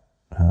at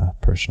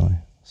personally.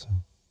 So.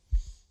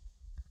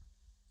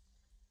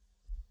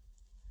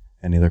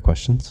 Any other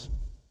questions?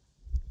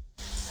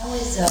 How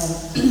is,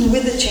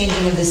 with the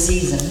changing of the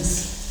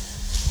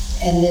seasons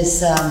and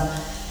this,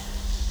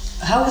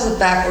 how is it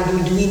back, or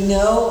do we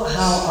know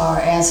how our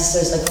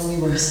ancestors, like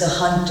when we were still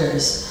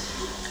hunters,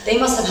 they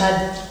must have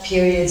had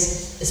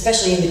periods,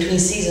 especially in between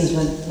seasons,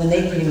 when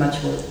they pretty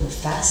much were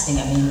fasting.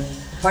 I mean,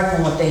 apart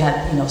from what they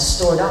had,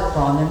 stored up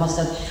on, there must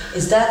have,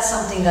 is that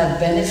something that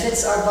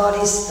benefits our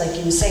bodies? Like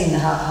you were saying,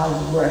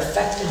 how we're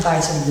affected by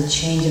sort of the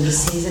change of the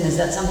season, is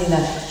that something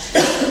that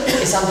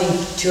is something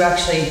to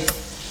actually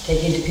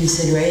take into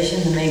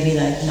consideration and maybe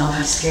like not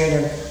be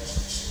scared of,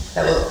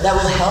 that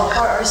will help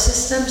our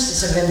systems to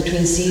sort of in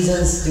between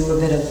seasons do a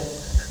bit of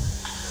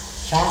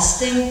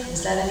fasting?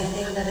 Is that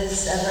anything that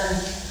is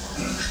ever...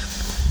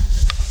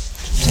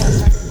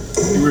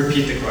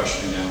 Repeat the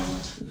question again.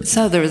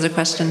 So there was a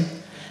question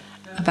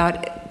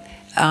about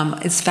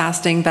is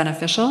fasting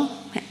beneficial?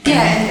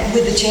 Yeah, and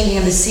with the changing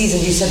of the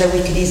season, you said that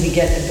we could easily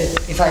get a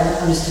bit, if I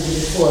understood you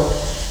before,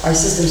 our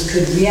systems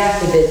could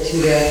react a bit to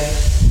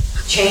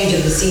the change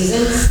of the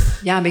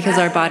seasons. Yeah, because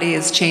our body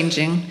is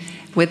changing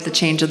with the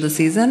change of the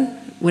season.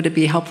 Would it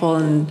be helpful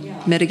in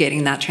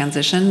mitigating that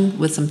transition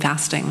with some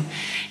fasting?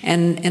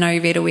 And in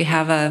Ayurveda, we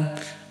have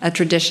a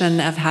tradition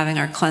of having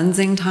our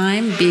cleansing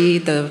time be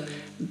the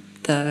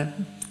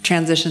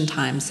transition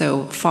time.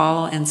 So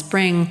fall and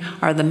spring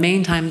are the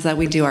main times that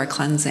we do our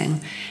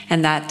cleansing.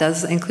 And that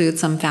does include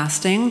some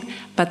fasting,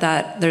 but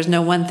that there's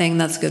no one thing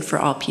that's good for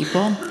all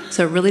people.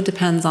 So it really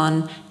depends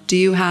on, do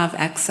you have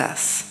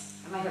excess?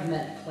 I might have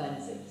meant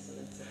cleansing, so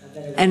that's a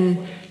better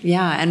And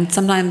yeah, and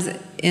sometimes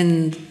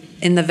in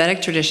the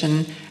Vedic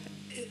tradition,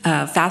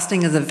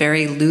 fasting is a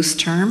very loose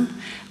term,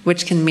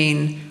 which can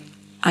mean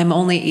I'm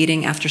only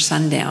eating after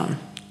sundown,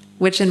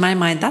 which in my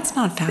mind, that's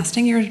not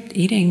fasting, you're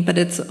eating, but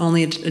it's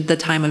only the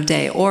time of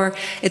day, or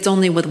it's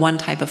only with one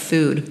type of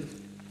food,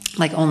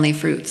 like only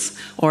fruits,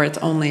 or it's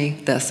only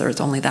this, or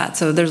it's only that.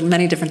 So there's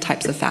many different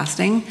types of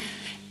fasting,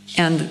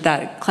 and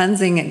that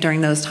cleansing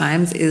during those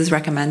times is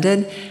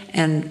recommended,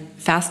 and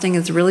fasting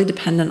is really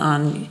dependent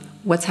on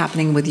what's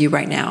happening with you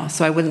right now.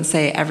 So I wouldn't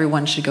say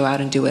everyone should go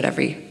out and do it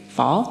every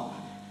fall,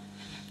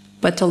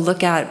 but to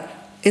look at,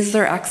 is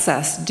there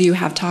excess? Do you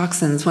have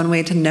toxins? One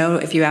way to know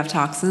if you have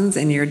toxins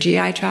in your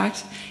GI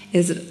tract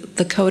is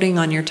the coating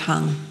on your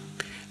tongue.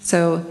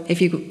 So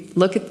if you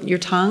look at your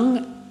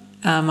tongue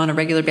on a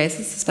regular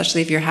basis,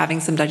 especially if you're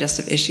having some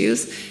digestive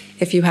issues,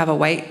 if you have a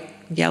white,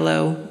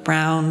 yellow,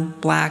 brown,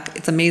 black,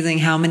 it's amazing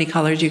how many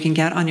colors you can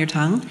get on your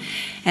tongue.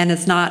 And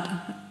it's not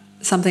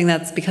something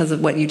that's because of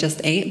what you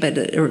just ate, but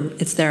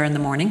it's there in the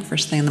morning,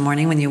 first thing in the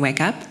morning when you wake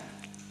up.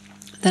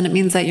 Then it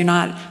means that you're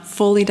not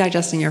fully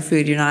digesting your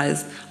food. You're not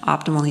as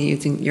optimally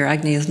using, your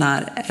agni is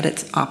not at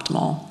its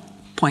optimal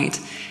point.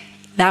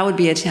 That would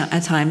be a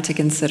time to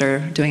consider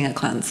doing a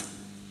cleanse.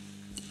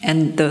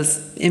 And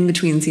those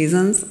in-between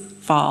seasons,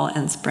 fall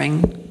and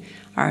spring,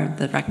 are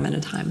the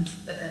recommended times.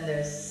 But then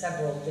there's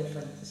several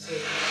different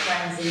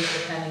cleansings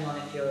depending on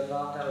if you're a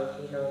Vata or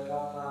Pitta or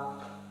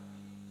Kapha.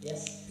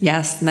 Yes?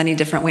 Yes, many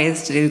different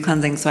ways to do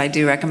cleansing. So I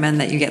do recommend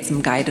that you get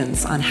some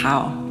guidance on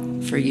how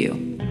for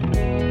you.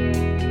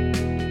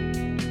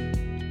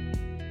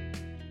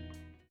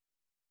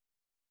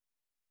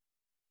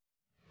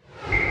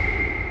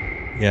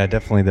 Yeah,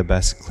 definitely the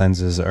best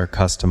cleanses are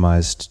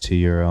customized to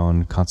your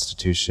own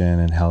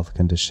constitution and health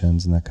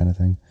conditions and that kind of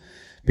thing.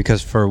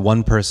 Because for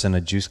one person,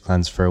 a juice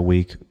cleanse for a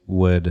week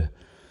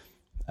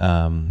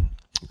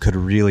could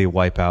really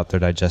wipe out their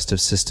digestive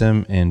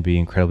system and be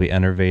incredibly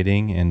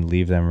enervating and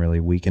leave them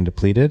really weak and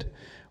depleted.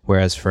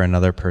 Whereas for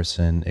another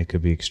person, it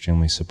could be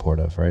extremely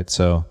supportive, right?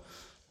 So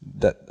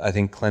that, I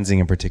think cleansing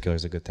in particular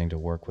is a good thing to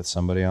work with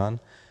somebody on.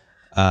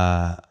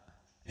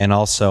 And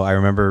also, I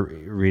remember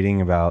reading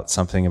about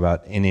something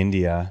about in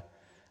India,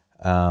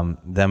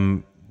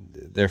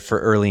 they're for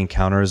early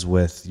encounters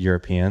with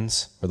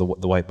Europeans or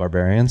the white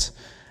barbarians,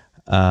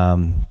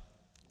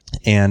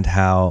 and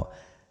how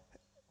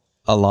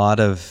a lot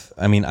of,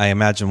 I mean, I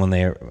imagine when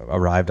they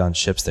arrived on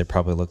ships, they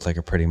probably looked like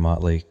a pretty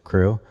motley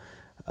crew,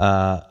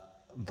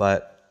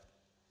 but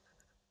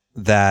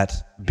that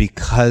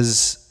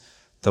because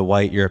the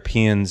white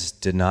Europeans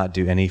did not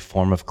do any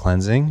form of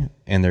cleansing,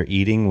 and their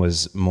eating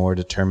was more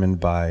determined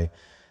by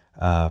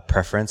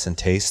preference and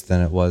taste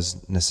than it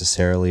was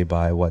necessarily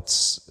by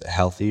what's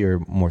healthy or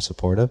more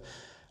supportive,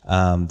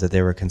 that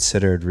they were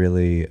considered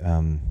really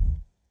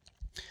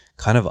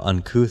kind of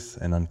uncouth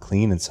and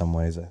unclean in some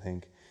ways, I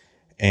think.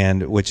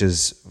 And which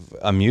is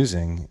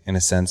amusing in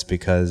a sense,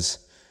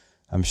 because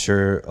I'm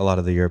sure a lot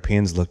of the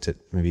Europeans looked at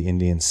maybe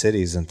Indian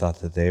cities and thought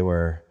that they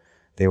were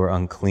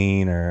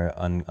unclean or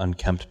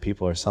unkempt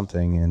people or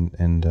something,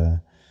 and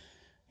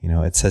you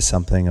know, it says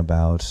something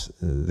about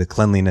the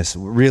cleanliness.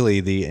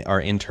 Really,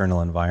 our internal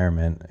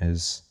environment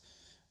is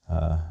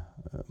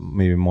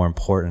maybe more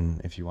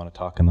important if you want to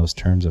talk in those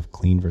terms of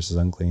clean versus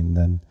unclean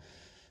than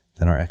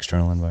our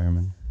external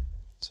environment.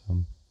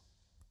 So,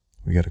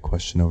 we got a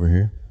question over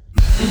here.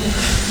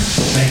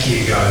 Thank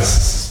you,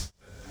 guys.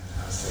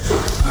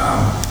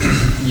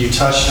 You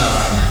touched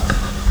on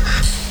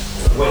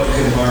what you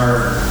can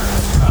learn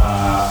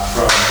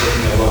from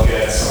taking a look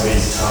at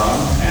somebody's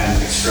tongue and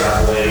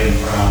extrapolating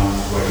from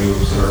what you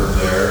observed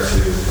there to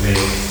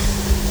make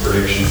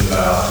predictions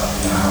about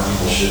how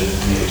people should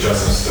make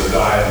adjustments to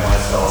their diet and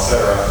lifestyle,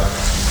 etc.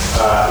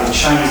 In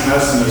Chinese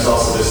medicine, there's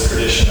also this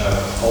tradition of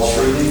pulse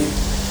reading.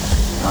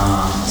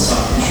 So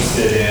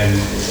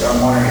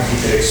I'm wondering if you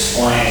could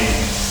explain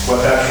what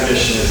that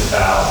tradition is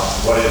about,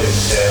 what it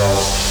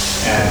entails,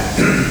 and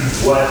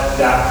what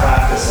that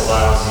practice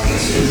allows you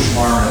to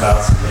learn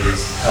about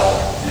somebody's health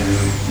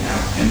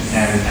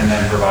and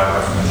then provide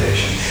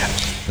recommendations.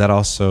 That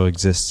also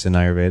exists in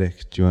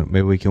Ayurvedic. Do you want?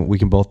 Maybe we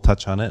can both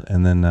touch on it,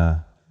 and then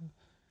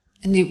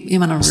And you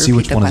want to see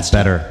which the one question? is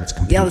better. Let's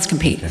compete. Yeah, let's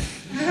compete. Okay.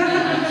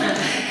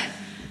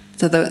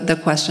 So the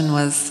question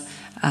was.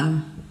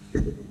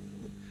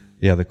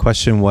 The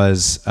question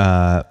was,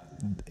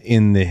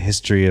 in the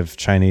history of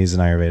Chinese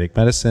and Ayurvedic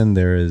medicine,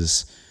 there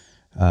is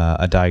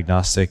a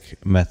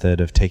diagnostic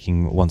method of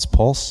taking one's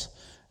pulse,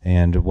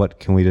 and what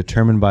can we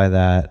determine by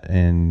that,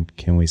 and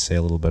can we say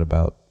a little bit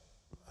about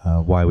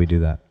why we do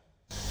that?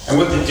 And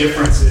what the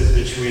difference is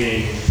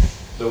between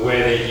the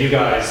way that you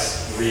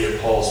guys read a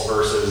pulse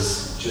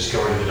versus just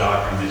going to the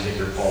doctor and they take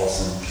your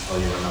pulse and tell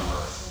you a number.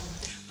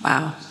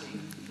 Wow.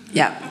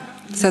 Yeah.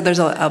 So there's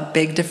a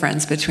big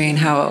difference between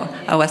how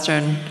a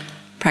Western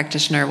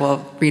practitioner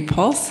will read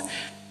pulse.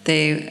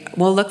 They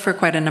will look for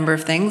quite a number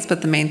of things,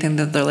 but the main thing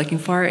that they're looking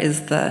for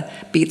is the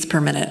beats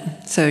per minute.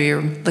 So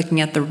you're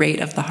looking at the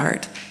rate of the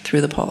heart through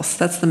the pulse.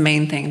 That's the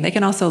main thing. They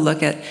can also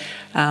look at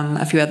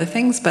a few other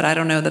things, but I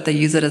don't know that they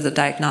use it as a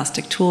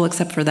diagnostic tool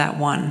except for that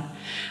one.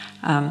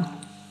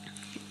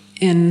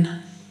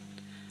 In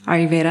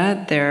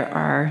Ayurveda, there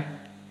are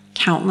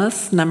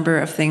countless number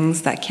of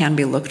things that can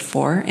be looked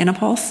for in a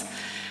pulse.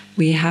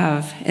 We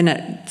have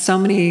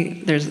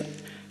there's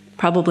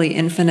probably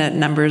infinite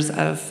numbers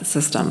of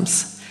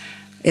systems.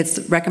 It's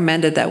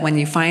recommended that when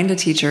you find a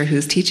teacher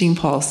who's teaching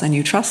pulse and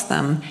you trust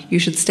them, you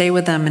should stay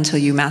with them until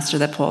you master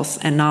that pulse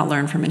and not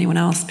learn from anyone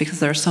else, because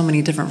there are so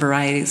many different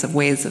varieties of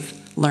ways of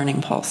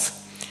learning pulse.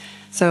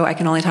 So I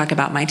can only talk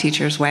about my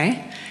teacher's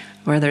way,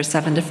 where there's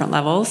 7 different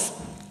levels.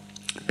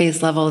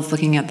 Base level is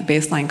looking at the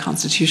baseline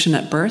constitution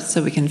at birth,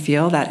 so we can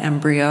feel that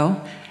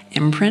embryo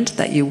imprint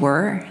that you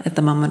were at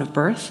the moment of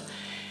birth,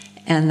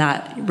 and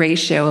that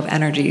ratio of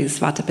energies,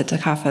 Vata, Pitta,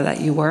 Kapha,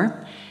 that you were.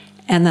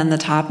 And then the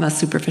top, most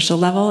superficial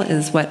level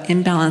is what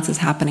imbalance is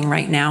happening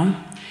right now,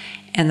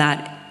 and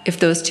that if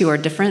those two are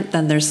different,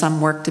 then there's some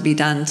work to be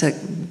done to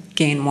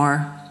gain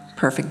more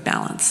perfect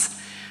balance.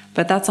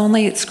 But that's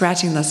only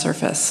scratching the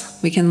surface.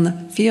 We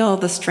can feel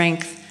the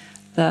strength,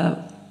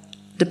 the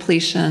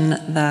depletion,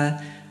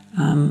 the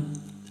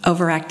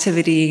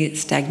overactivity,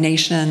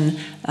 stagnation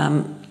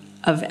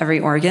of every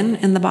organ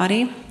in the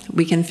body.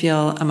 We can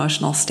feel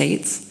emotional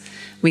states.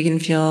 We can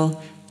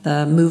feel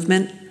the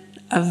movement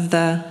of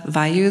the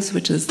vayus,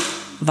 which is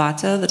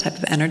vata, the type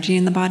of energy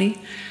in the body.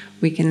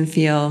 We can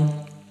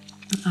feel,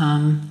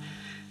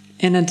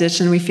 in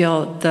addition, we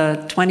feel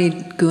the 20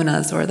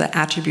 gunas, or the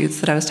attributes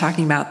that I was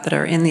talking about that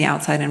are in the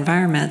outside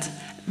environment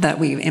that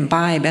we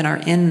imbibe and are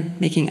in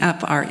making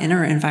up our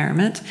inner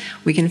environment.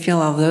 We can feel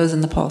all those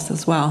in the pulse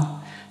as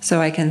well.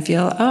 So I can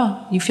feel,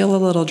 you feel a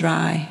little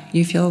dry,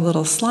 you feel a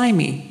little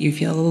slimy, you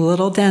feel a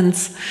little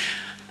dense.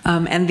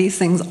 And these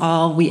things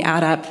all, we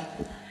add up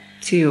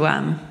to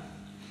a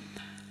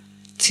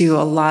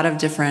lot of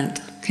different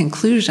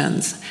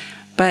conclusions.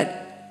 But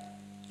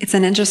it's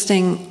an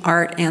interesting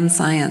art and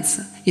science.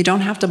 You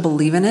don't have to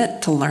believe in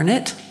it to learn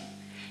it.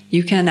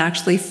 You can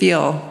actually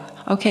feel,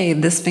 okay,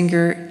 this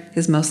finger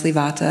is mostly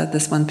vata,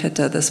 this one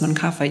pitta, this one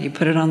kapha. You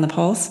put it on the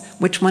pulse.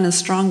 Which one is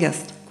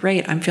strongest?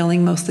 Great, I'm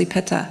feeling mostly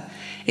pitta.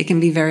 It can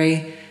be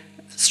very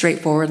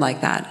straightforward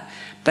like that.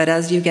 But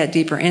as you get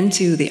deeper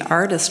into the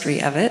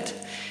artistry of it,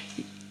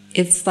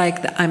 it's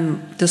like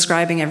I'm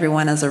describing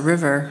everyone as a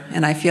river,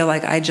 and I feel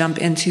like I jump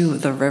into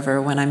the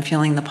river when I'm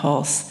feeling the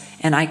pulse,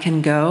 and I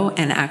can go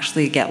and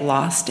actually get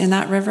lost in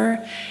that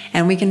river,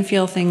 and we can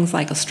feel things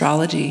like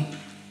astrology.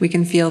 We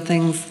can feel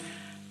things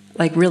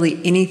like really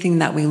anything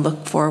that we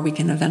look for, we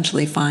can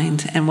eventually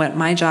find. And what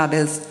my job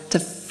is to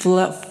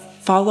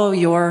follow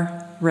your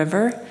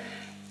river,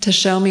 to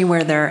show me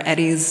where there are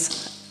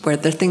eddies, where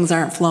the things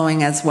aren't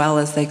flowing as well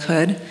as they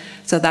could.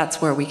 So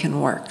that's where we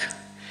can work.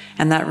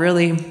 And that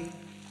really,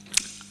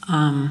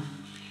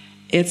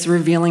 it's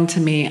revealing to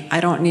me,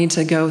 I don't need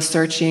to go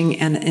searching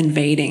and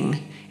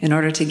invading in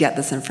order to get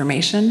this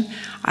information.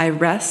 I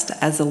rest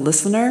as a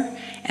listener,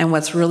 and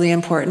what's really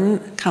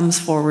important comes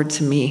forward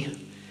to me.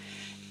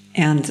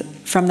 And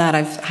from that,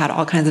 I've had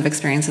all kinds of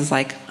experiences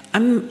like,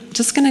 I'm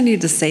just going to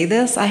need to say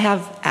this. I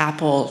have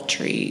apple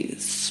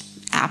trees,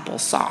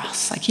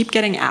 applesauce. I keep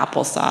getting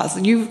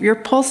applesauce. Your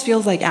pulse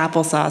feels like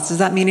applesauce. Does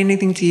that mean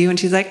anything to you? And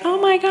she's like,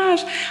 oh my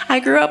gosh, I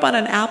grew up on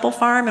an apple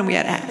farm and we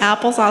had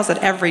applesauce at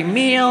every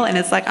meal. And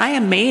it's like, I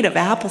am made of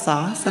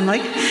applesauce. I'm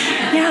like,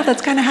 yeah,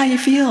 that's kind of how you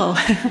feel.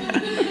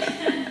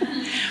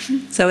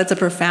 So it's a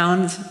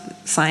profound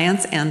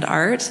science and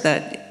art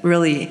that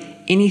really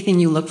anything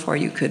you look for,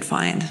 you could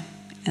find.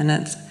 And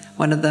it's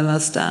one of the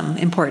most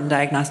important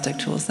diagnostic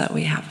tools that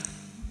we have.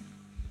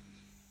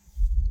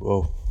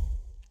 Whoa.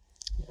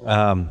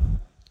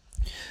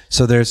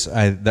 So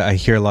I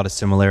hear a lot of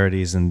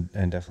similarities and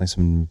definitely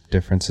some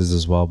differences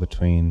as well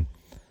between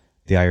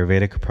the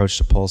Ayurvedic approach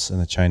to pulse and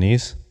the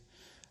Chinese.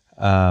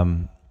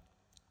 Again,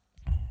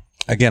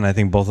 I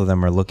think both of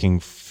them are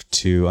looking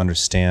to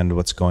understand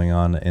what's going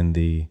on in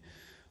the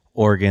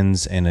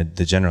organs and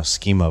the general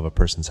schema of a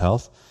person's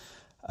health.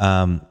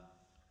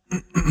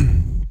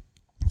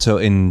 So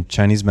in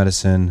Chinese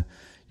medicine,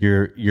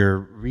 you're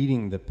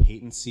reading the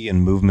patency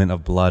and movement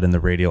of blood in the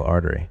radial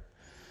artery.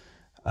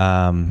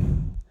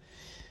 And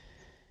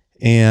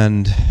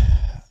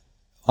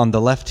on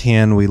the left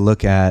hand, we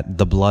look at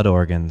the blood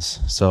organs.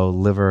 So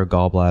liver,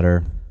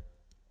 gallbladder,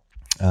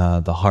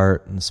 the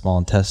heart, and the small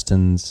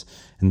intestines,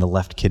 and the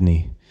left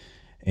kidney.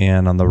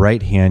 And on the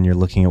right hand, you're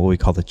looking at what we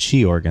call the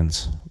chi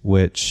organs,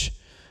 which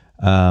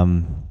they're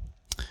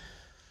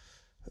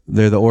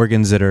the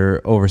organs that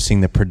are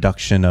overseeing the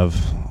production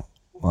of,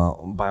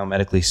 well,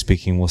 biomedically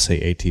speaking, we'll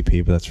say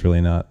ATP, but that's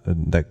really not,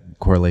 that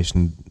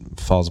correlation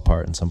falls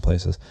apart in some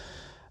places.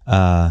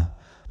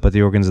 But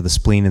the organs of the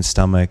spleen and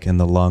stomach and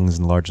the lungs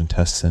and the large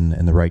intestine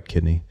and the right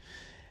kidney.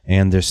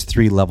 And there's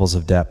 3 levels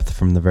of depth,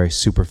 from the very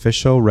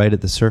superficial, right at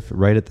the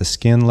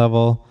skin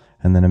level,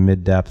 and then a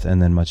mid-depth,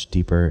 and then much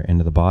deeper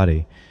into the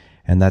body.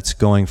 And that's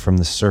going from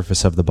the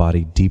surface of the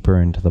body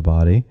deeper into the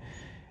body.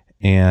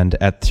 And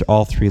at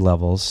all 3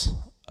 levels,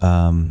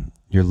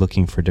 you're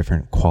looking for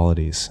different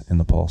qualities in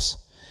the pulse.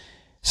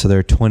 So there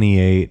are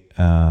 28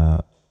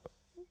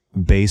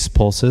 base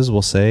pulses,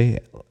 we'll say.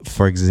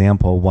 For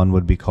example, one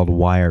would be called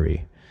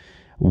wiry.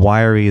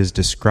 Wiry is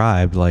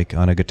described like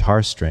on a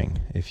guitar string.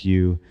 If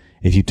you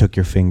took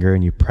your finger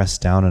and you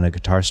pressed down on a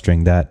guitar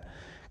string, that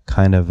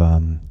kind of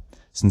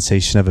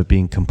sensation of it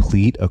being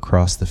complete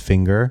across the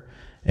finger,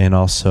 and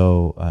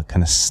also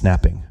kind of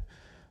snapping.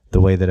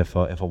 The way that if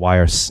a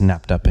wire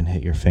snapped up and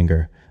hit your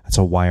finger, that's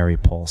a wiry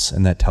pulse,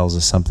 and that tells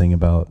us something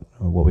about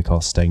what we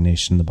call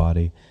stagnation in the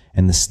body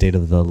and the state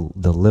of the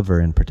liver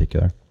in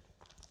particular.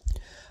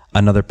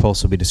 Another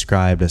pulse will be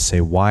described as,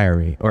 say,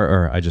 wiry,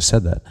 or I just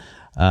said that,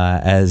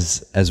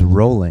 as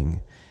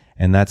rolling.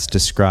 And that's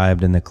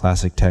described in the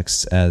classic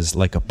texts as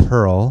like a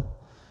pearl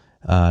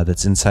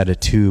that's inside a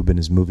tube and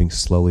is moving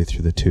slowly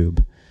through the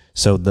tube.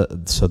 So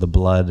the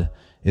blood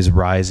is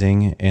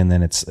rising, and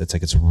then it's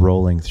like it's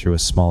rolling through a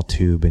small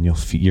tube, and you're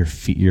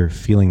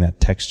feeling that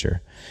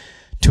texture.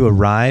 To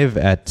arrive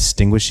at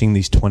distinguishing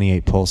these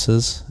 28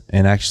 pulses,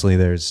 and actually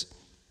there's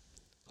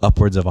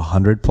upwards of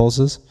 100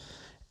 pulses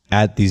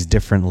at these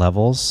different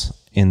levels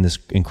in this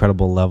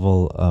incredible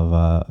level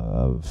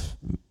of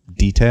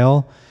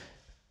detail,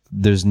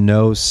 there's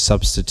no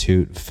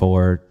substitute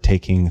for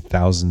taking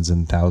thousands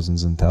and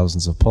thousands and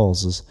thousands of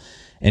pulses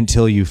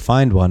until you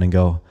find one and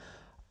go,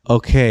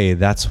 okay,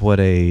 that's what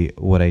a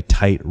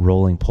tight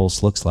rolling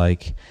pulse looks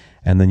like.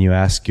 And then you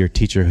ask your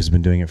teacher who's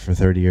been doing it for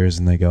 30 years,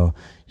 and they go,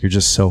 you're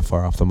just so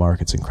far off the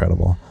mark, it's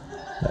incredible.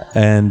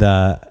 And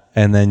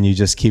then you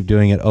just keep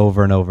doing it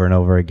over and over and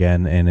over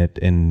again, and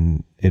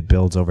it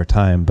builds over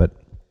time. But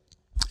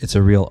it's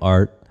a real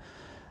art,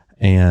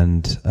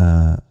 and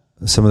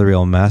some of the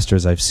real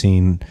masters I've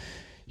seen,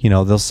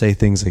 they'll say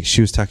things like,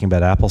 she was talking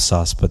about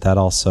applesauce, but that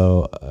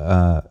also,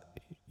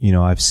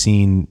 I've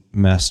seen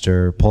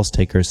master pulse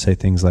takers say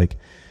things like,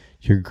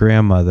 your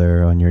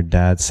grandmother on your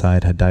dad's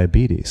side had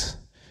diabetes.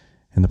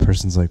 And the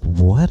person's like,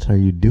 what are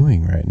you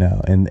doing right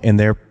now? And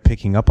they're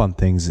picking up on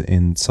things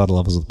in subtle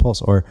levels of the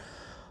pulse.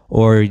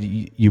 Or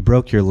you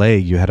broke your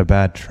leg, you had a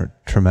bad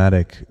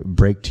traumatic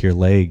break to your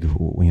leg,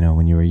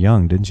 when you were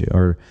young, didn't you?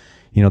 Or,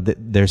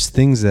 there's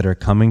things that are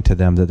coming to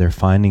them that they're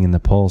finding in the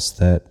pulse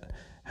that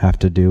have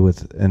to do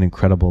with an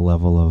incredible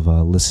level of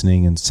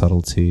listening and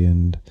subtlety.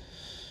 And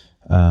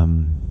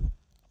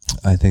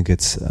I think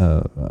it's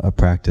a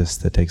practice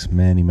that takes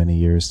many, many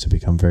years to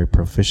become very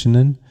proficient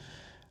in.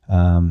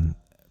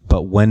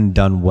 But when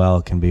done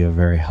well, can be a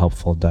very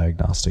helpful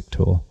diagnostic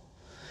tool.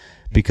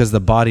 Because the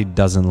body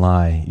doesn't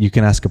lie. You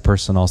can ask a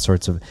person all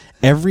sorts of...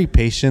 Every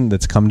patient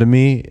that's come to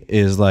me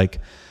is like,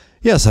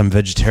 yes, I'm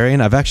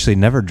vegetarian. I've actually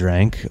never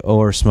drank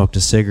or smoked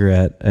a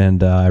cigarette.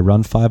 And I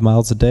run 5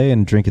 miles a day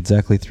and drink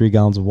exactly 3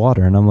 gallons of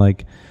water. And I'm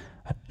like,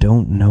 I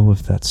don't know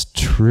if that's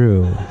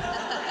true.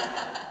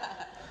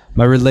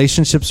 My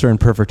relationships are in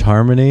perfect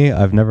harmony.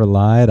 I've never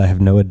lied. I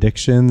have no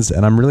addictions.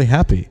 And I'm really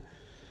happy.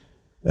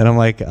 And I'm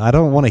like, I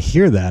don't want to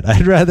hear that.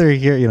 I'd rather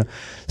hear,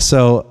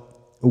 So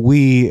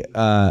we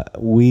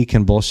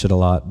can bullshit a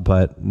lot,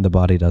 but the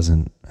body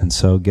doesn't. And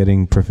so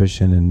getting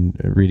proficient in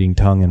reading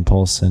tongue and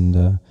pulse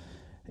and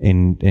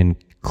in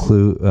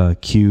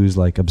cues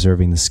like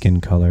observing the skin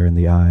color and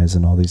the eyes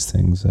and all these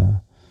things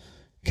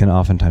can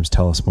oftentimes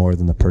tell us more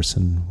than the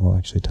person will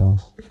actually tell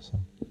us. So.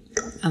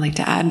 I'd like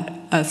to add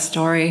a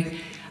story.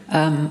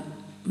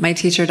 My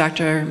teacher,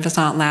 Dr.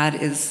 Vasant Ladd,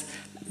 is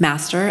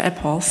master at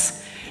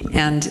Pulse,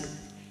 and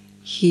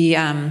he's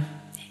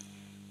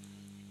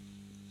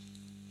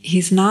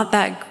not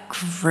that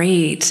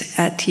great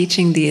at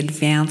teaching the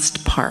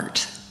advanced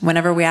part.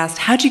 Whenever we asked,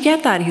 how'd you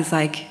get that? He's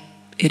like,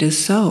 it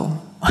is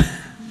so.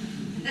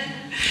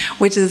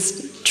 Which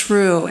is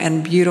true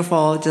and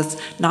beautiful, just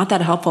not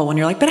that helpful when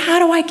you're like, but how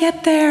do I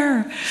get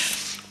there?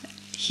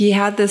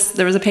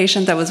 There was a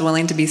patient that was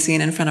willing to be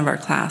seen in front of our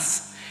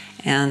class.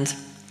 And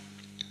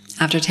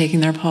after taking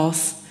their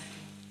pulse,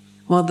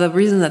 well, the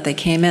reason that they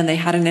came in, they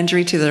had an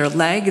injury to their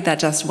leg that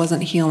just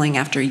wasn't healing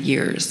after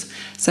years.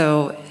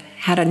 So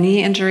had a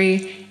knee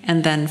injury,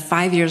 and then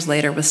 5 years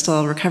later was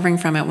still recovering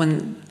from it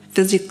when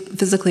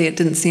physically it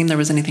didn't seem there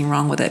was anything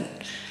wrong with it.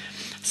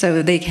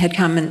 So they had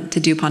come in to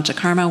do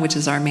panchakarma, which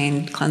is our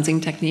main cleansing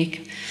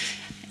technique,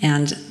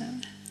 and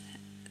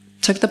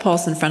took the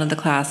pulse in front of the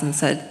class and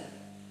said,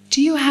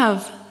 "Do you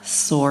have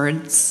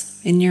swords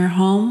in your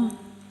home?"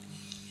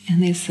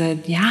 And they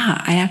said,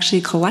 "Yeah, I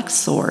actually collect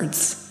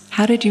swords.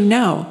 How did you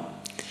know?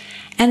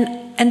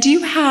 And do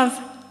you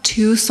have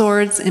 2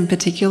 swords in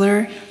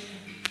particular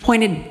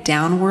pointed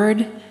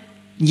downward?"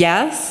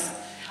 "Yes."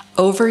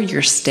 "Over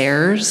your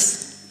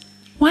stairs?"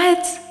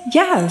 "What?"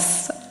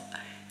 "Yes."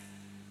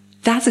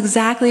 That's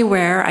exactly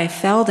where I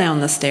fell down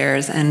the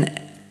stairs and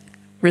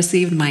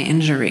received my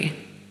injury.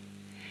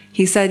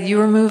 He said, "You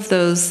remove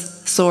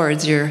those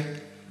swords, your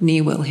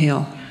knee will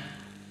heal."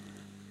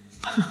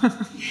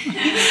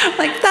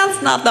 Like,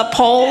 that's not the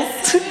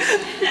pulse.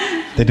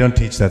 They don't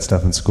teach that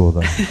stuff in school,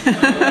 though.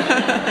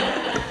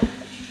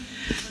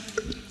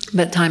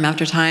 But time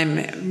after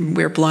time,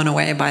 we're blown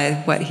away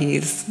by what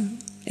he's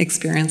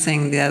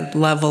experiencing, the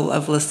level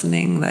of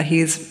listening that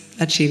he's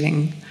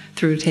achieving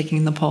through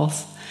taking the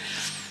pulse.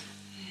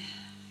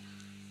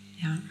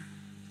 Yeah.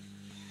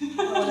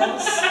 What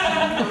else?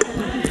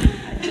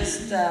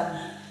 Just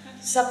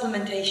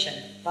supplementation,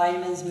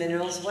 vitamins,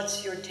 minerals.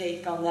 What's your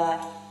take on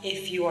that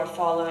if you are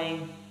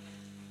following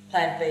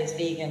plant-based,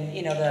 vegan,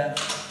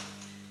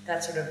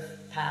 that sort of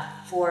path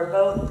for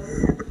both,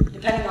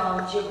 depending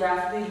on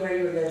geographically where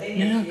you're living,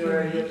 if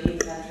you're a European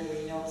country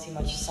where you don't see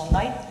much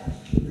sunlight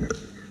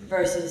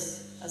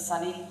versus a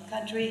sunny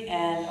country,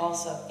 and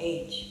also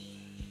age,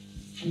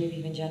 and maybe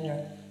even gender.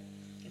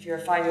 If you're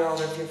a 5-year-old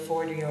or if you're a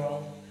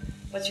 40-year-old,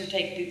 what's your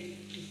take?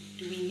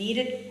 Do we need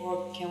it,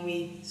 or can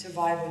we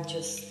survive with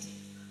just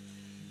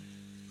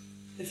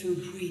the food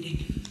we're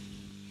eating?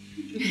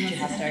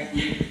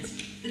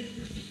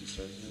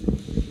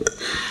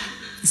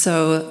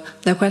 So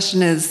the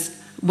question is,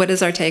 what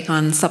is our take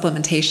on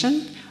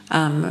supplementation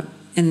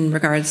in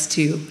regards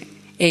to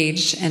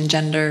age and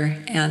gender,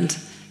 and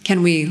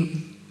can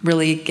we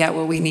really get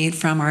what we need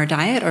from our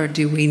diet, or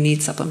do we need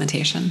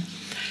supplementation?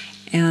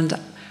 And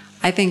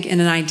I think in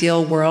an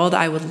ideal world,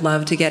 I would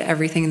love to get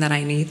everything that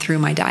I need through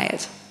my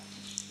diet.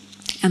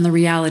 And the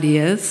reality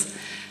is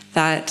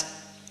that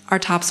our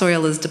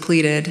topsoil is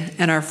depleted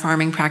and our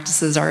farming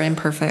practices are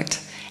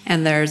imperfect,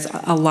 and there's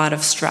a lot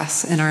of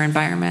stress in our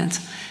environment.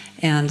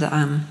 And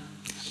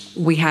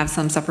we have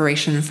some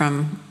separation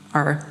from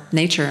our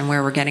nature and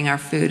where we're getting our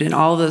food, and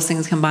all of those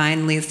things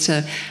combined leads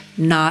to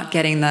not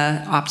getting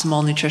the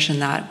optimal nutrition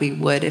that we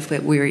would if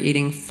we were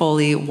eating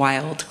fully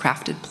wild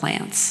crafted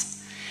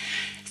plants.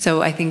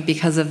 So I think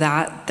because of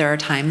that, there are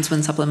times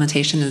when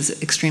supplementation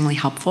is extremely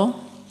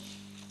helpful.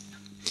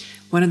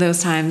 One of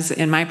those times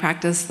in my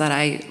practice that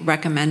I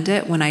recommend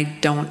it when I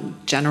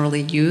don't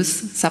generally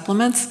use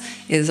supplements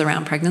is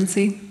around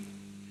pregnancy.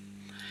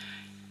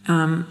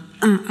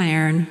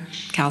 Iron,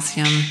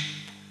 calcium,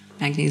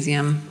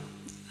 magnesium,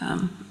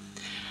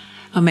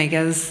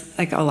 omegas,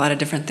 like a lot of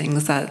different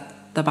things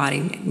that the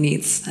body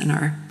needs,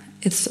 and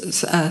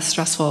it's a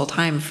stressful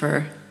time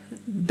for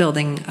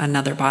building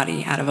another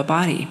body out of a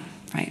body,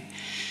 right?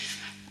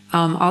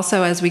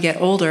 Also, as we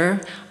get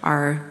older,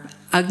 our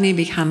Agni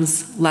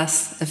becomes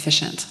less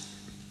efficient.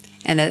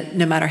 And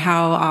no matter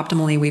how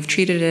optimally we've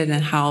treated it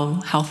and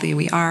how healthy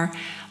we are,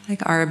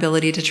 like our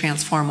ability to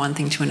transform one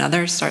thing to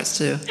another starts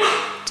to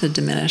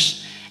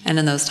diminish. And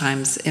in those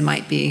times, it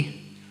might be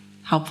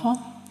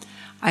helpful.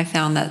 I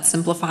found that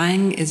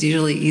simplifying is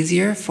usually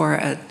easier for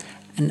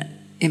an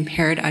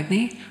impaired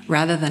Agni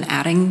rather than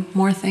adding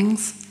more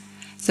things.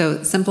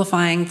 So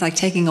simplifying, like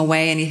taking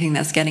away anything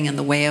that's getting in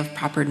the way of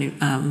proper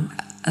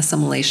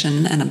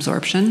assimilation and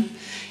absorption,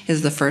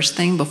 is the first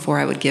thing before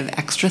I would give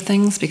extra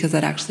things, because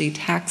that actually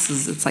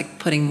taxes. It's like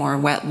putting more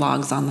wet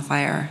logs on the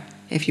fire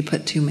if you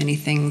put too many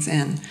things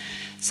in.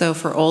 So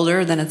for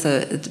older, then it's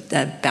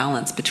a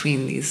balance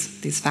between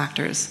these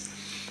factors.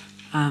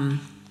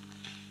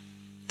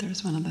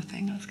 There's one other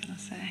thing I was going to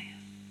say.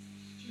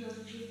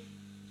 Geography.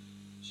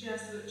 She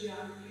asked about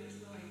geography as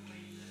well.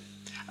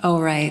 Oh,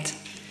 right.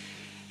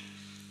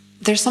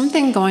 There's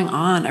something going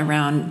on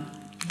around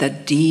the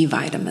D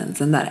vitamins,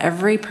 and that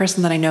every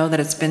person that I know that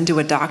has been to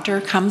a doctor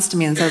comes to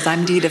me and says,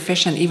 I'm D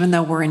deficient, even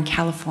though we're in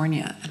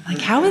California. I'm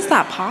like, how is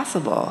that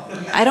possible?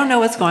 I don't know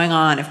what's going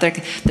on. If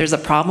there's a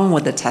problem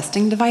with the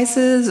testing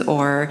devices,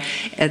 or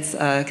it's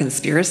a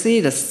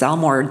conspiracy to sell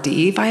more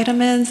D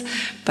vitamins.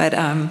 But,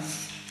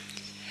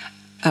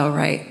 oh,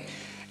 right.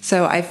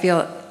 So I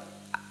feel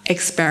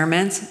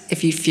experiment.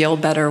 If you feel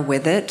better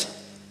with it,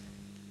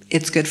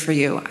 it's good for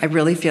you. I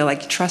really feel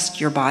like trust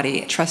your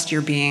body, trust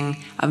your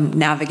being,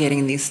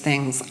 navigating these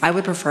things. I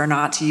would prefer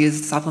not to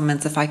use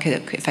supplements if I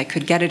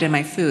could get it in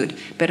my food.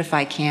 But if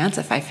I can't,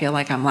 if I feel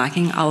like I'm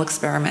lacking, I'll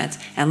experiment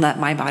and let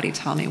my body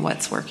tell me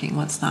what's working,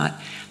 what's not.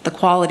 The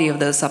quality of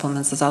those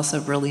supplements is also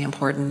really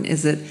important.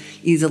 Is it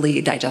easily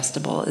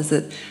digestible? Is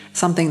it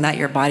something that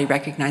your body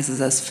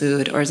recognizes as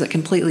food, or is it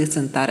completely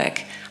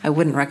synthetic? I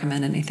wouldn't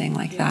recommend anything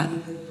like that. Any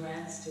good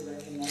brands to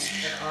recommend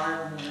that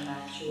are more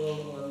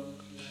natural or?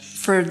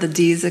 For the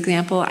D's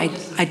example, I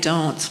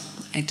don't.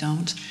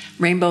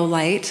 Rainbow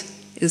Light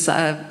is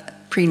a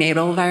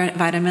prenatal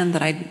vitamin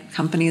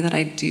company that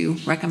I do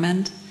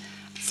recommend.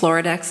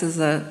 Floridex is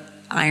a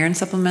iron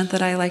supplement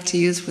that I like to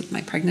use with my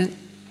pregnant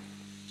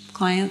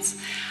clients.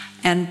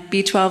 And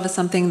B12 is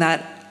something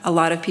that a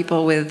lot of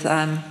people with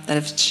that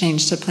have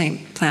changed to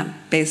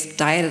plant-based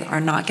diet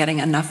are not getting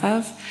enough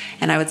of.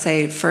 And I would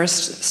say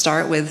first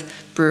start with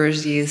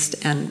brewer's yeast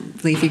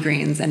and leafy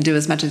greens and do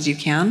as much as you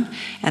can.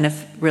 And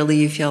if really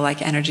you feel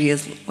like energy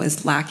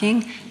is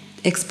lacking,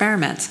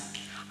 experiment.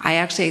 I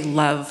actually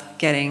love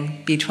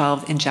getting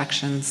B12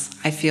 injections.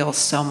 I feel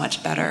so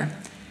much better.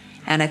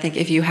 And I think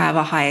if you have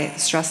a high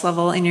stress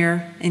level in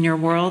your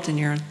world, in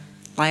your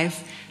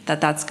life,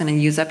 that's going to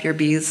use up your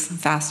Bs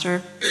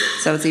faster.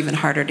 So it's even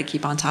harder to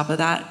keep on top of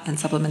that, and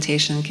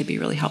supplementation could be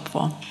really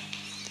helpful.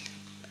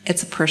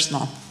 It's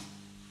personal.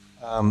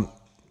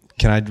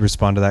 Can I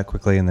respond to that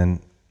quickly? And then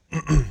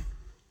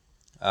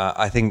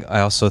I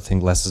also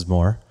think less is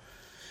more.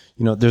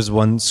 There's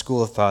one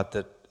school of thought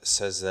that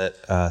says that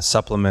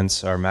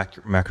supplements are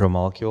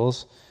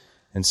macromolecules,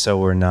 and so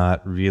we're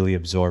not really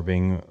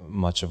absorbing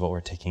much of what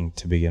we're taking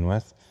to begin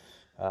with.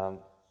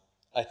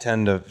 I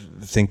tend to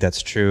think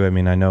that's true. I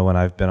mean, I know when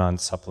I've been on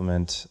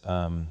supplement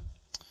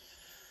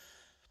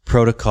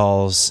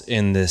protocols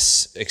in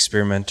this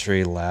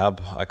experimentary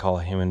lab I call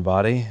a human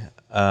body,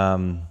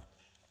 and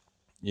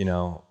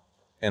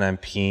I'm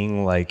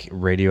peeing like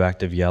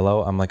radioactive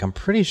yellow, I'm like, I'm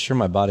pretty sure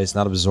my body's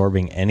not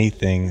absorbing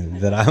anything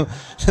that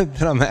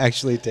I'm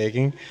actually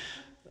taking.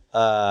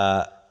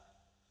 And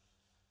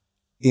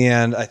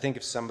I think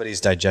if somebody's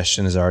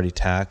digestion is already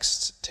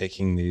taxed,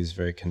 taking these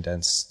very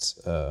condensed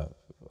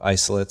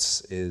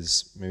isolates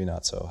is maybe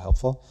not so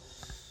helpful.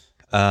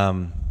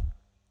 The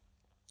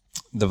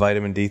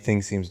vitamin D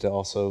thing seems to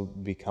also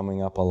be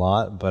coming up a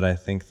lot, but I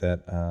think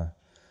that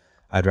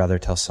I'd rather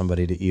tell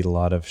somebody to eat a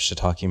lot of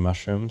shiitake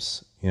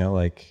mushrooms,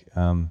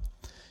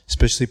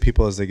 especially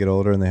people as they get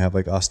older and they have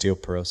like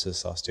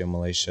osteoporosis,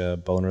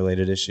 osteomalacia,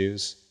 bone-related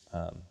issues.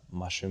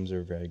 Mushrooms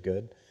are very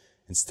good.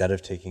 Instead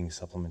of taking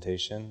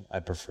supplementation, I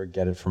prefer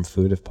get it from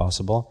food if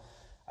possible.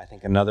 I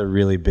think another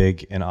really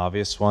big and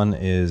obvious one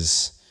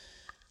is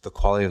the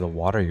quality of the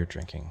water you're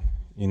drinking.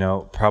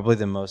 Probably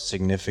the most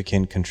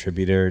significant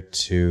contributor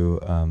to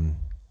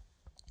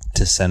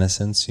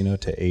senescence,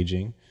 to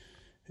aging,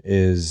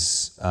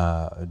 is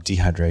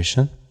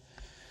dehydration.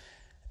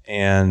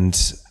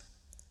 And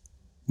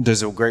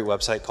there's a great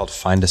website called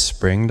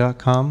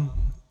findaspring.com,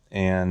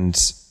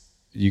 and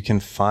you can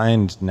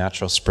find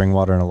natural spring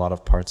water in a lot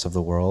of parts of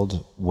the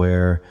world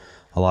where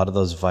a lot of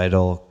those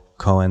vital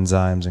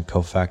coenzymes and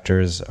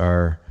cofactors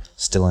are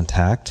still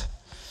intact.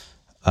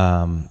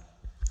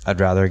 I'd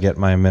rather get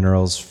my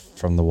minerals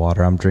from the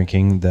water I'm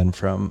drinking than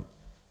from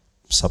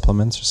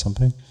supplements or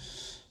something.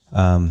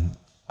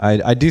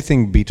 I do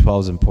think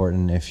B12 is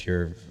important if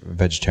you're a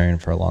vegetarian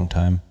for a long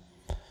time.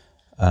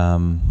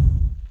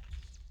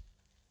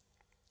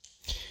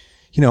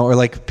 Or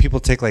like people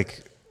take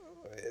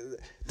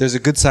there's a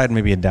good side and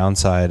maybe a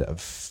downside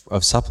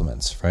of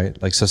supplements,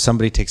 right? Like, so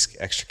somebody takes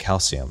extra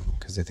calcium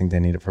because they think they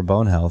need it for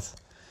bone health,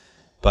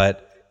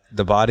 but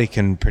the body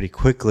can pretty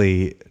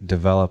quickly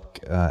develop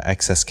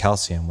excess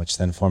calcium, which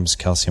then forms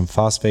calcium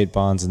phosphate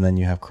bonds, and then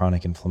you have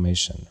chronic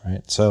inflammation,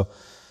 right? So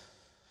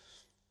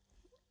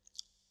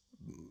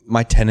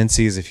my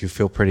tendency is, if you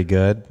feel pretty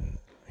good,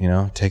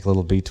 take a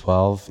little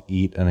B12,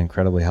 eat an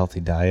incredibly healthy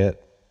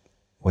diet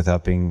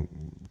without being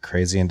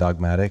crazy and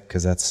dogmatic,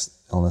 because that's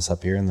illness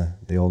up here in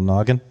the old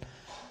noggin.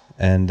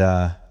 And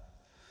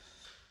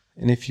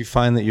if you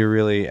find that you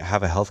really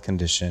have a health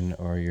condition,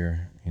 or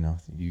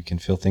you can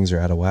feel things are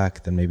out of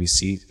whack, then maybe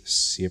see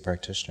a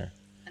practitioner.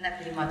 And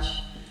that pretty much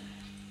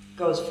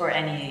goes for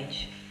any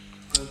age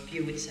group,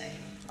 you would say?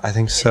 I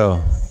think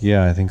so.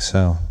 Yeah, I think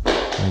so.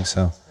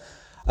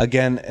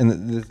 Again,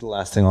 and the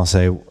last thing I'll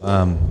say,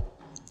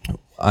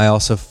 I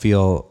also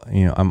feel,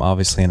 I'm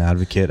obviously an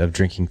advocate of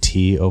drinking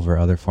tea over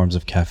other forms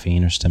of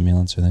caffeine or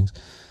stimulants or things.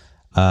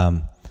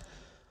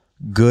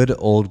 Good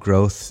old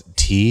growth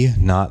tea,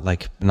 not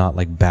like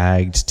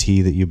bagged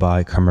tea that you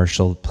buy,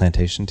 commercial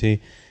plantation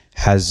tea,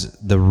 has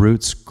the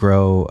roots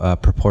grow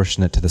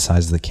proportionate to the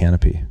size of the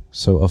canopy.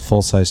 So a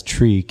full-size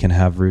tree can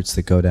have roots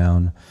that go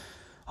down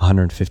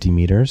 150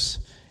 meters,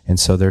 and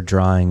so they're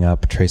drawing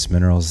up trace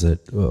minerals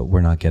that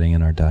we're not getting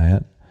in our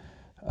diet.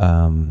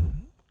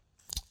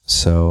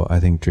 So I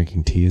think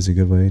drinking tea is a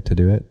good way to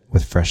do it,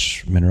 with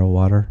fresh mineral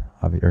water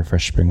or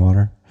fresh spring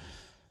water.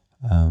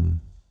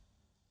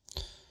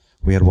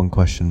 We had one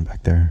question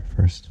back there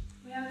first.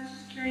 Yeah, I was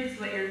just curious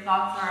what your your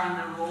thoughts are on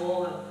the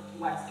role of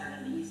Western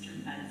and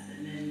Eastern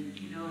medicine, and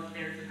if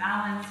there's a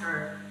balance,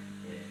 or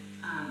if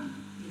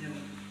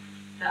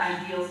the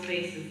ideal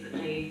space is that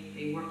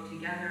they work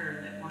together,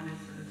 or that one is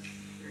sort of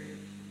superior.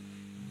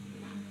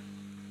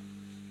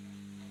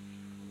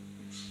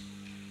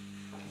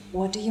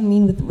 What do you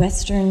mean with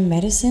Western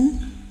medicine?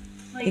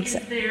 Like, do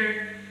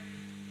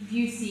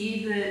you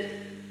see a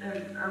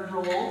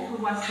role for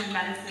Western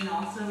medicine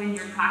also in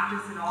your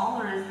practice at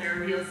all, or is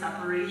there a real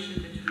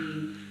separation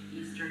between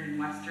Eastern and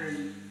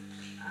Western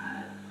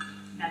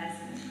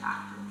medicine and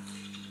practice?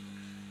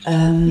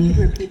 You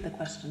could repeat the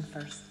question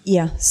first.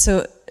 Yeah.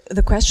 So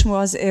the question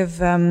was if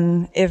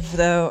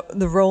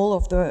the role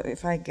of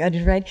if I got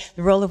it right,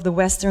 the role of the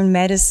Western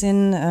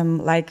medicine,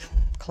 like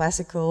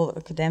classical,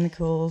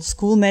 academical,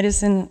 school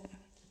medicine.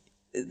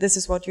 This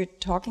is what you're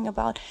talking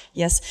about?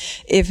 Yes.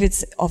 If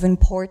it's of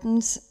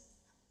importance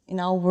in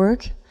our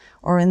work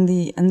or in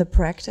the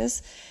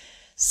practice.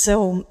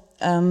 So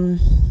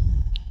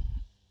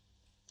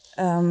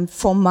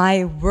for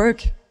my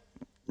work,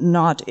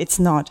 it's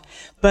not.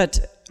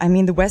 But I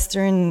mean, the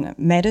Western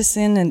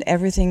medicine and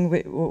everything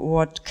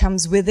what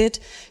comes with it,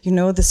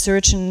 the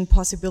surgeon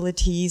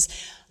possibilities,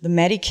 the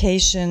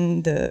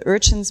medication, the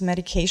urgent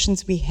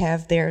medications we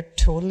have, they're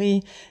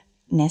totally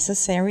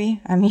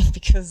necessary. I mean,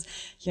 because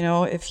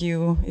if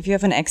you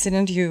have an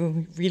accident,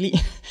 you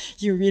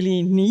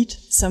really need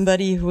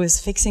somebody who is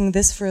fixing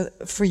this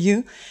for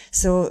you.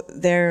 So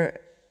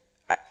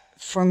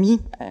for me,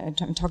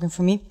 I'm talking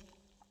for me,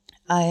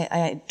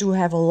 I do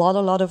have a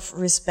lot of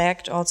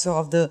respect also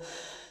of the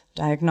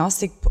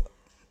diagnostic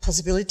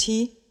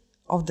possibility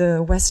of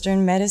the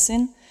Western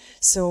medicine.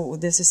 So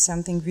this is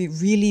something we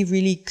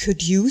really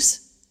could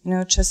use.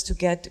 Just to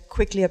get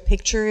quickly a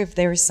picture if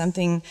there is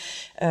something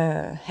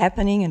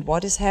happening and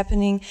what is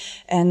happening.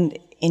 And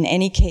in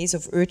any case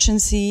of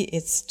urgency,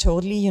 it's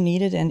totally you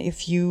need it. And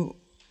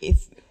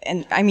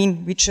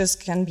we just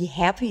can be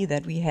happy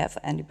that we have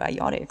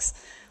antibiotics.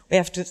 We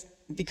have to,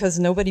 because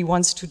nobody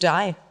wants to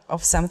die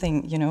of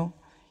something,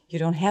 you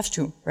don't have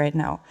to right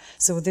now.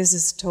 So this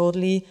is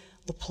totally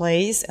the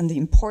place and the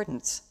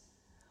importance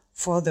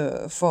for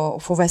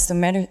Western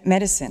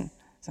medicine.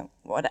 So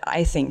what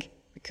I think,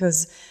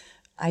 because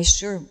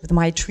with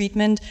my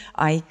treatment,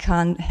 I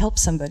can't help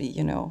somebody,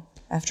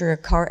 after a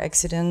car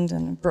accident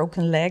and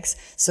broken legs.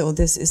 So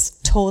this is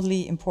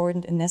totally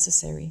important and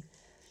necessary.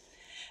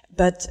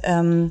 But,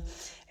 and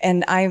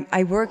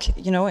I work,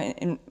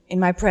 in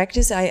my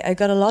practice, I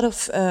got a lot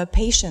of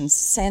patients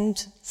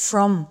sent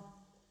from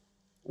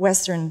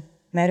Western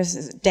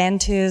medicine,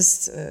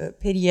 dentists,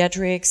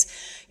 pediatrics,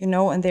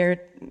 and they're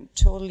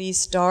totally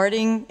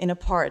starting in a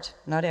part,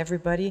 not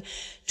everybody,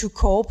 to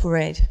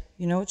cooperate.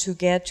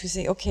 To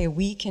say, okay,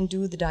 we can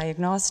do the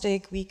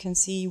diagnostic, we can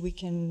see, we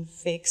can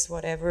fix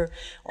whatever,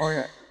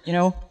 or,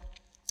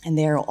 and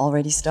they're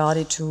already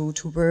started to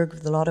work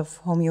with a lot of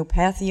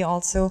homeopathy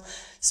also,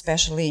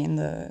 especially in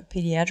the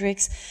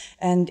pediatrics.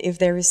 And if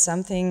there is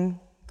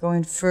something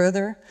going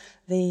further,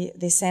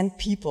 they send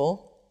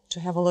people to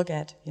have a look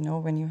at,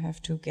 when you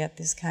have to get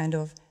this kind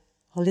of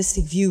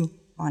holistic view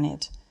on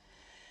it.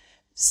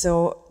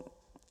 So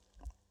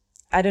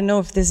I don't know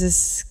if this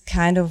is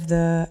kind of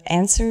the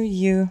answer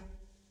you...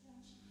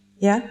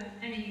 Yeah?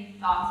 Any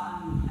thoughts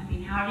on,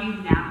 how do you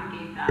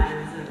navigate that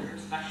as a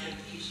prospective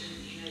patient,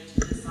 to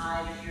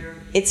decide if you're...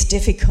 It's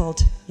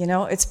difficult,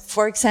 it's,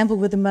 for example,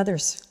 with the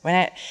mothers.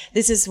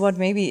 This is what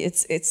maybe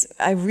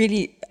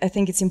I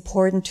think it's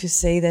important to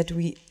say that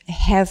we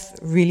have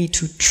really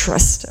to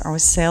trust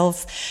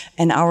ourselves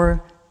and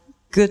our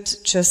good,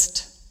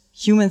 just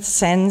human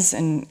sense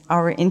and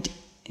our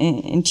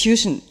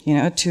intuition,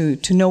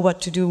 to know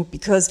what to do,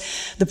 because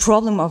the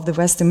problem of the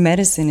Western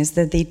medicine is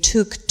that they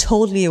took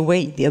totally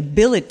away the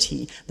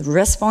ability, the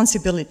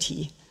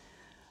responsibility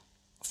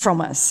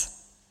from us.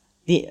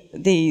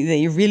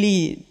 They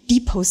really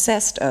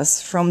depossessed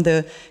us from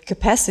the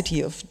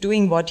capacity of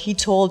doing what he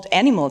told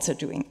animals are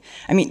doing.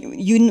 I mean,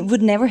 you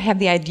would never have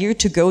the idea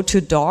to go to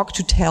a dog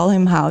to tell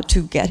him how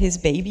to get his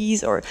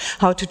babies or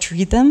how to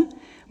treat them.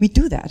 We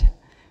do that.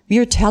 We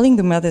are telling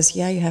the mothers,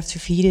 you have to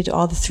feed it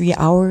all the 3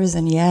 hours,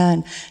 and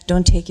and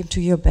don't take him to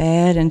your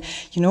bed, and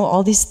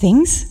all these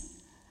things.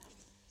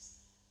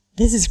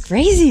 This is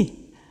crazy.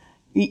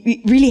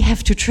 We really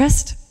have to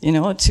trust,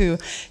 to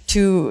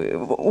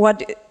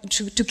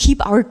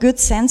keep our good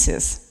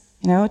senses,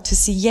 to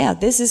see,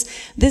 this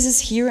is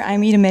here I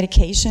need a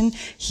medication,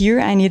 here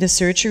I need a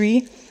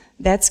surgery.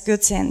 That's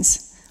good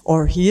sense.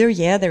 Or here,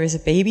 there is a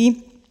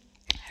baby.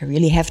 I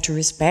really have to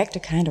respect a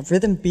kind of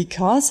rhythm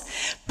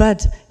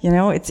but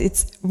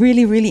it's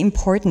really, really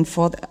important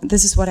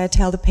this is what I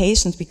tell the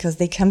patients, because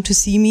they come to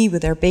see me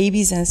with their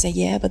babies and say,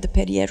 but the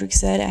pediatric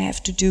said I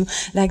have to do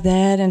like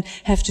that and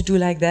have to do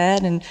like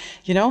that, and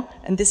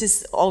and this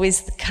is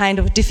always the kind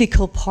of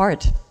difficult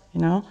part,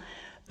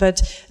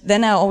 but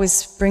then I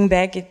always bring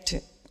back it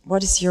to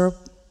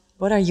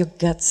what are your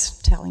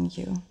guts telling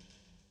you?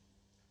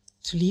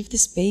 To leave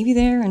this baby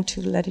there and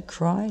to let it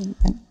cry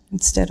and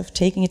instead of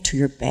taking it to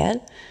your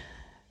bed?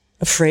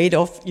 afraid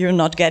of you're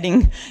not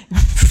getting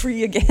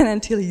free again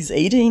until he's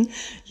 18.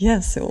 Yeah,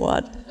 so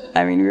what?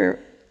 I mean, we're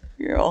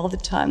all the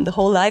time, the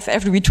whole life,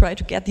 after we try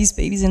to get these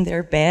babies in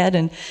their bed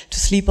and to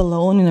sleep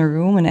alone in a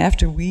room, and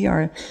after we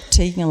are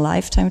taking a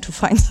lifetime to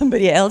find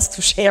somebody else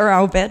to share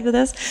our bed with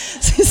us.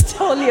 So it's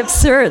totally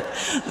absurd.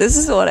 This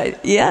is what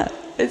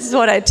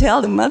I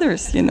tell the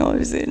mothers, you know.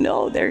 I say,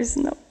 no, there's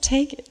no,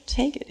 take it.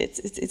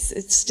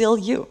 It's still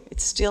you.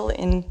 It's still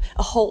in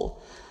a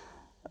hole.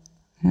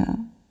 Yeah.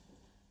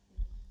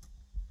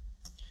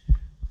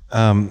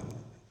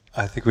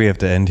 I think we have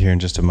to end here in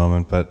just a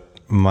moment, but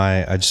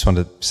I just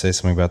wanted to say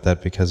something about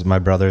that because my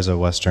brother's a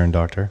Western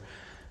doctor,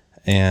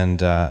 and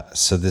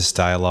so this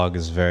dialogue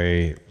is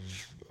very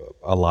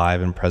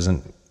alive and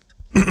present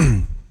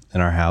in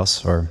our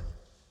house or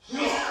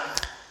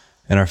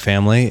in our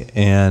family,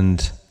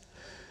 and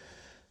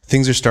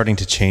things are starting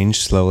to change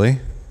slowly.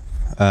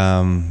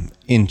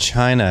 In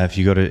China, if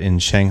you go in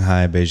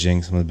Shanghai,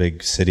 Beijing, some of the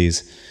big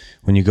cities,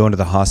 when you go into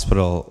the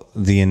hospital,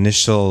 the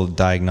initial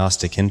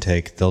diagnostic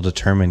intake, they'll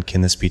determine, can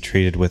this be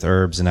treated with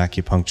herbs and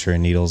acupuncture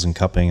and needles and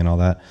cupping and all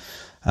that?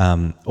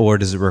 Or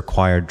does it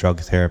require drug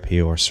therapy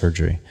or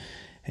surgery?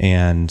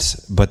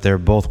 But they're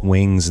both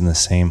wings in the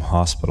same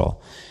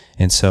hospital.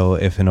 And so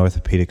if an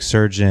orthopedic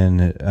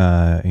surgeon,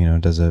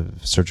 does a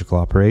surgical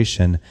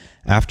operation,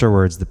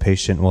 afterwards the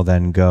patient will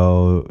then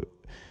go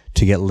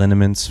to get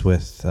liniments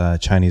with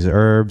Chinese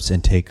herbs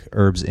and take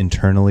herbs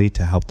internally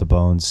to help the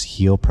bones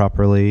heal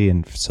properly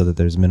and so that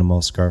there's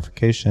minimal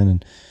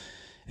scarification.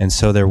 And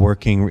so they're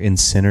working in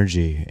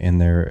synergy,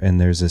 and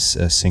there's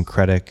a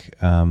syncretic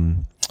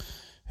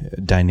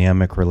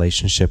dynamic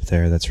relationship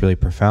there that's really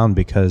profound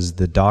because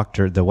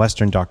the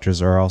Western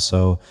doctors are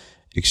also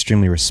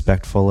extremely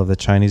respectful of the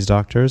Chinese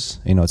doctors.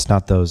 You know, it's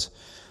not those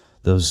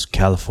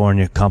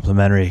California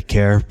complementary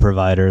care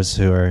providers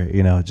who are,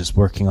 just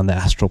working on the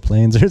astral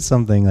planes or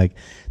something. Like,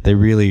 they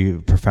really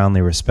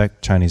profoundly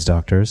respect Chinese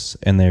doctors,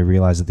 and they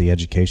realize that the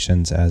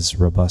education's as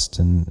robust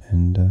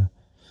and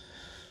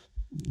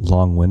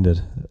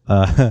long-winded.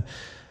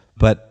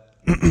 But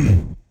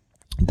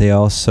they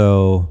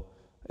also,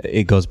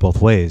 it goes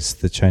both ways.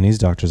 The Chinese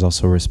doctors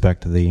also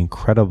respect the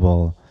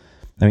incredible,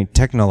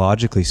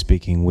 technologically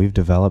speaking, we've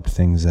developed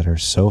things that are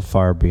so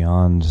far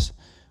beyond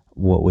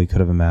what we could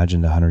have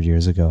imagined 100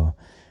 years ago.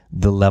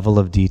 The level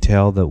of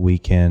detail that we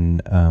can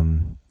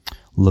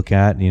look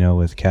at,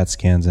 with CAT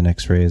scans and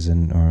X-rays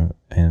and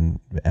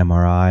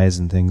MRIs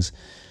and things,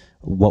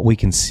 what we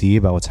can see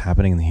about what's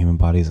happening in the human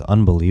body is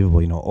unbelievable.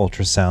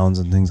 Ultrasounds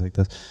and things like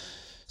this.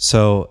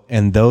 So,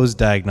 and those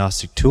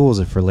diagnostic tools,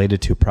 if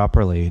related to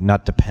properly,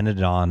 not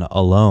dependent on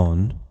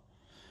alone,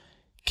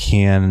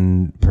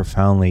 can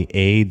profoundly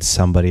aid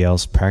somebody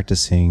else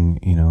practicing,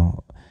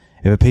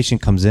 if a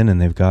patient comes in and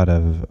they've got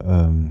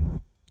a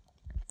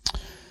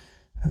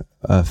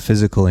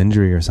physical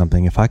injury or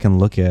something, if I can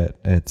look at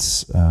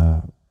its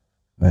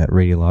at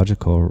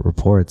radiological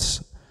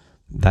reports,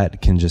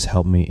 that can just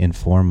help me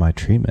inform my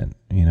treatment,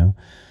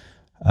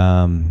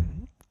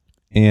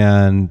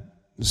 and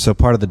so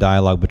part of the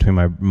dialogue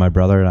between my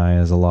brother and I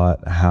is a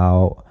lot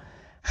how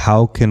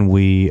can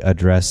we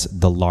address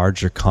the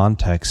larger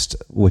context,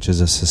 which is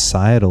a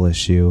societal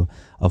issue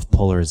of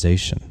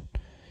polarization,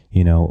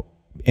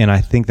 And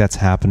I think that's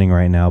happening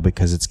right now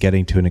because it's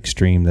getting to an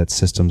extreme that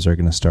systems are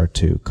going to start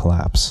to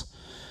collapse.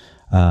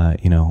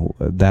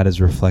 That is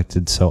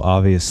reflected so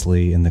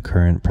obviously in the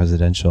current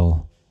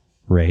presidential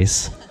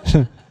race,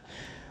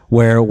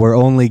 where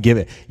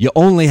you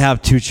only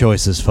have two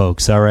choices,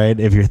 folks. All right.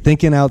 If you're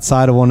thinking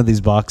outside of one of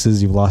these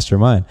boxes, you've lost your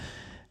mind.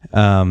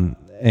 I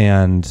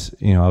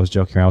was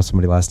joking around with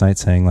somebody last night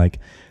saying, like,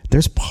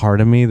 there's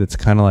part of me that's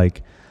kind of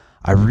like,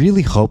 I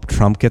really hope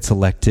Trump gets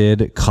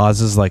elected,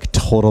 causes like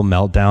total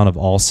meltdown of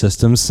all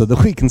systems so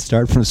that we can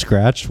start from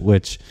scratch,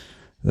 which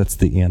that's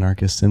the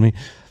anarchist in me.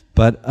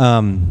 But,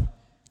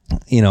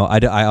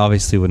 I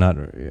obviously would not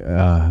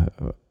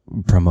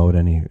promote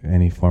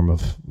any form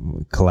of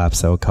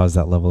collapse that would cause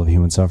that level of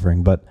human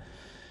suffering. But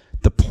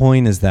the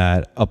point is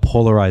that a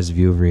polarized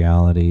view of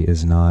reality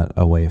is not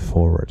a way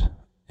forward.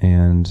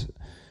 And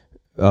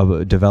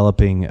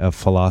developing a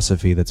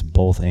philosophy that's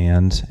both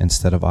and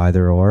instead of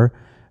either or,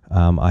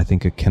 I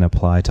think it can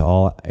apply to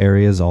all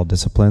areas, all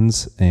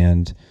disciplines,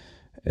 and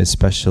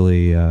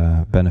especially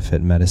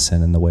benefit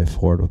medicine and the way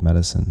forward with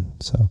medicine.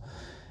 So,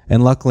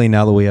 and luckily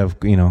now that we have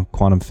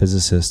quantum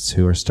physicists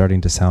who are starting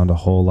to sound a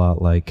whole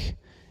lot like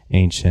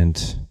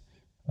ancient,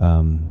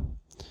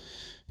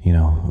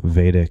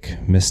 Vedic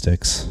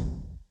mystics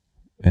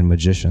and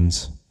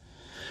magicians.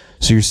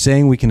 So you're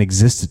saying we can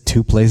exist at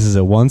two places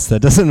at once?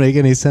 That doesn't make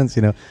any sense,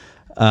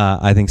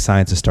 I think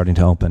science is starting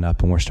to open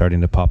up, and we're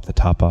starting to pop the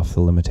top off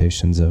the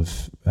limitations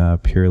of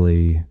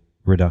purely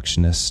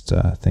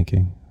reductionist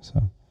thinking.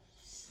 So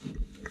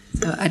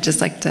I'd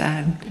just like to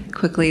add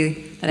quickly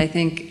that I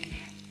think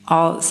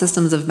all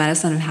systems of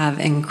medicine have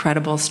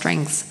incredible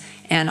strengths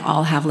and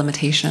all have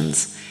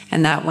limitations,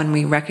 and that when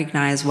we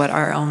recognize what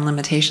our own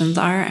limitations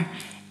are,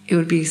 it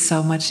would be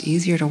so much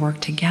easier to work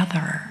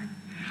together.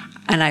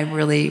 And I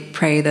really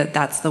pray that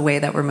that's the way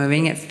that we're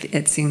moving.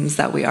 It seems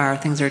that we are.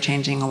 Things are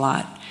changing a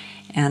lot.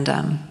 And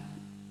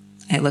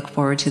I look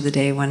forward to the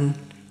day when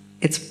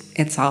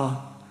it's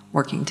all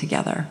working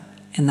together.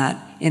 And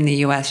that in the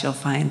U.S. you'll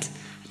find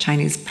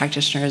Chinese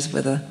practitioners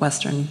with a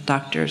Western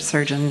doctor,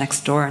 surgeon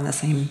next door in the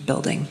same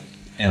building.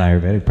 And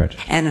Ayurvedic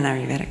practitioner. And an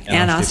Ayurvedic.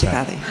 And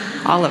osteopathy.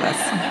 All of us.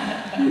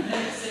 Can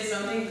I say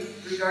something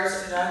with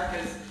regards to that?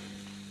 Because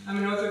I'm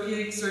an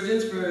orthopedic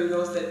surgeon, for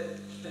those that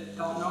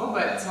don't know,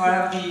 but so I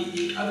have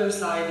the other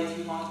side, if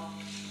you want.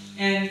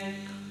 And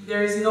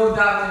there is no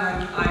doubt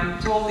that I'm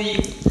totally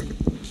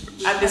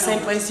at the same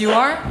place you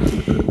are,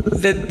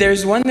 that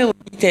there's one little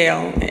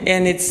detail,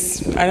 and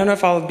I don't know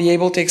if I'll be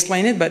able to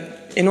explain it,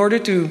 but in order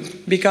to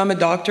become a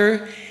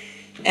doctor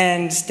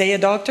and stay a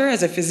doctor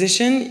as a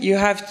physician, you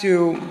have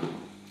to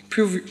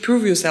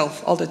prove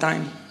yourself all the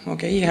time,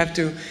 okay? You have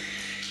to,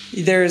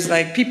 there's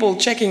like people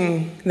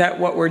checking that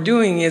what we're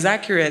doing is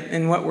accurate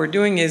and what we're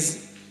doing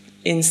is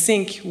in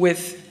sync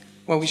with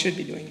what we should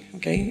be doing,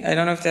 okay? I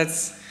don't know if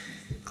that's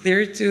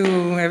clear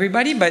to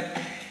everybody, but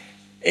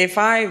if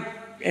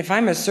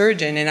I'm a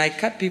surgeon and I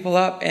cut people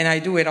up and I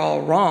do it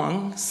all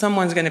wrong,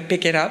 someone's gonna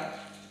pick it up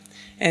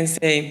and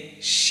say,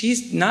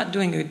 she's not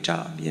doing a good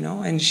job,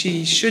 and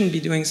she shouldn't be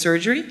doing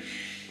surgery.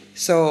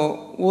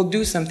 So we'll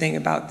do something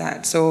about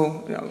that.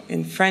 So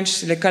in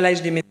French, le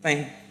Collège des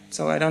médecins.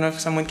 So I don't know if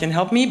someone can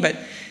help me, but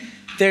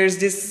there's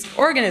this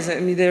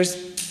organism, there's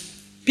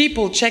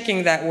people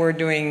checking that we're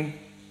doing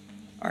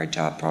our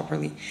job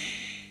properly.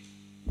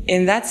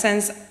 In that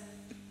sense,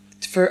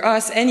 for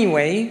us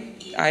anyway,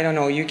 I don't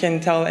know, you can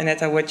tell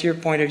Aneta what your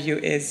point of view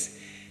is.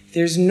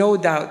 There's no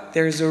doubt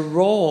there's a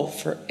role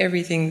for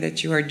everything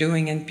that you are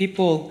doing, and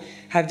people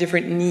have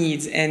different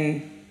needs,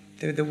 and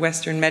the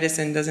Western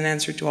medicine doesn't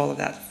answer to all of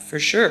that, for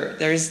sure.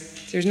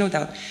 There's no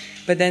doubt.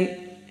 But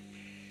then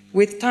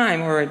with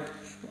time, or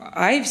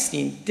I've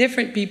seen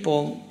different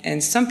people,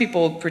 and some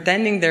people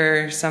pretending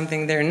they're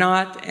something they're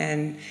not,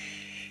 and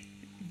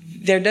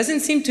there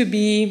doesn't seem to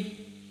be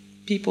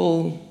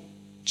people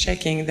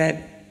checking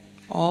that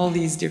all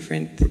these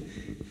different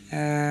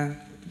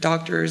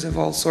doctors of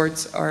all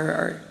sorts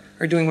are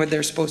doing what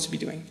they're supposed to be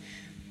doing.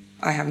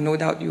 I have no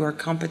doubt you are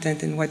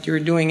competent in what you're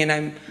doing,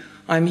 and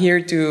I'm here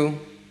to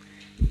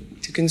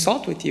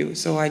consult with you,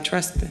 so I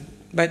trust it.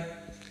 But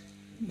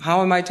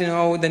how am I to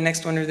know the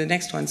next one or the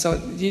next one? So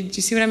do you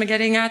see what I'm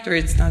getting at, or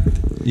it's not?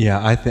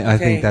 Yeah, I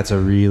think that's a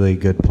really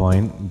good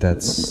point.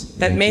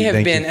 That may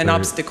have been an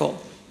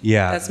obstacle.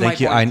 Yeah, that's my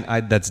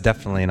point. That's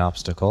definitely an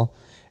obstacle,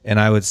 and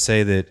I would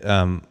say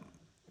that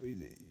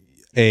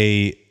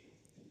a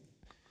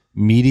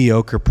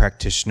mediocre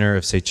practitioner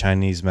of, say,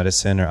 Chinese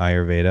medicine or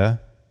Ayurveda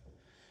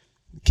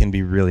can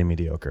be really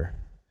mediocre,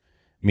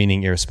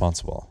 meaning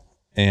irresponsible.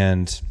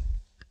 And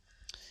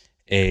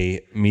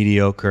a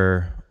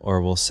mediocre,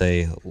 or we'll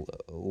say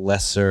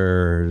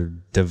lesser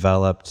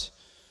developed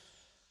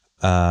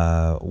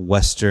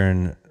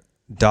Western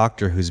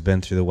doctor who's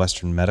been through the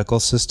Western medical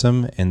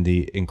system and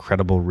the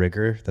incredible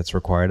rigor that's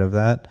required of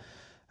that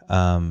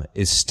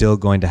is still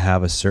going to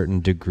have a certain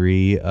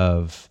degree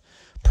of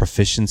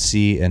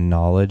proficiency and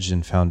knowledge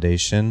and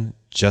foundation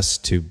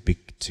just to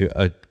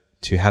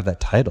have that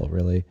title,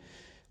 really,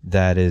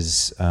 that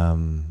is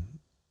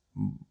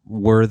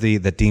worthy,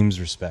 that deems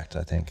respect,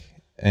 I think.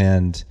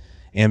 And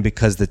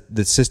because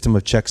the system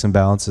of checks and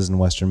balances in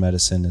Western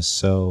medicine is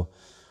so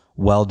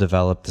well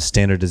developed, the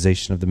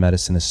standardization of the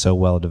medicine is so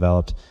well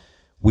developed,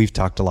 we've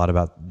talked a lot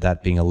about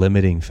that being a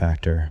limiting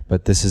factor,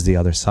 but this is the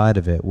other side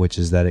of it, which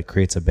is that it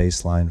creates a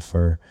baseline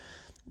for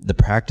the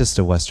practice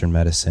of Western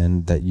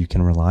medicine that you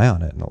can rely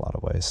on it in a lot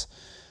of ways.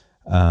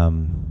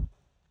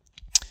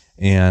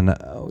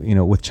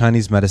 With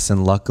Chinese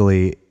medicine,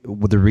 luckily,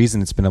 the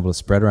reason it's been able to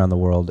spread around the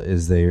world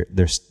is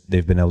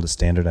they've been able to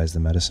standardize the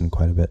medicine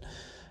quite a bit.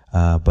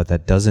 But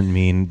that doesn't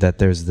mean that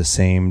there's the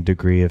same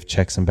degree of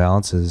checks and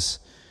balances.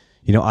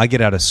 I get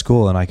out of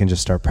school and I can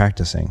just start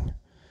practicing.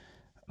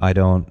 I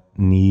don't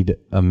need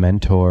a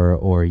mentor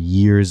or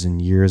years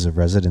and years of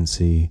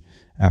residency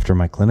after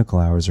my clinical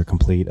hours are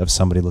complete of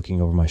somebody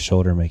looking over my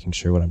shoulder, making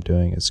sure what I'm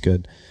doing is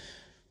good.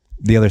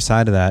 The other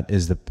side of that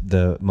is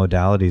the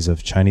modalities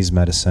of Chinese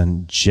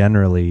medicine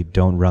generally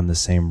don't run the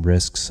same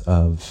risks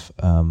of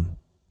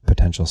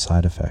potential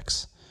side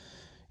effects.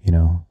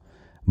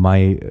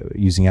 My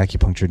using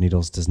acupuncture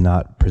needles does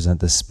not pose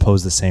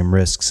the same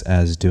risks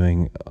as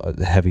doing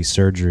a heavy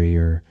surgery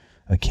or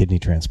a kidney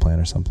transplant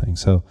or something.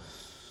 So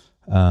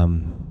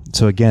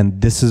again,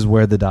 this is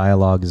where the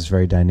dialogue is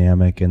very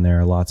dynamic, and there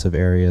are lots of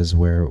areas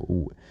where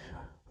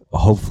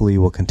hopefully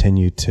we'll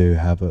continue to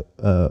have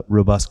a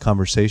robust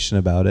conversation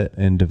about it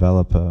and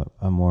develop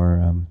a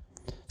more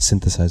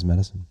synthesized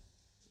medicine.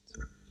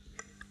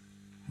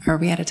 Are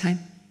we out of time?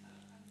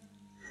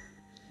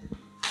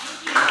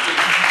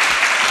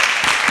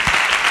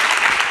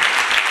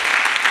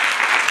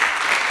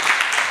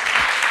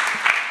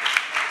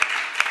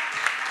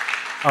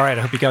 All right,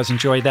 I hope you guys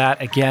enjoyed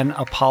that. Again,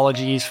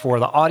 apologies for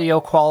the audio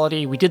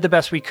quality. We did the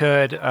best we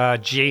could.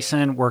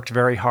 Jason worked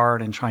very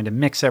hard in trying to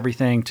mix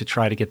everything to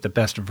try to get the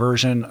best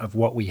version of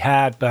what we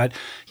had, but,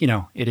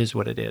 it is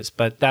what it is.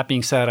 But that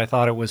being said, I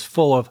thought it was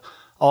full of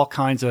all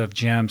kinds of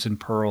gems and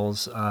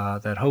pearls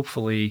that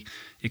hopefully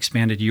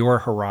expanded your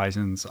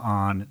horizons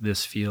on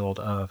this field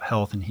of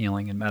health and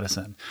healing and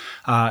medicine.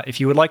 If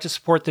you would like to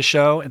support the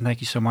show, and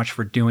thank you so much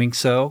for doing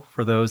so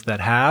for those that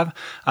have,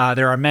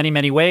 there are many,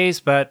 many ways,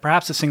 but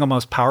perhaps the single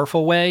most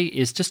powerful way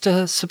is just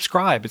to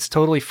subscribe. It's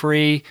totally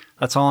free.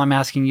 That's all I'm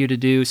asking you to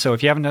do. So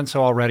if you haven't done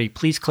so already,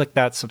 please click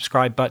that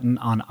subscribe button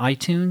on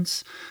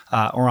iTunes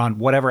or on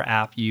whatever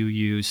app you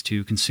use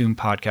to consume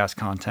podcast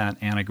content,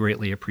 and I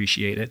greatly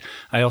appreciate it.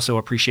 I also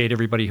appreciate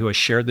everybody who has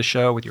shared the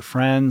show with your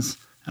friends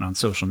and on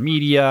social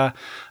media.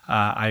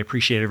 I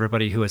appreciate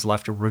everybody who has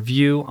left a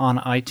review on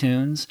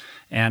iTunes.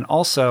 And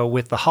also,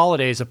 with the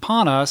holidays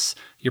upon us,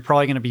 you're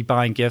probably going to be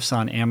buying gifts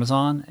on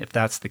Amazon. If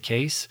that's the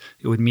case,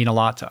 it would mean a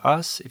lot to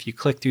us. If you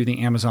click through the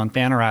Amazon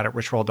banner ad at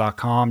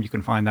richroll.com, you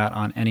can find that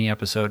on any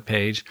episode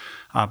page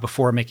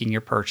before making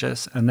your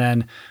purchase. And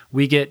then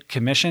we get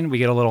commission. We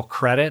get a little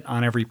credit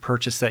on every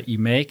purchase that you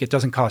make. It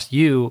doesn't cost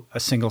you a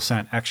single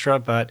cent extra,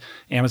 but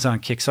Amazon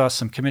kicks us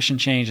some commission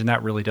change, and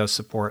that really does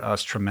support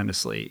us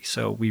tremendously.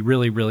 So we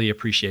really, really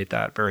appreciate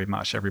that very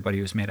much, everybody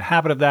who's made a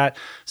habit of that.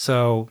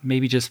 So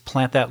maybe just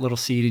plant that little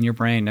seed in your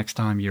brain next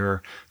time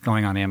you're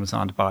going on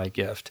Amazon to buy a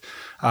gift.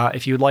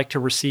 If you would like to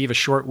receive a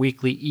short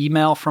weekly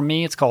email from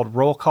me, it's called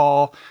Roll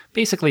Call.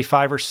 Basically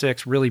 5 or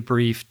 6 really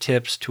brief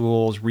tips,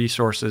 tools,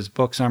 resources,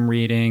 books I'm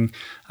reading,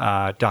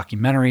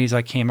 documentaries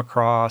I came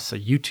across, a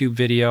YouTube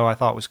video I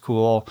thought was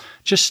cool,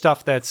 just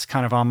stuff that's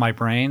kind of on my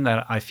brain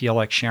that I feel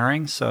like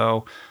sharing.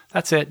 So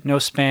that's it. No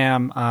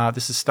spam.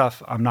 This is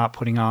stuff I'm not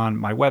putting on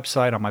my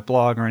website, on my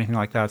blog, or anything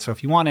like that. So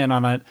if you want in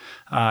on it,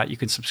 you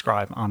can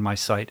subscribe on my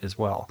site as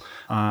well.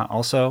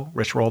 Also,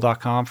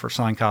 richroll.com for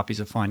signed copies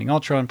of Finding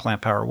Ultra and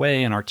Plant Power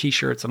Way and our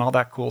t-shirts and all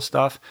that cool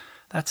stuff.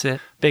 That's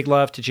it. Big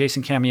love to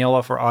Jason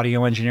Camiolo for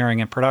audio engineering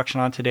and production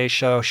on today's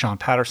show, Sean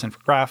Patterson for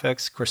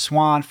graphics, Chris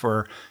Swan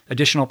for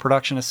additional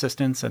production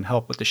assistance and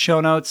help with the show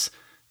notes.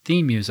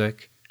 Theme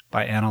music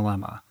by Anna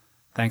Lemma.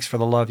 Thanks for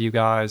the love, you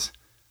guys.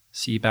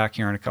 See you back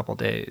here in a couple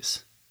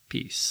days.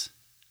 Peace.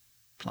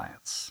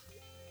 Plants.